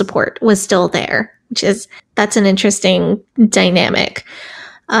tangible support was still there, that's an interesting dynamic.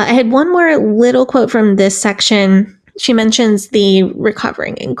 I had one more little quote from this section. She mentions the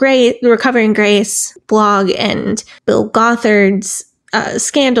Recovering Grace blog and Bill Gothard's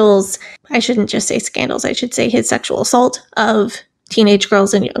scandals. I shouldn't just say scandals. I should say his sexual assault of teenage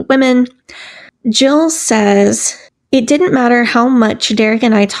girls and young women. Jill says, it didn't matter how much Derick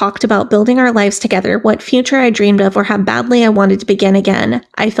and I talked about building our lives together, what future I dreamed of, or how badly I wanted to begin again.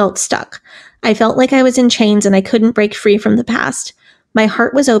 I felt stuck. I felt like I was in chains and I couldn't break free from the past. My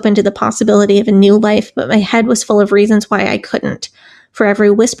heart was open to the possibility of a new life, but my head was full of reasons why I couldn't. For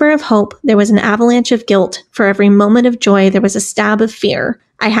every whisper of hope, there was an avalanche of guilt. For every moment of joy, there was a stab of fear.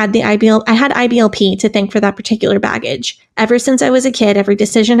 I had IBLP to thank for that particular baggage. Ever since I was a kid, every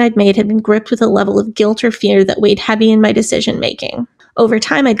decision I'd made had been gripped with a level of guilt or fear that weighed heavy in my decision making. Over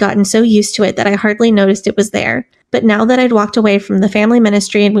time, I'd gotten so used to it that I hardly noticed it was there. But now that I'd walked away from the family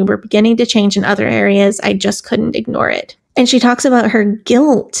ministry and we were beginning to change in other areas, I just couldn't ignore it. And she talks about her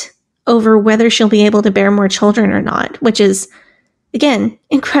guilt over whether she'll be able to bear more children or not, which is, again,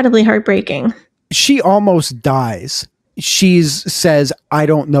 incredibly heartbreaking. She almost dies. She says, I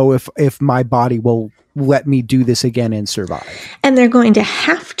don't know if my body will let me do this again and survive. And they're going to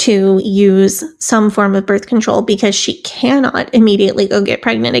have to use some form of birth control because she cannot immediately go get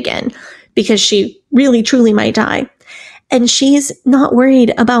pregnant again because she really, truly might die. And she's not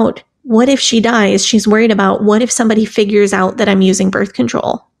worried about what if she dies. She's worried about what if somebody figures out that I'm using birth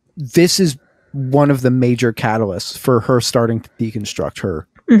control. This is one of the major catalysts for her starting to deconstruct her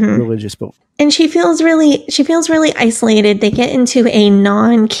religious belief. And she feels really isolated. They get into a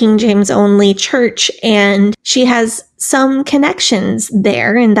non-King James only church and she has some connections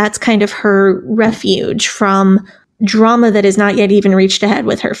there. And that's kind of her refuge from drama that has not yet even reached a head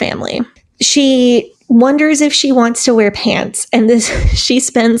with her family. She wonders if she wants to wear pants. And she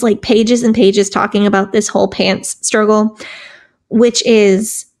spends like pages and pages talking about this whole pants struggle, which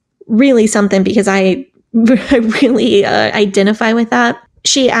is really something because I really identify with that.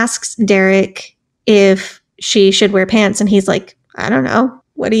 She asks Derick if she should wear pants, and he's like, I don't know.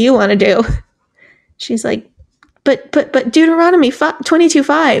 What do you want to do? She's like, but Deuteronomy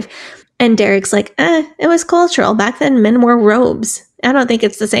 22:5. And Derick's like, it was cultural. Back then, men wore robes. I don't think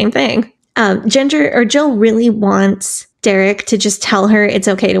it's the same thing. Jill really wants Derick to just tell her it's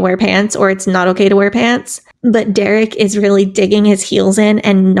okay to wear pants or it's not okay to wear pants. But Derick is really digging his heels in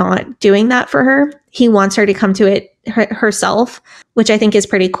and not doing that for her. He wants her to come to it herself, which I think is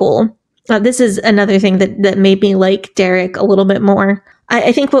pretty cool. This is another thing that made me like Derick a little bit more.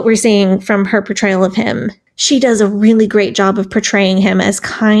 I think what we're seeing from her portrayal of him, she does a really great job of portraying him as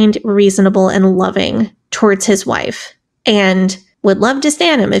kind, reasonable, and loving towards his wife. And Would love to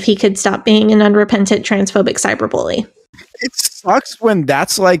stand him if he could stop being an unrepentant transphobic cyberbully. It sucks when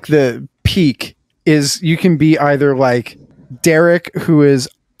that's like the peak, is you can be either like Derick, who is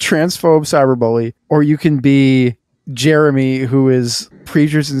transphobe cyberbully, or you can be Jeremy, who is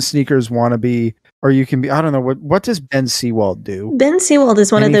Preachers and Sneakers wannabe, or you can be, I don't know, what does Ben Seawald do? Ben Seawald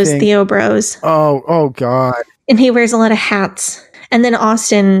is one of those Theo bros. Oh God. And he wears a lot of hats. And then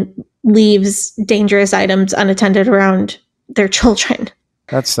Austin leaves dangerous items unattended around their children.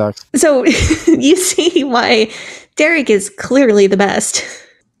 That sucks. So you see why Derick is clearly the best.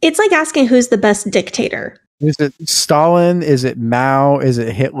 It's like asking who's the best dictator. Is it Stalin? Is it Mao? Is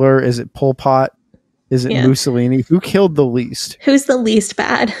it Hitler? Is it Pol Pot? Is it Mussolini? Who killed the least? Who's the least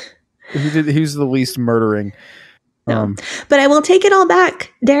bad? Who's the least murdering? No. But I will take it all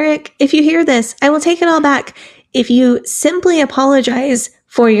back, Derick. If you hear this, I will take it all back. If you simply apologize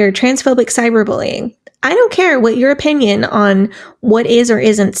for your transphobic cyberbullying, I don't care what your opinion on what is or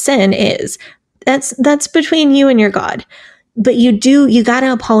isn't sin is. That's between you and your God. But you got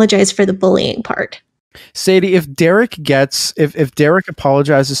to apologize for the bullying part. Sadie, if Derick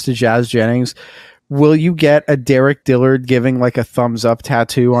apologizes to Jazz Jennings, will you get a Derick Dillard giving like a thumbs up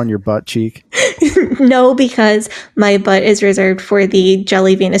tattoo on your butt cheek? No, because my butt is reserved for the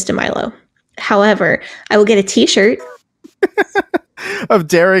Jelly Venus de Milo. However, I will get a t-shirt of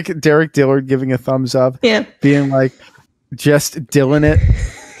Derick Dillard giving a thumbs up. Yeah. Being like, just Dylan it.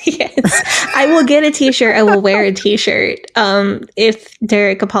 Yes. I will get a t-shirt. I will wear a t-shirt if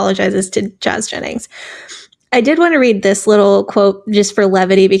Derick apologizes to Jazz Jennings. I did want to read this little quote just for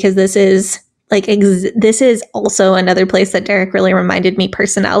levity, because this is this is also another place that Derick really reminded me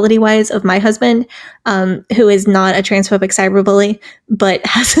personality-wise of my husband, who is not a transphobic cyberbully, but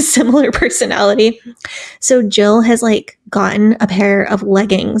has a similar personality. So Jill has gotten a pair of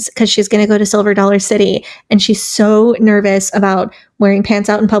leggings because she's going to go to Silver Dollar City, and she's so nervous about wearing pants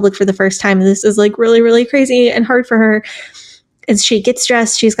out in public for the first time. This is really, really crazy and hard for her. As she gets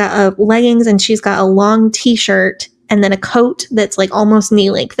dressed, she's got leggings and she's got a long t-shirt and then a coat that's almost knee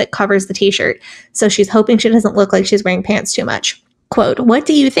length that covers the t-shirt. So she's hoping she doesn't look like she's wearing pants too much. Quote, "What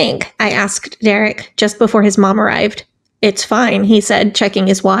do you think?" I asked Derick just before his mom arrived. "It's fine," he said, checking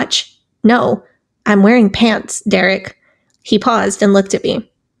his watch. "No, I'm wearing pants, Derick." He paused and looked at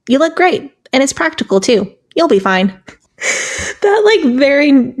me. "You look great, and it's practical too. You'll be fine." That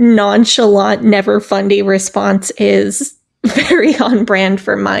very nonchalant, never fundy response is very on brand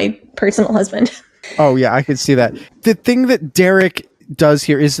for my personal husband. Oh yeah, I can see that. The thing that Derick does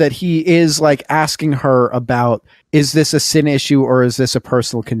here is that he is asking her about, is this a sin issue or is this a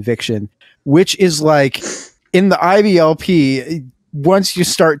personal conviction? Which is in the IBLP, once you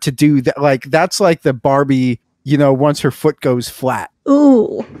start to do that, that's the Barbie, once her foot goes flat.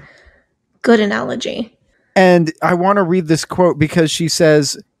 Ooh, good analogy. And I want to read this quote because she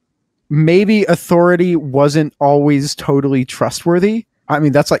says, maybe authority wasn't always totally trustworthy. I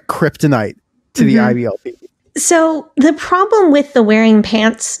mean, that's kryptonite to the IBLP. So the problem with the wearing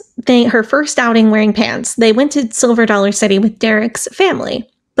pants thing, her first outing wearing pants, they went to Silver Dollar City with Derick's family,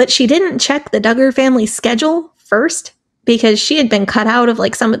 but she didn't check the Duggar family schedule first because she had been cut out of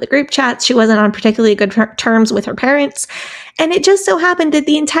some of the group chats. She wasn't on particularly good terms with her parents. And it just so happened that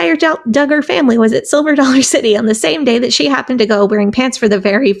the entire Duggar family was at Silver Dollar City on the same day that she happened to go wearing pants for the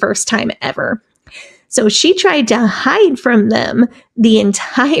very first time ever. So she tried to hide from them the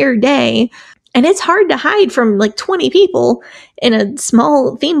entire day. And it's hard to hide from 20 people in a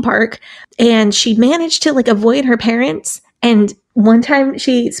small theme park. And she managed to avoid her parents. And one time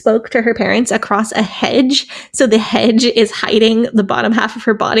she spoke to her parents across a hedge. So the hedge is hiding the bottom half of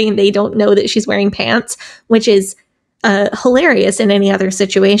her body and they don't know that she's wearing pants, which is hilarious in any other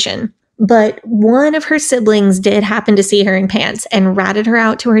situation. But one of her siblings did happen to see her in pants and ratted her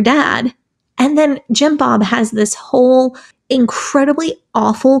out to her dad. And then Jim Bob has this whole incredibly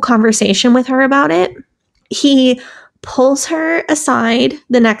awful conversation with her about it. He pulls her aside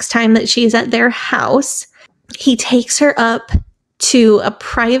the next time that she's at their house. He takes her up to a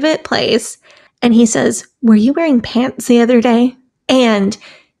private place and he says, "Were you wearing pants the other day?" And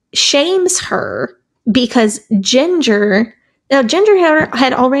shames her because Ginger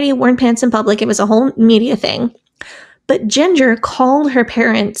had already worn pants in public. It was a whole media thing. But Ginger called her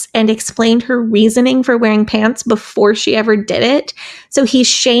parents and explained her reasoning for wearing pants before she ever did it. So he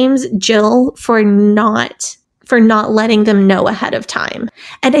shames Jill for not letting them know ahead of time.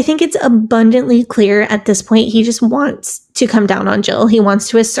 And I think it's abundantly clear at this point, he just wants to come down on Jill. He wants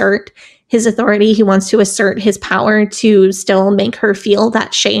to assert his authority. He wants to assert his power to still make her feel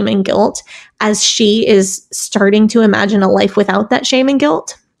that shame and guilt as she is starting to imagine a life without that shame and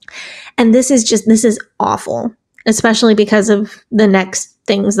guilt. And this is awful. especially because of the next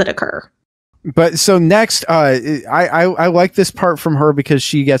things that occur. But so next, I like this part from her because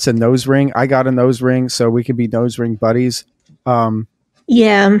she gets a nose ring. I got a nose ring, so we can be nose ring buddies.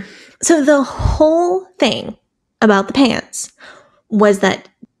 Yeah. So the whole thing about the pants was that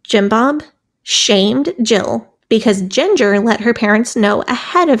Jim Bob shamed Jill because Ginger let her parents know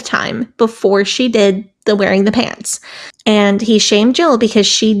ahead of time before she did the wearing the pants. And he shamed Jill because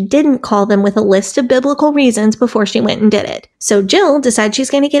she didn't call them with a list of biblical reasons before she went and did it. So Jill decides she's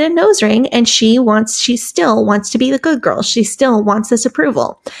going to get a nose ring, and she still wants to be the good girl. She still wants this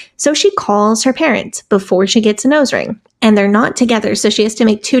approval. So she calls her parents before she gets a nose ring, and they're not together. So she has to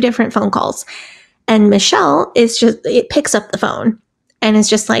make 2 different phone calls. And Michelle picks up the phone and is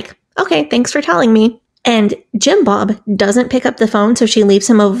just like, okay, thanks for telling me. And Jim Bob doesn't pick up the phone, so she leaves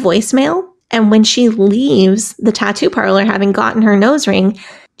him a voicemail. And when she leaves the tattoo parlor, having gotten her nose ring,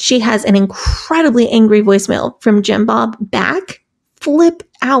 she has an incredibly angry voicemail from Jim Bob back, flip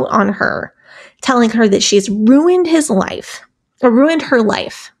out on her, telling her that she's ruined his life, or ruined her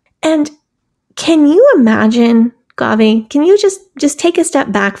life. And can you imagine, Gavi, can you just take a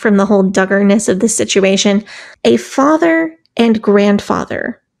step back from the whole Duggar-ness of this situation? A father and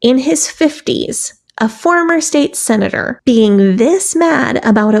grandfather in his 50s, a former state senator, being this mad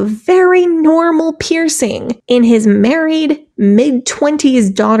about a very normal piercing in his married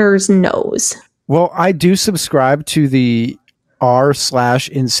mid-20s daughter's nose. Well, I do subscribe to the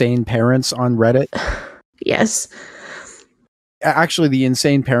r/insane parents on Reddit. Yes. Actually, the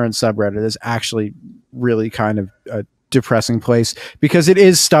insane parents subreddit is actually really kind of a depressing place because it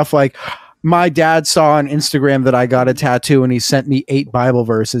is stuff like, my dad saw on Instagram that I got a tattoo and he sent me 8 Bible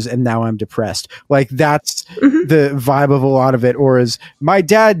verses and now I'm depressed. Like that's the vibe of a lot of it. Or is my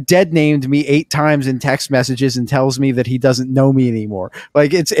dad dead named me 8 times in text messages and tells me that he doesn't know me anymore.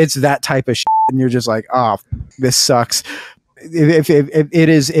 Like it's that type of shit. And you're just like, oh, this sucks. If it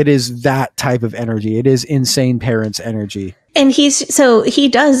is that type of energy. It is insane parents energy. And he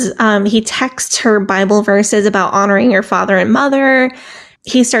texts her Bible verses about honoring your father and mother.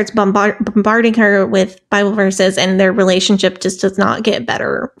 He starts bombarding her with Bible verses, and their relationship just does not get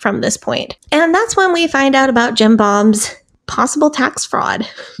better from this point. And that's when we find out about Jim Bob's possible tax fraud.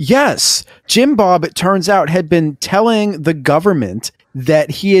 Yes. Jim Bob, it turns out, had been telling the government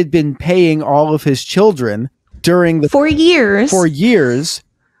that he had been paying all of his children during the... For years. I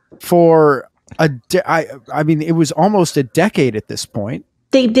mean, it was almost a decade at this point.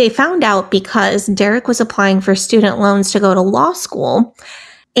 They found out because Derick was applying for student loans to go to law school,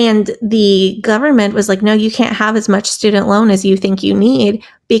 and the government was like, no, you can't have as much student loan as you think you need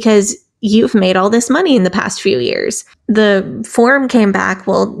because you've made all this money in the past few years. The form came back,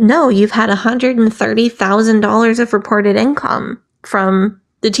 well, no, you've had $130,000 of reported income from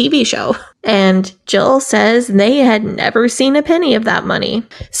the TV show. And Jill says they had never seen a penny of that money.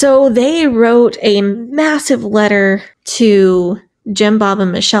 So they wrote a massive letter to Jim Bob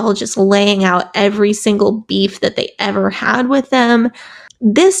and Michelle, just laying out every single beef that they ever had with them.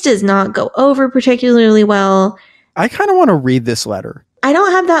 This does not go over particularly well. I kind of want to read this letter. I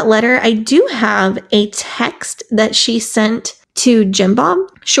don't have that letter. I do have a text that she sent to Jim Bob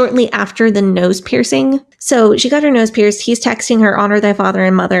shortly after the nose piercing. So she got her nose pierced. He's texting her, honor thy father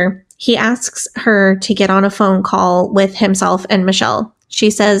and mother. He asks her to get on a phone call with himself and Michelle. She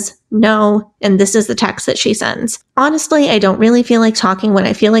says no, and this is the text that she sends. Honestly, I don't really feel like talking when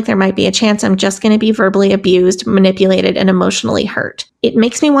I feel like there might be a chance I'm just going to be verbally abused, manipulated, and emotionally hurt. It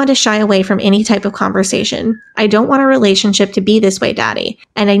makes me want to shy away from any type of conversation. I don't want our relationship to be this way, Daddy.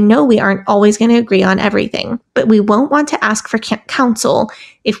 And I know we aren't always going to agree on everything, but we won't want to ask for counsel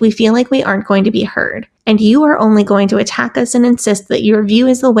if we feel like we aren't going to be heard. And you are only going to attack us and insist that your view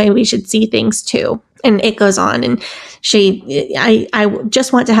is the way we should see things too. And it goes on. And I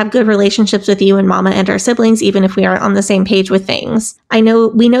just want to have good relationships with you and Mama and our siblings, even if we aren't on the same page with things. We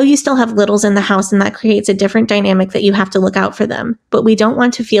know you still have littles in the house, and that creates a different dynamic that you have to look out for them. But we don't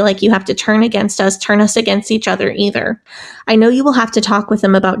want to feel like you have to turn us against each other either. I know you will have to talk with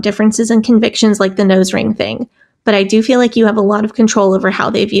them about differences and convictions like the nose ring thing. But I do feel like you have a lot of control over how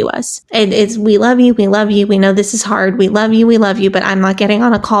they view us. And it's, we love you. We know this is hard. We love you, but I'm not getting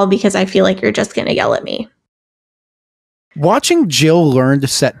on a call because I feel like you're just going to yell at me. Watching Jill learn to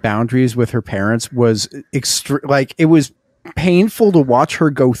set boundaries with her parents was it was painful to watch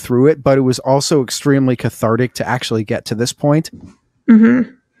her go through it, but it was also extremely cathartic to actually get to this point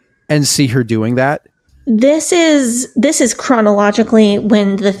and see her doing that. This is chronologically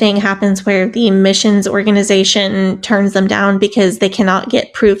when the thing happens where the missions organization turns them down because they cannot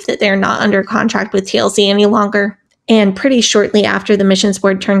get proof that they're not under contract with TLC any longer. And pretty shortly after the missions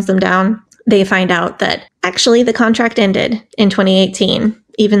board turns them down, they find out that actually the contract ended in 2018,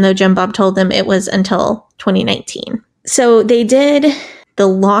 even though Jim Bob told them it was until 2019. So they did the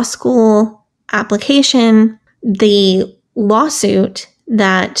law school application, the lawsuit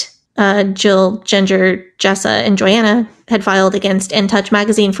that Jill, Ginger, Jessa, and Joanna had filed against In Touch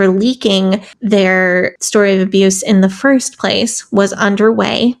magazine for leaking their story of abuse in the first place was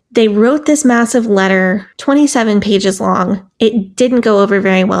underway. They wrote this massive letter, 27 pages long. It didn't go over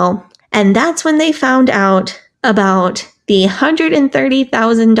very well. And that's when they found out about the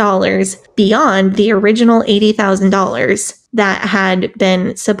 $130,000 beyond the original $80,000 that had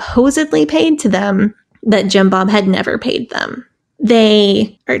been supposedly paid to them that Jim Bob had never paid them.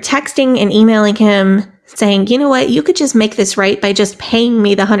 They are texting and emailing him saying, you know what, you could just make this right by just paying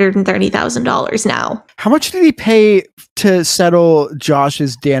me the $130,000 now. How much did he pay to settle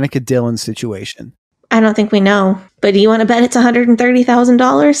Josh's Danica Dillon situation? I don't think we know, but do you want to bet it's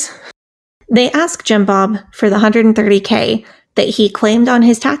 $130,000? They asked Jim Bob for the $130K that he claimed on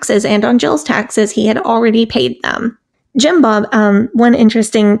his taxes and on Jill's taxes he had already paid them. Jim Bob, one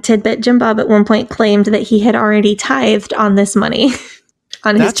interesting tidbit, Jim Bob at one point claimed that he had already tithed on this money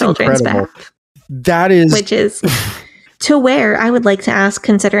on his children's behalf. That is... Which is to where I would like to ask,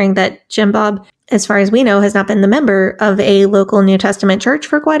 considering that Jim Bob, as far as we know, has not been the member of a local New Testament church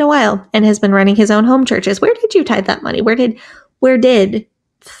for quite a while and has been running his own home churches. Where did you tithe that money? Where did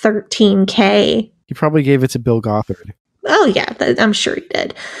 $13K? He probably gave it to Bill Gothard. Oh, yeah, I'm sure he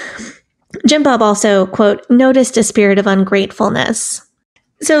did. Jim Bob also, quote, noticed a spirit of ungratefulness.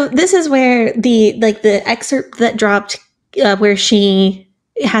 So this is where the excerpt that dropped where she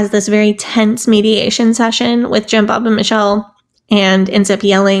has this very tense mediation session with Jim Bob and Michelle and ends up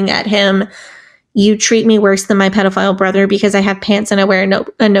yelling at him, you treat me worse than my pedophile brother because I have pants and I wear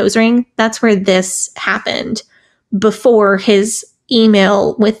a nose ring. That's where this happened before his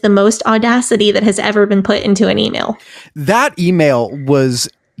email with the most audacity that has ever been put into an email. That email was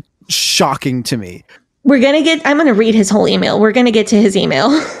shocking to me. I'm going to read his whole email. We're going to get to his email.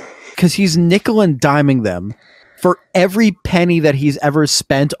 Because he's nickel and diming them for every penny that he's ever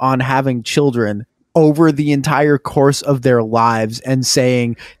spent on having children over the entire course of their lives and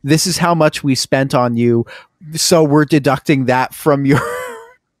saying, this is how much we spent on you, so we're deducting that from your...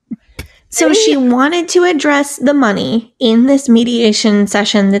 So she wanted to address the money in this mediation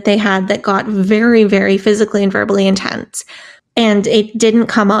session that they had that got very, very physically and verbally intense. And it didn't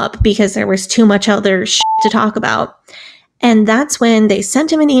come up because there was too much other shit to talk about. And that's when they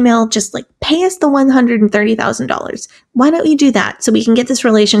sent him an email, just like, pay us the $130,000. Why don't you do that so we can get this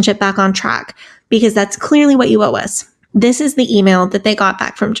relationship back on track? Because that's clearly what you owe us. This is the email that they got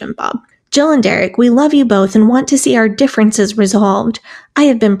back from Jim Bob. Jill and Derick, we love you both and want to see our differences resolved. I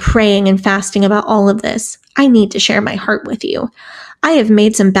have been praying and fasting about all of this. I need to share my heart with you. I have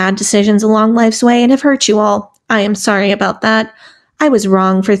made some bad decisions along life's way and have hurt you all. I am sorry about that. I was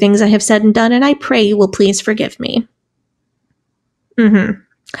wrong for things I have said and done, and I pray you will please forgive me. Good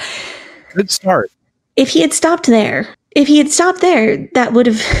start. If he had stopped there, that would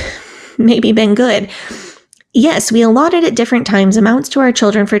have maybe been good. Yes, we allotted at different times amounts to our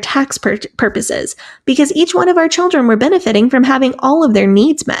children for tax purposes, because each one of our children were benefiting from having all of their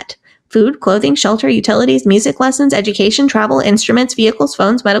needs met. Food, clothing, shelter, utilities, music lessons, education, travel, instruments, vehicles,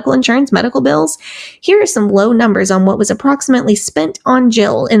 phones, medical insurance, medical bills. Here are some low numbers on what was approximately spent on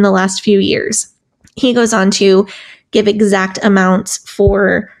Jill in the last few years. He goes on to give exact amounts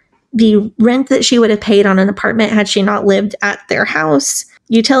for the rent that she would have paid on an apartment had she not lived at their house,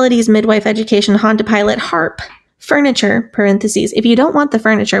 utilities, midwife, education, Honda Pilot, HARP, furniture, parentheses. If you don't want the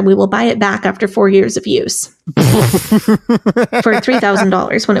furniture, we will buy it back after 4 years of use. For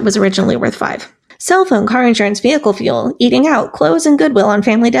 $3,000 when it was originally worth $5,000. Cell phone, car insurance, vehicle fuel, eating out, clothes and Goodwill on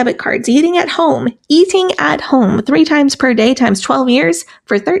family debit cards, eating at home 3 times per day times 12 years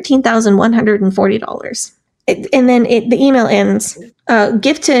for $13,140. And then the email ends,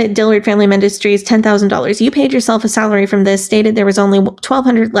 gift to Dillard Family Ministries, $10,000. You paid yourself a salary from this, stated there was only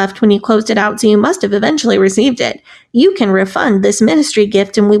 $1,200 left when you closed it out, so you must have eventually received it. You can refund this ministry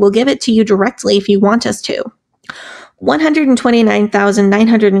gift and we will give it to you directly if you want us to.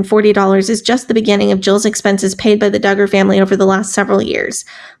 $129,940 is just the beginning of Jill's expenses paid by the Duggar family over the last several years.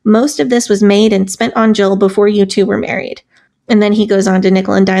 Most of this was made and spent on Jill before you two were married. And then he goes on to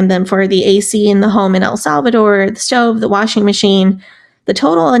nickel and dime them for the AC in the home in El Salvador, the stove, the washing machine. The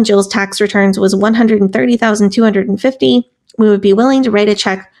total on Jill's tax returns was $130,250. We would be willing to write a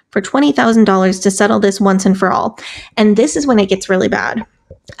check for $20,000 to settle this once and for all. And this is when it gets really bad,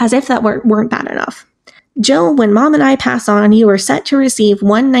 as if that weren't bad enough. Jill, when Mom and I pass on, you are set to receive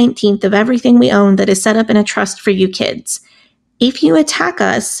 1/19 of everything we own that is set up in a trust for you kids. If you attack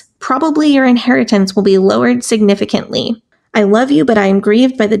us, Probably your inheritance will be lowered significantly. I love you, but I am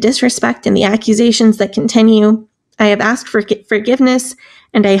grieved by the disrespect and the accusations that continue. I have asked for forgiveness,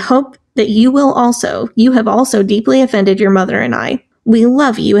 and I hope that you have also deeply offended your mother and I. We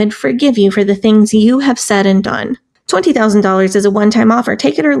love you and forgive you for the things you have said and done. $20,000 is a one-time offer.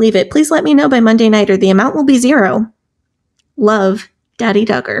 Take it or leave it. Please let me know by Monday night or the amount will be zero. Love, Daddy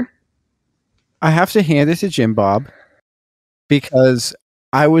Duggar. I have to hand it to Jim Bob because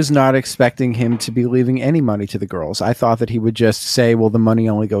I was not expecting him to be leaving any money to the girls. I thought that he would just say, well, the money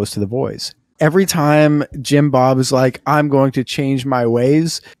only goes to the boys. Every time Jim Bob is like, I'm going to change my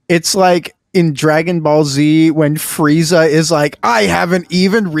ways, it's like in Dragon Ball Z when Frieza is like, I haven't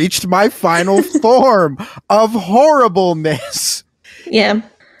even reached my final form of horribleness. Yeah.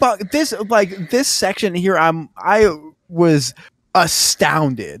 But this section here, I was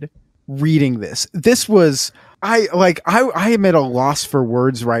astounded reading this. This was I am at a loss for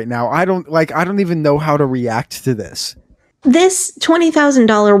words right now. I don't even know how to react to this. This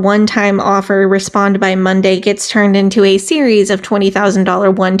 $20,000 one-time offer, respond by Monday, gets turned into a series of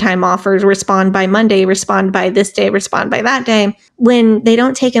 $20,000 one-time offers, respond by Monday, respond by this day, respond by that day. When they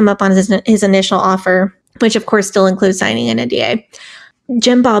don't take him up on his initial offer, which of course still includes signing an NDA,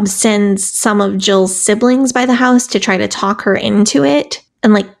 Jim Bob sends some of Jill's siblings by the house to try to talk her into it.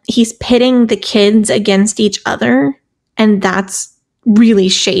 And he's pitting the kids against each other. And that's really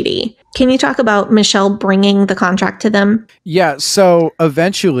shady. Can you talk about Michelle bringing the contract to them? Yeah, so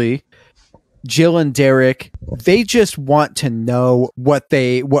eventually Jill and Derick, they just want to know what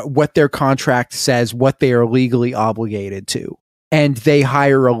their contract says, what they are legally obligated to. And they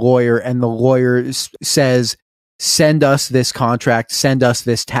hire a lawyer, and the lawyer says, send us this contract, send us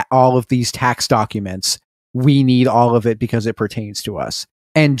this all of these tax documents. We need all of it because it pertains to us.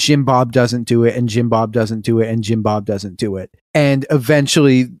 And Jim Bob doesn't do it, and Jim Bob doesn't do it, and Jim Bob doesn't do it. And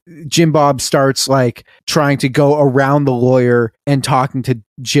eventually Jim Bob starts trying to go around the lawyer and talking to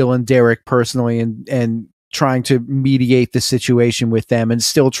Jill and Derick personally and trying to mediate the situation with them and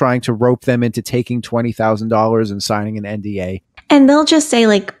still trying to rope them into taking $20,000 and signing an NDA. And they'll just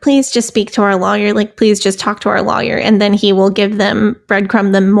say, please just speak to our lawyer. Please just talk to our lawyer. And then he will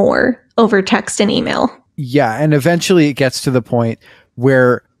breadcrumb them more over text and email. Yeah. And eventually it gets to the point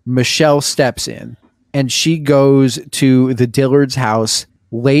where Michelle steps in and she goes to the Dillard's house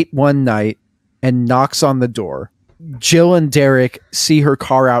late one night and knocks on the door. Jill and Derick see her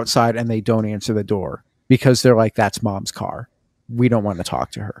car outside and they don't answer the door because they're like, that's Mom's car. We don't want to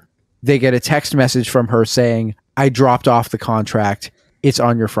talk to her. They get a text message from her saying, I dropped off the contract. It's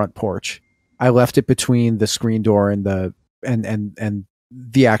on your front porch. I left it between the screen door and the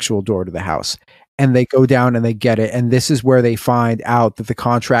actual door to the house. And they go down and they get it. And this is where they find out that the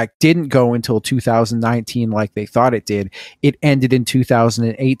contract didn't go until 2019 like they thought it did. It ended in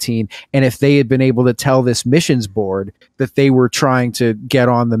 2018. And if they had been able to tell this missions board that they were trying to get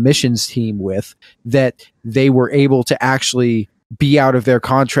on the missions team with, that they were able to actually be out of their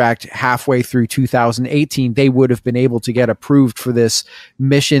contract halfway through 2018, they would have been able to get approved for this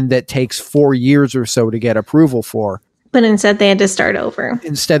mission that takes 4 years or so to get approval for. But instead they had to start over.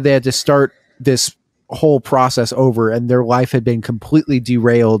 Instead they had to start this whole process over, and their life had been completely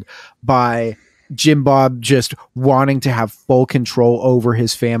derailed by Jim Bob just wanting to have full control over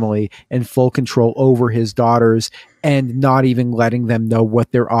his family and full control over his daughters and not even letting them know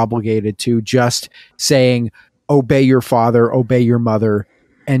what they're obligated to, just saying, obey your father, obey your mother,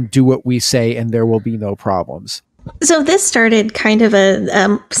 and do what we say, and there will be no problems. So this started kind of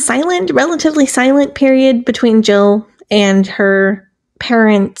a relatively silent period between Jill and her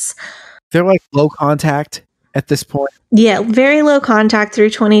parents. They're low contact at this point. Yeah, very low contact through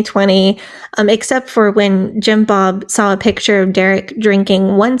 2020, except for when Jim Bob saw a picture of Derick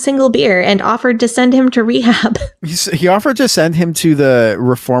drinking one single beer and offered to send him to rehab. He offered to send him to the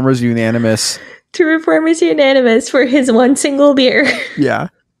Reformers Unanimous. To Reformers Unanimous for his one single beer. Yeah.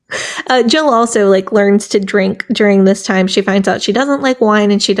 Jill also learns to drink during this time. She finds out she doesn't like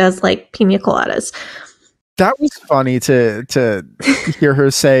wine and she does like pina coladas. That was funny to hear her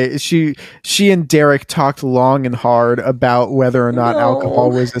say. She and Derick talked long and hard about whether or not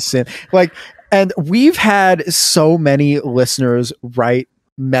alcohol was a sin. And we've had so many listeners write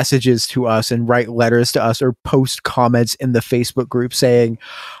messages to us and write letters to us or post comments in the Facebook group saying,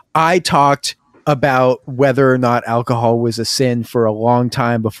 I talked about whether or not alcohol was a sin for a long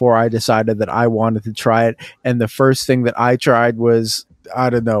time before I decided that I wanted to try it. And the first thing that I tried was, I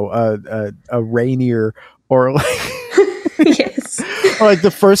don't know, a Rainier or yes. Like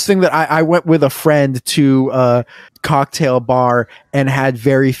the first thing that I went with a friend to a cocktail bar and had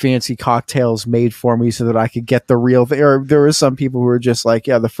very fancy cocktails made for me so that I could get the real thing. Or there were some people who were just like,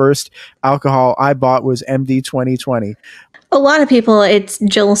 yeah, the first alcohol I bought was MD 2020. A lot of people, it's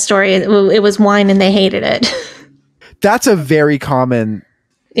Jill's story. It was wine and they hated it. That's a very common.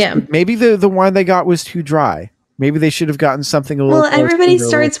 Yeah. Maybe the wine they got was too dry. Maybe they should have gotten something a little. Well, everybody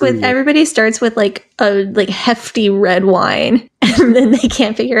starts with like a hefty red wine, and then they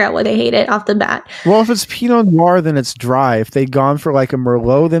can't figure out why they hate it off the bat. Well, if it's Pinot Noir, then it's dry. If they'd gone for like a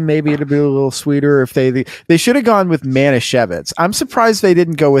Merlot, then maybe it'd be a little sweeter. If they should have gone with Manischewitz. I'm surprised they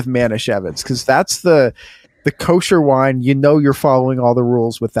didn't go with Manischewitz because that's the kosher wine. You know, you're following all the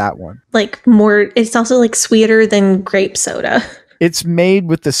rules with that one. Like more, it's also like sweeter than grape soda. It's made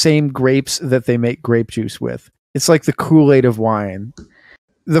with the same grapes that they make grape juice with. It's like the Kool-Aid of wine.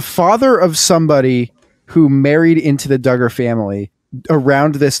 The father of somebody who married into the Duggar family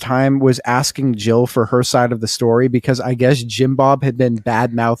around this time was asking Jill for her side of the story because I guess Jim Bob had been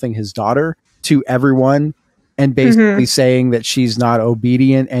bad-mouthing his daughter to everyone and basically saying that she's not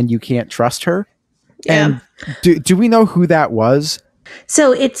obedient and you can't trust her. Yeah. And do we know who that was?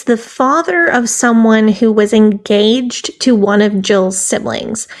 So it's the father of someone who was engaged to one of Jill's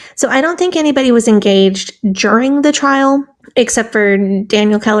siblings. So I don't think anybody was engaged during the trial, except for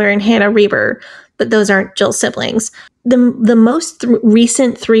Daniel Keller and Hannah Reber, but those aren't Jill's siblings. The most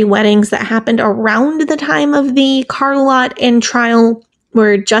recent 3 weddings that happened around the time of the Carlotte and trial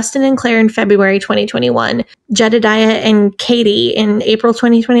were Justin and Claire in February 2021, Jedediah and Katie in April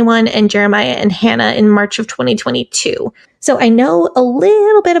 2021, and Jeremiah and Hannah in March of 2022. So I know a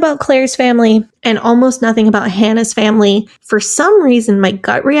little bit about Claire's family and almost nothing about Hannah's family. For some reason, my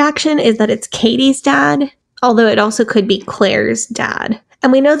gut reaction is that it's Katie's dad, although it also could be Claire's dad.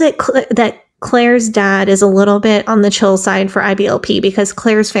 And we know that Claire's dad is a little bit on the chill side for IBLP because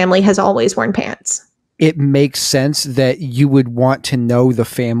Claire's family has always worn pants. It makes sense that you would want to know the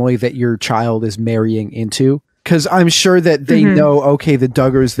family that your child is marrying into. Because I'm sure that they know, okay, the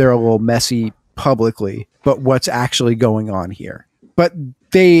Duggars, they're a little messy publicly, but what's actually going on here? But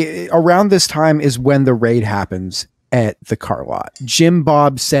around this time is when the raid happens at the car lot. Jim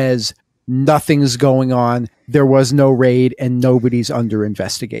Bob says nothing's going on. There was no raid and nobody's under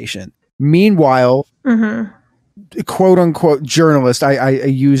investigation. Meanwhile, quote unquote journalist, I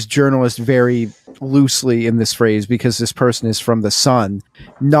use journalist very loosely in this phrase because this person is from The Sun,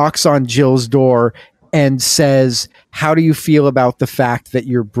 knocks on Jill's door and says, how do you feel about the fact that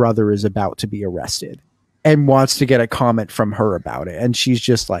your brother is about to be arrested? And wants to get a comment from her about it. And she's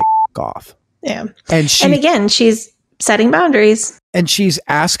just like, off. Yeah. And again, she's setting boundaries. And she's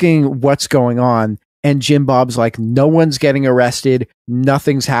asking what's going on. And Jim Bob's like, no one's getting arrested.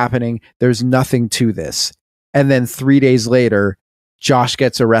 Nothing's happening. There's nothing to this. And then 3 days later, Josh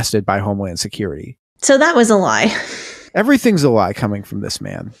gets arrested by Homeland Security. So that was a lie. Everything's a lie coming from this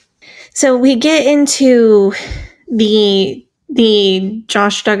man. So we get into the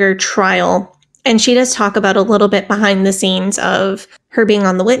Josh Duggar trial, and she does talk about a little bit behind the scenes of her being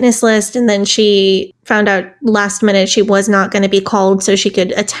on the witness list, and then she found out last minute she was not going to be called so she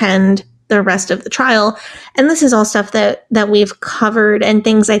could attend the rest of the trial. And this is all stuff that we've covered and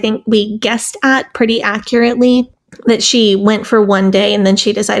things I think we guessed at pretty accurately, that she went for one day and then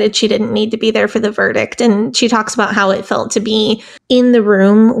she decided she didn't need to be there for the verdict. And she talks about how it felt to be in the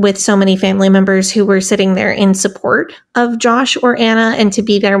room with so many family members who were sitting there in support of Josh or Anna and to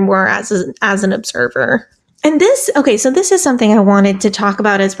be there more as an observer. And this is something I wanted to talk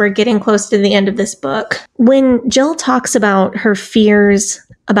about as we're getting close to the end of this book. When Jill talks about her fears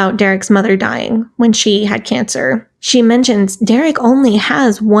about Derick's mother dying when she had cancer, she mentions Derick only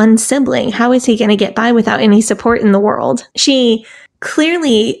has one sibling. How is he going to get by without any support in the world? She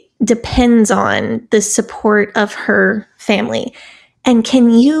clearly depends on the support of her family. And can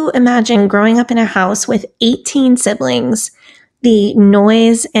you imagine growing up in a house with 18 siblings, the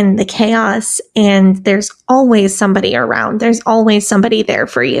noise and the chaos, and there's always somebody around. There's always somebody there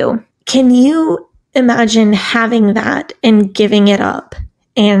for you. Can you imagine having that and giving it up?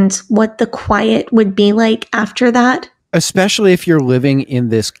 And what the quiet would be like after that? Especially if you're living in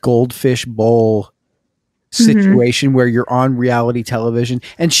this goldfish bowl situation where you're on reality television.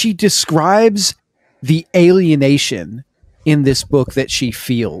 And she describes the alienation in this book that she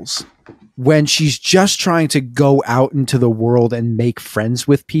feels when she's just trying to go out into the world and make friends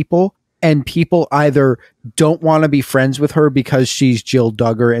with people. And people either don't want to be friends with her because she's Jill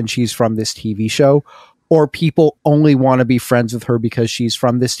Duggar and she's from this TV show, or people only want to be friends with her because she's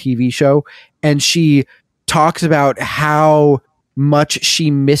from this TV show. And she talks about how much she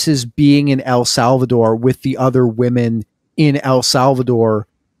misses being in El Salvador with the other women in El Salvador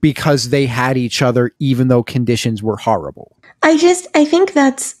because they had each other, even though conditions were horrible. I think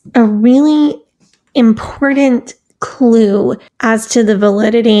that's a really important clue as to the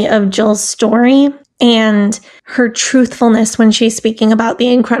validity of Jill's story and her truthfulness when she's speaking about the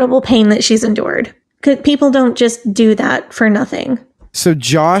incredible pain that she's endured. Because people don't just do that for nothing. So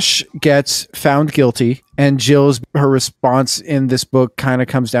Josh gets found guilty, and her response in this book kind of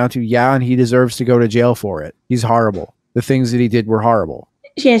comes down to, yeah, and he deserves to go to jail for it. He's horrible. The things that he did were horrible.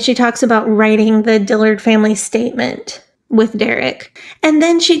 Yeah, she talks about writing the Dillard family statement with Derick. And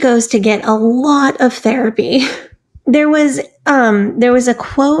then she goes to get a lot of therapy. There was a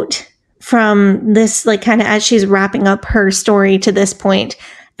quote from this, like, kind of as she's wrapping up her story to this point.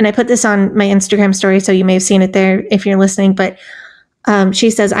 And I put this on my Instagram story, so you may have seen it there if you're listening. But she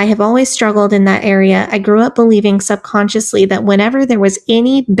says, I have always struggled in that area. I grew up believing subconsciously that whenever there was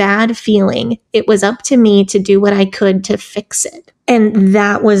any bad feeling, it was up to me to do what I could to fix it. And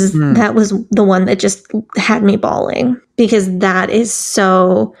that was the one that just had me bawling, because that is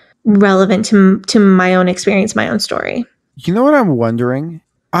so relevant to my own experience, my own story. You know what I'm wondering?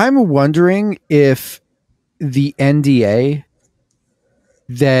 I'm wondering if the NDA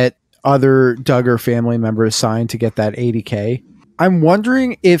that other Duggar family members signed to get that $80K, I'm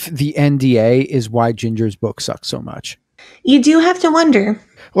wondering if the NDA is why Ginger's book sucks so much. You do have to wonder.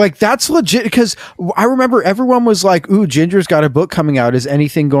 Like, that's legit, because I remember everyone was like, ooh, Ginger's got a book coming out. Is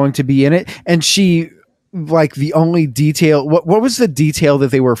anything going to be in it? And she, like, the only detail, what was the detail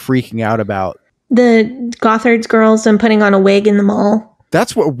that they were freaking out about? The Gothard's girls and putting on a wig in the mall.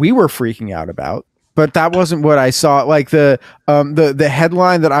 That's what we were freaking out about. But that wasn't what I saw. Like, the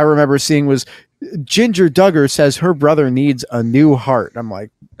headline that I remember seeing was, Ginger Duggar says her brother needs a new heart. I'm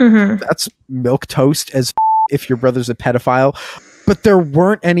like, that's milquetoast as if your brother's a pedophile. But there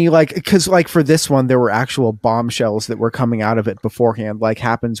weren't any, like, because, like, for this one, there were actual bombshells that were coming out of it beforehand, like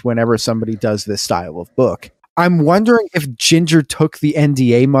happens whenever somebody does this style of book. I'm wondering if Ginger took the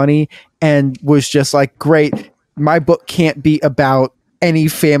NDA money and was just like, great, my book can't be about any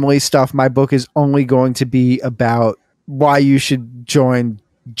family stuff. My book is only going to be about why you should join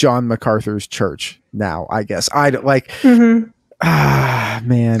John MacArthur's church now, I guess. I don't like,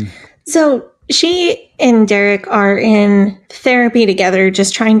 man. So she and Derick are in therapy together,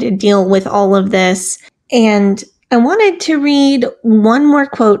 just trying to deal with all of this. And I wanted to read one more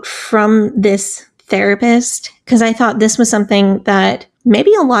quote from this therapist, because I thought this was something that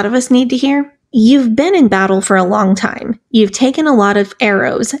maybe a lot of us need to hear. You've been in battle for a long time. You've taken a lot of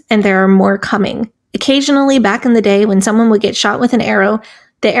arrows, and there are more coming. Occasionally, back in the day, when someone would get shot with an arrow,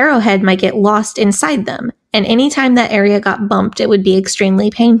 the arrowhead might get lost inside them. And anytime that area got bumped, it would be extremely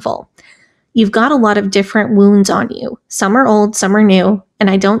painful. You've got a lot of different wounds on you. Some are old, some are new, and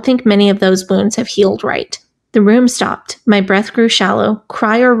I don't think many of those wounds have healed right. The room stopped. My breath grew shallow.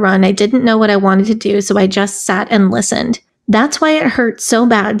 Cry or run, I didn't know what I wanted to do, so I just sat and listened. That's why it hurt so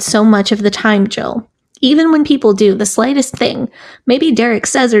bad so much of the time, Jill. Even when people do the slightest thing, maybe Derick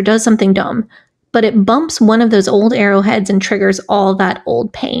says or does something dumb, but it bumps one of those old arrowheads and triggers all that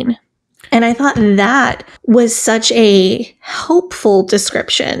old pain. And I thought that was such a hopeful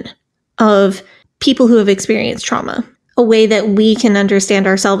description of people who have experienced trauma, a way that we can understand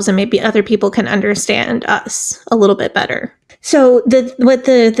ourselves and maybe other people can understand us a little bit better. So what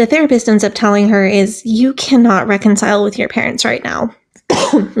the therapist ends up telling her is, you cannot reconcile with your parents right now.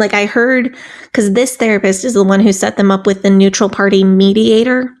 Like, I heard, because this therapist is the one who set them up with the neutral party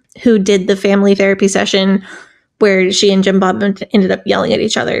mediator, who did the family therapy session where she and Jim Bob ended up yelling at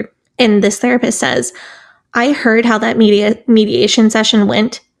each other. And this therapist says, I heard how that mediation session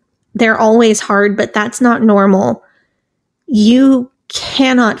went. They're always hard, but that's not normal. You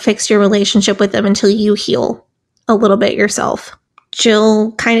cannot fix your relationship with them until you heal a little bit yourself.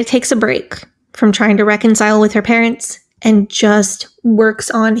 Jill kind of takes a break from trying to reconcile with her parents and just works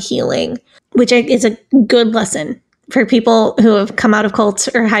on healing, which is a good lesson for people who have come out of cults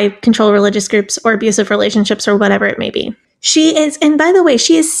or high control religious groups or abusive relationships or whatever it may be. She is, and by the way,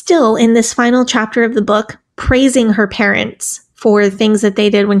 she is still in this final chapter of the book praising her parents for things that they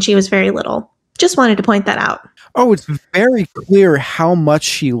did when she was very little. Just wanted to point that out. Oh, it's very clear how much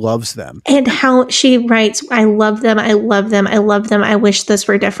she loves them. And how she writes, I love them, I love them, I love them, I wish this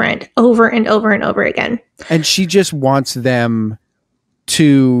were different, over and over and over again. And she just wants them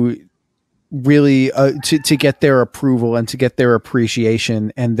to really, to get their approval and to get their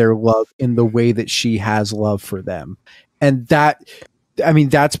appreciation and their love in the way that she has love for them. And that, I mean,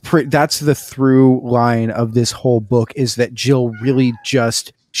 that's the through line of this whole book, is that Jill really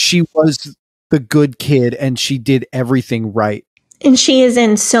just, she was the good kid and she did everything right. And she is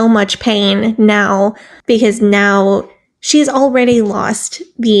in so much pain now, because now she's already lost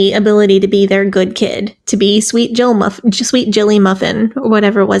the ability to be their good kid, to be sweet Jilly Muffin, or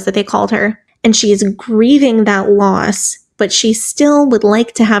whatever it was that they called her. And she is grieving that loss, but she still would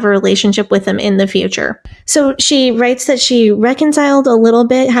like to have a relationship with him in the future. So she writes that she reconciled a little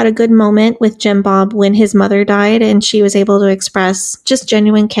bit, had a good moment with Jim Bob when his mother died, and she was able to express just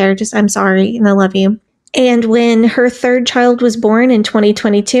genuine care, just I'm sorry and I love you. And when her third child was born in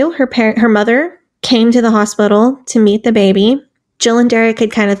 2022, her mother came to the hospital to meet the baby. Jill and Derick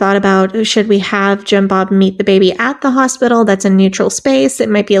had kind of thought about, should we have Jim Bob meet the baby at the hospital? That's a neutral space. It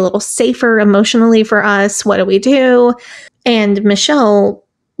might be a little safer emotionally for us. What do we do? And Michelle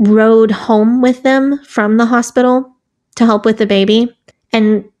rode home with them from the hospital to help with the baby.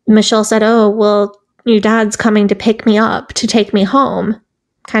 And Michelle said, oh, well, your dad's coming to pick me up, to take me home.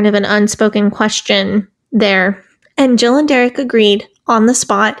 Kind of an unspoken question there. And Jill and Derick agreed on the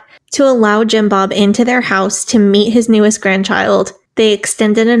spot to allow Jim Bob into their house to meet his newest grandchild. They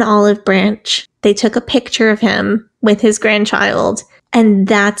extended an olive branch. They took a picture of him with his grandchild. And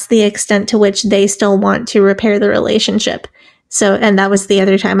that's the extent to which they still want to repair the relationship. So, and that was the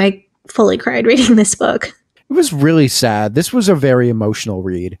other time I fully cried reading this book. It was really sad. This was a very emotional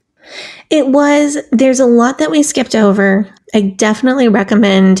read. It was. There's a lot that we skipped over. I definitely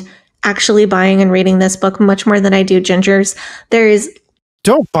recommend actually buying and reading this book much more than I do Ginger's.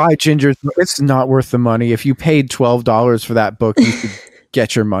 Don't buy Ginger's. It's not worth the money. If you paid $12 for that book, you could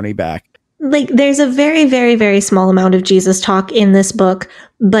get your money back. Like, there's a very, very, very small amount of Jesus talk in this book,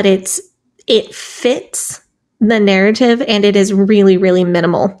 but it fits the narrative, and it is really, really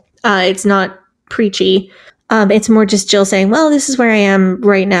minimal. It's not preachy. It's more just Jill saying, well, this is where I am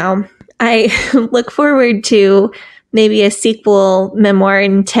right now. I look forward to maybe a sequel memoir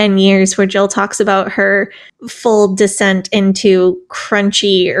in 10 years where Jill talks about her full descent into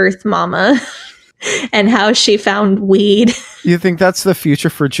crunchy Earth Mama and how she found weed. You think that's the future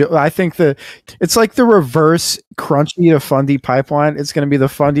for Jill? I think it's like the reverse crunchy to fundy pipeline. It's going to be the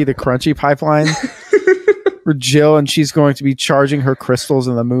fundy to crunchy pipeline for Jill, and she's going to be charging her crystals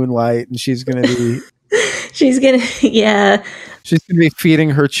in the moonlight, and she's going to be... She's going to be feeding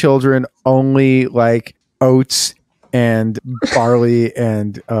her children only like oats and barley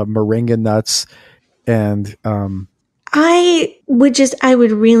and moringa nuts. And I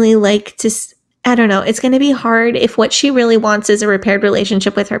would really like to, I don't know, it's going to be hard if what she really wants is a repaired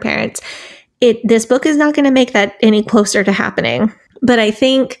relationship with her parents. This book is not going to make that any closer to happening. But I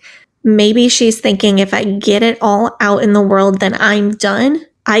think maybe she's thinking, if I get it all out in the world, then I'm done.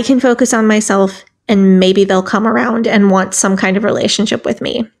 I can focus on myself, and maybe they'll come around and want some kind of relationship with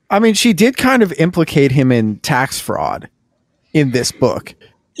me. I mean, she did kind of implicate him in tax fraud in this book.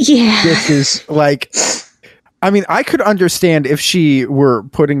 Yeah. This is like, I mean, I could understand if she were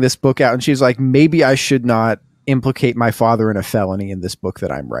putting this book out and she's like, maybe I should not implicate my father in a felony in this book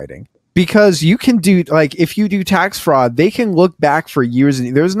that I'm writing. Because you can do, like, if you do tax fraud, they can look back for years.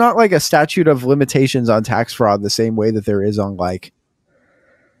 And there's not like a statute of limitations on tax fraud the same way that there is on like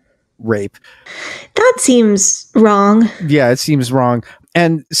rape. That seems wrong. Yeah, it seems wrong.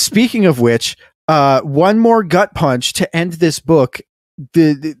 And speaking of which, one more gut punch to end this book.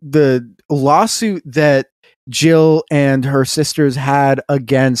 The lawsuit that Jill and her sisters had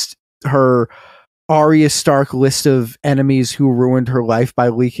against her Arya Stark list of enemies who ruined her life by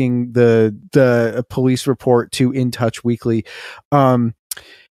leaking the police report to In Touch Weekly.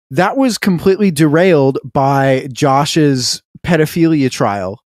 That was completely derailed by Josh's pedophilia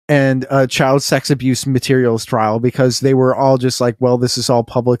trial and child sex abuse materials trial, because they were all just like, well, this is all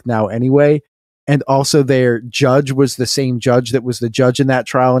public now anyway. And also their judge was the same judge that was the judge in that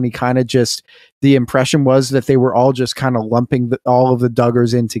trial. And he kind of just, the impression was that they were all just kind of lumping all of the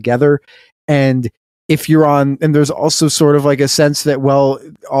Duggars in together. And if you're on, and there's also sort of like a sense that, well,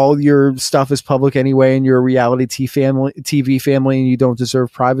 all your stuff is public anyway, and you're a reality TV family and you don't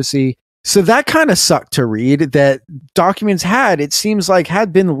deserve privacy. So that kind of sucked to read, that documents it seems like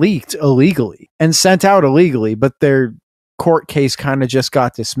had been leaked illegally and sent out illegally, but their court case kind of just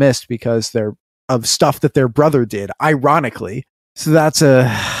got dismissed because they're of stuff that their brother did, ironically. So that's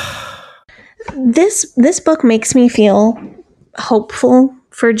this book makes me feel hopeful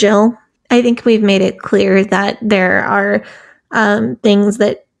for Jill. I think we've made it clear that there are things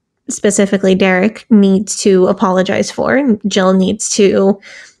that specifically Derick needs to apologize for, and Jill needs to,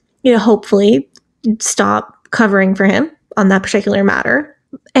 hopefully stop covering for him on that particular matter.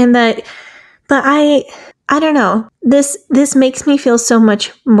 And but I don't know. This makes me feel so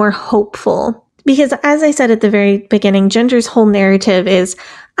much more hopeful, because as I said at the very beginning, Ginger's whole narrative is,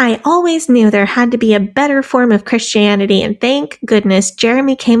 I always knew there had to be a better form of Christianity, and thank goodness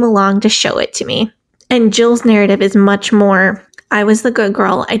Jeremy came along to show it to me. And Jill's narrative is much more, I was the good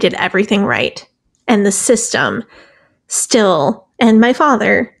girl, I did everything right. And the system still, and my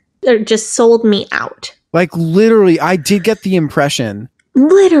father, just sold me out. Like, literally, I did get the impression.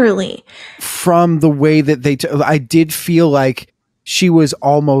 Literally. From the way that I did feel like she was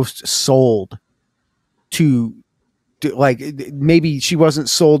almost sold to, like, maybe she wasn't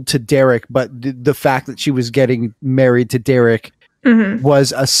sold to Derick, but the fact that she was getting married to Derick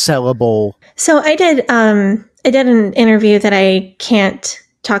was a sellable. So I did an interview that I can't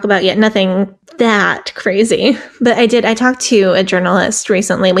talk about yet. Nothing that crazy, but I talked to a journalist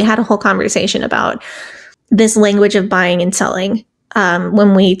recently. We had a whole conversation about this language of buying and selling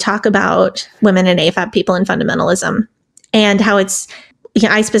when we talk about women and AFAB people and fundamentalism, and how it's,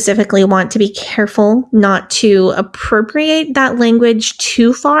 I specifically want to be careful not to appropriate that language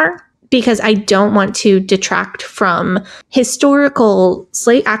too far, because I don't want to detract from historical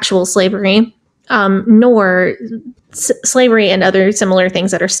actual slavery, nor slavery and other similar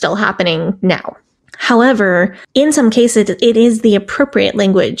things that are still happening now. However, in some cases, it is the appropriate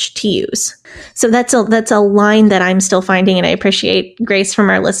language to use. So that's a line that I'm still finding, and I appreciate grace from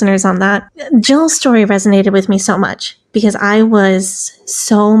our listeners on that. Jill's story resonated with me so much because I was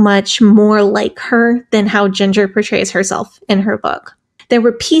so much more like her than how Ginger portrays herself in her book. There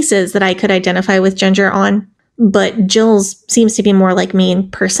were pieces that I could identify with Ginger on, but Jill's seems to be more like me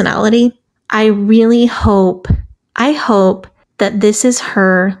in personality. I hope that this is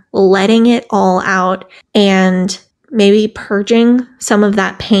her letting it all out and maybe purging some of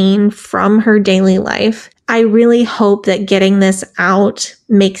that pain from her daily life. I really hope that getting this out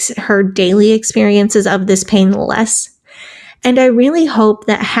makes her daily experiences of this pain less. And I really hope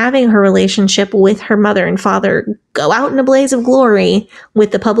that having her relationship with her mother and father go out in a blaze of glory with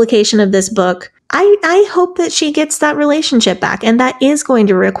the publication of this book. I hope that she gets that relationship back. And that is going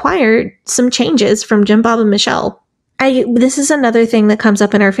to require some changes from Jim, Bob, and Michelle. This is another thing that comes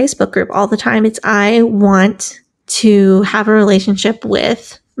up in our Facebook group all the time. It's I want to have a relationship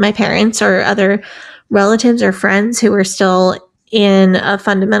with my parents or other relatives or friends who are still in a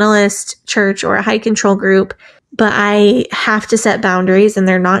fundamentalist church or a high control group, but I have to set boundaries and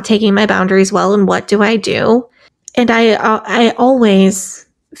they're not taking my boundaries well. And what do I do? And I always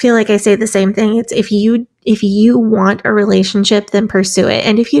feel like I say the same thing. It's if you want a relationship, then pursue it.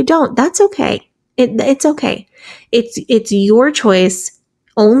 And if you don't, that's okay. It's okay. It's your choice.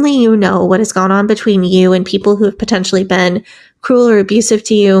 Only you know what has gone on between you and people who have potentially been cruel or abusive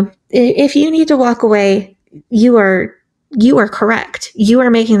to you. If you need to walk away, you are correct. You are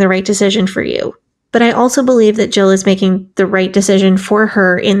making the right decision for you. But I also believe that Jill is making the right decision for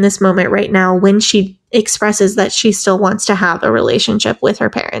her in this moment right now when she expresses that she still wants to have a relationship with her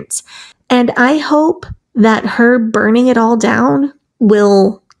parents. And I hope that her burning it all down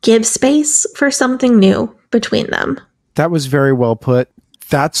will give space for something new between them. That was very well put.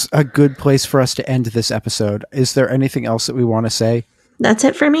 That's a good place for us to end this episode. Is there anything else that we want to say? That's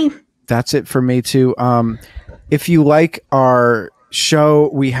it for me. That's it for me too. If you like our show,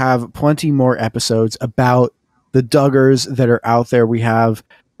 we have plenty more episodes about the Duggars that are out there. We have,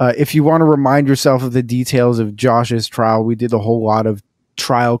 if you want to remind yourself of the details of Josh's trial, we did a whole lot of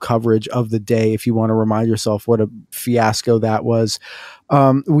trial coverage of the day. If you want to remind yourself what a fiasco that was.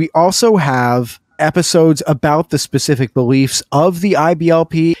 We also have episodes about the specific beliefs of the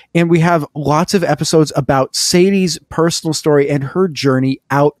IBLP, and we have lots of episodes about Sadie's personal story and her journey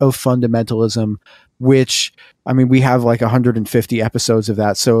out of fundamentalism, which, I mean, we have like 150 episodes of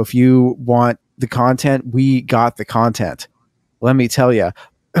that. So if you want the content, we got the content. Let me tell you,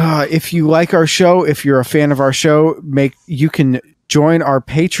 if you like our show, if you're a fan of our show, you can join our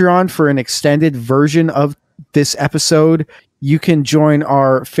Patreon for an extended version of this episode. You can join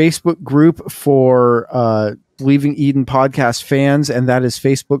our Facebook group for Leaving Eden podcast fans, and that is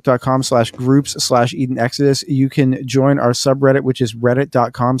facebook.com/groups/Eden Exodus. You can join our subreddit, which is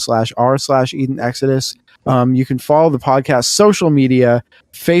reddit.com/r/Eden Exodus. You can follow the podcast social media,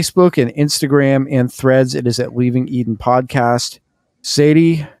 Facebook and Instagram and Threads. It is at Leaving Eden Podcast.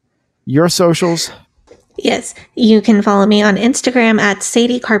 Sadie, your socials? Yes, you can follow me on Instagram at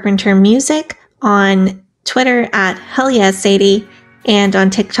Sadie Carpenter Music, on Twitter at Hell Yes Sadie, and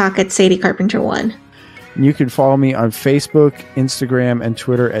on TikTok at Sadie Carpenter 1. You can follow me on Facebook, Instagram, and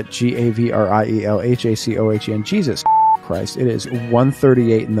Twitter at GAVRIELHACOHN. Jesus Christ, it is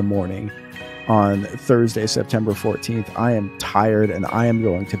 1:38 in the morning on Thursday, September 14th. I am tired and I am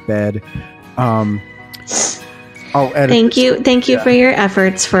going to bed. I'll edit. Thank you for your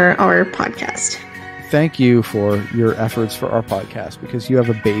efforts for our podcast. Thank you for your efforts for our podcast, because you have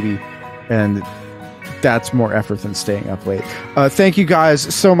a baby and that's more effort than staying up late. Thank you guys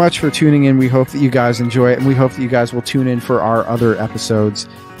so much for tuning in. We hope that you guys enjoy it, and we hope that you guys will tune in for our other episodes.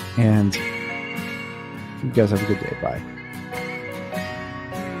 And you guys have a good day. Bye.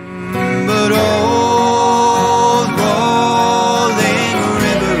 But old rolling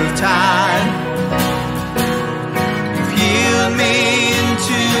river of time, you've healed me in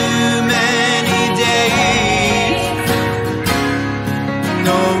too many days.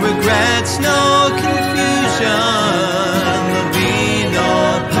 No regrets, no confusion, there'll be no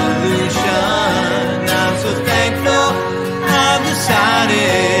pollution. I'm so thankful I've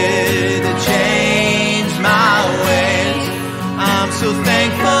decided to change my ways. I'm so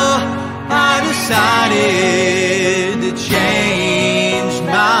thankful I decided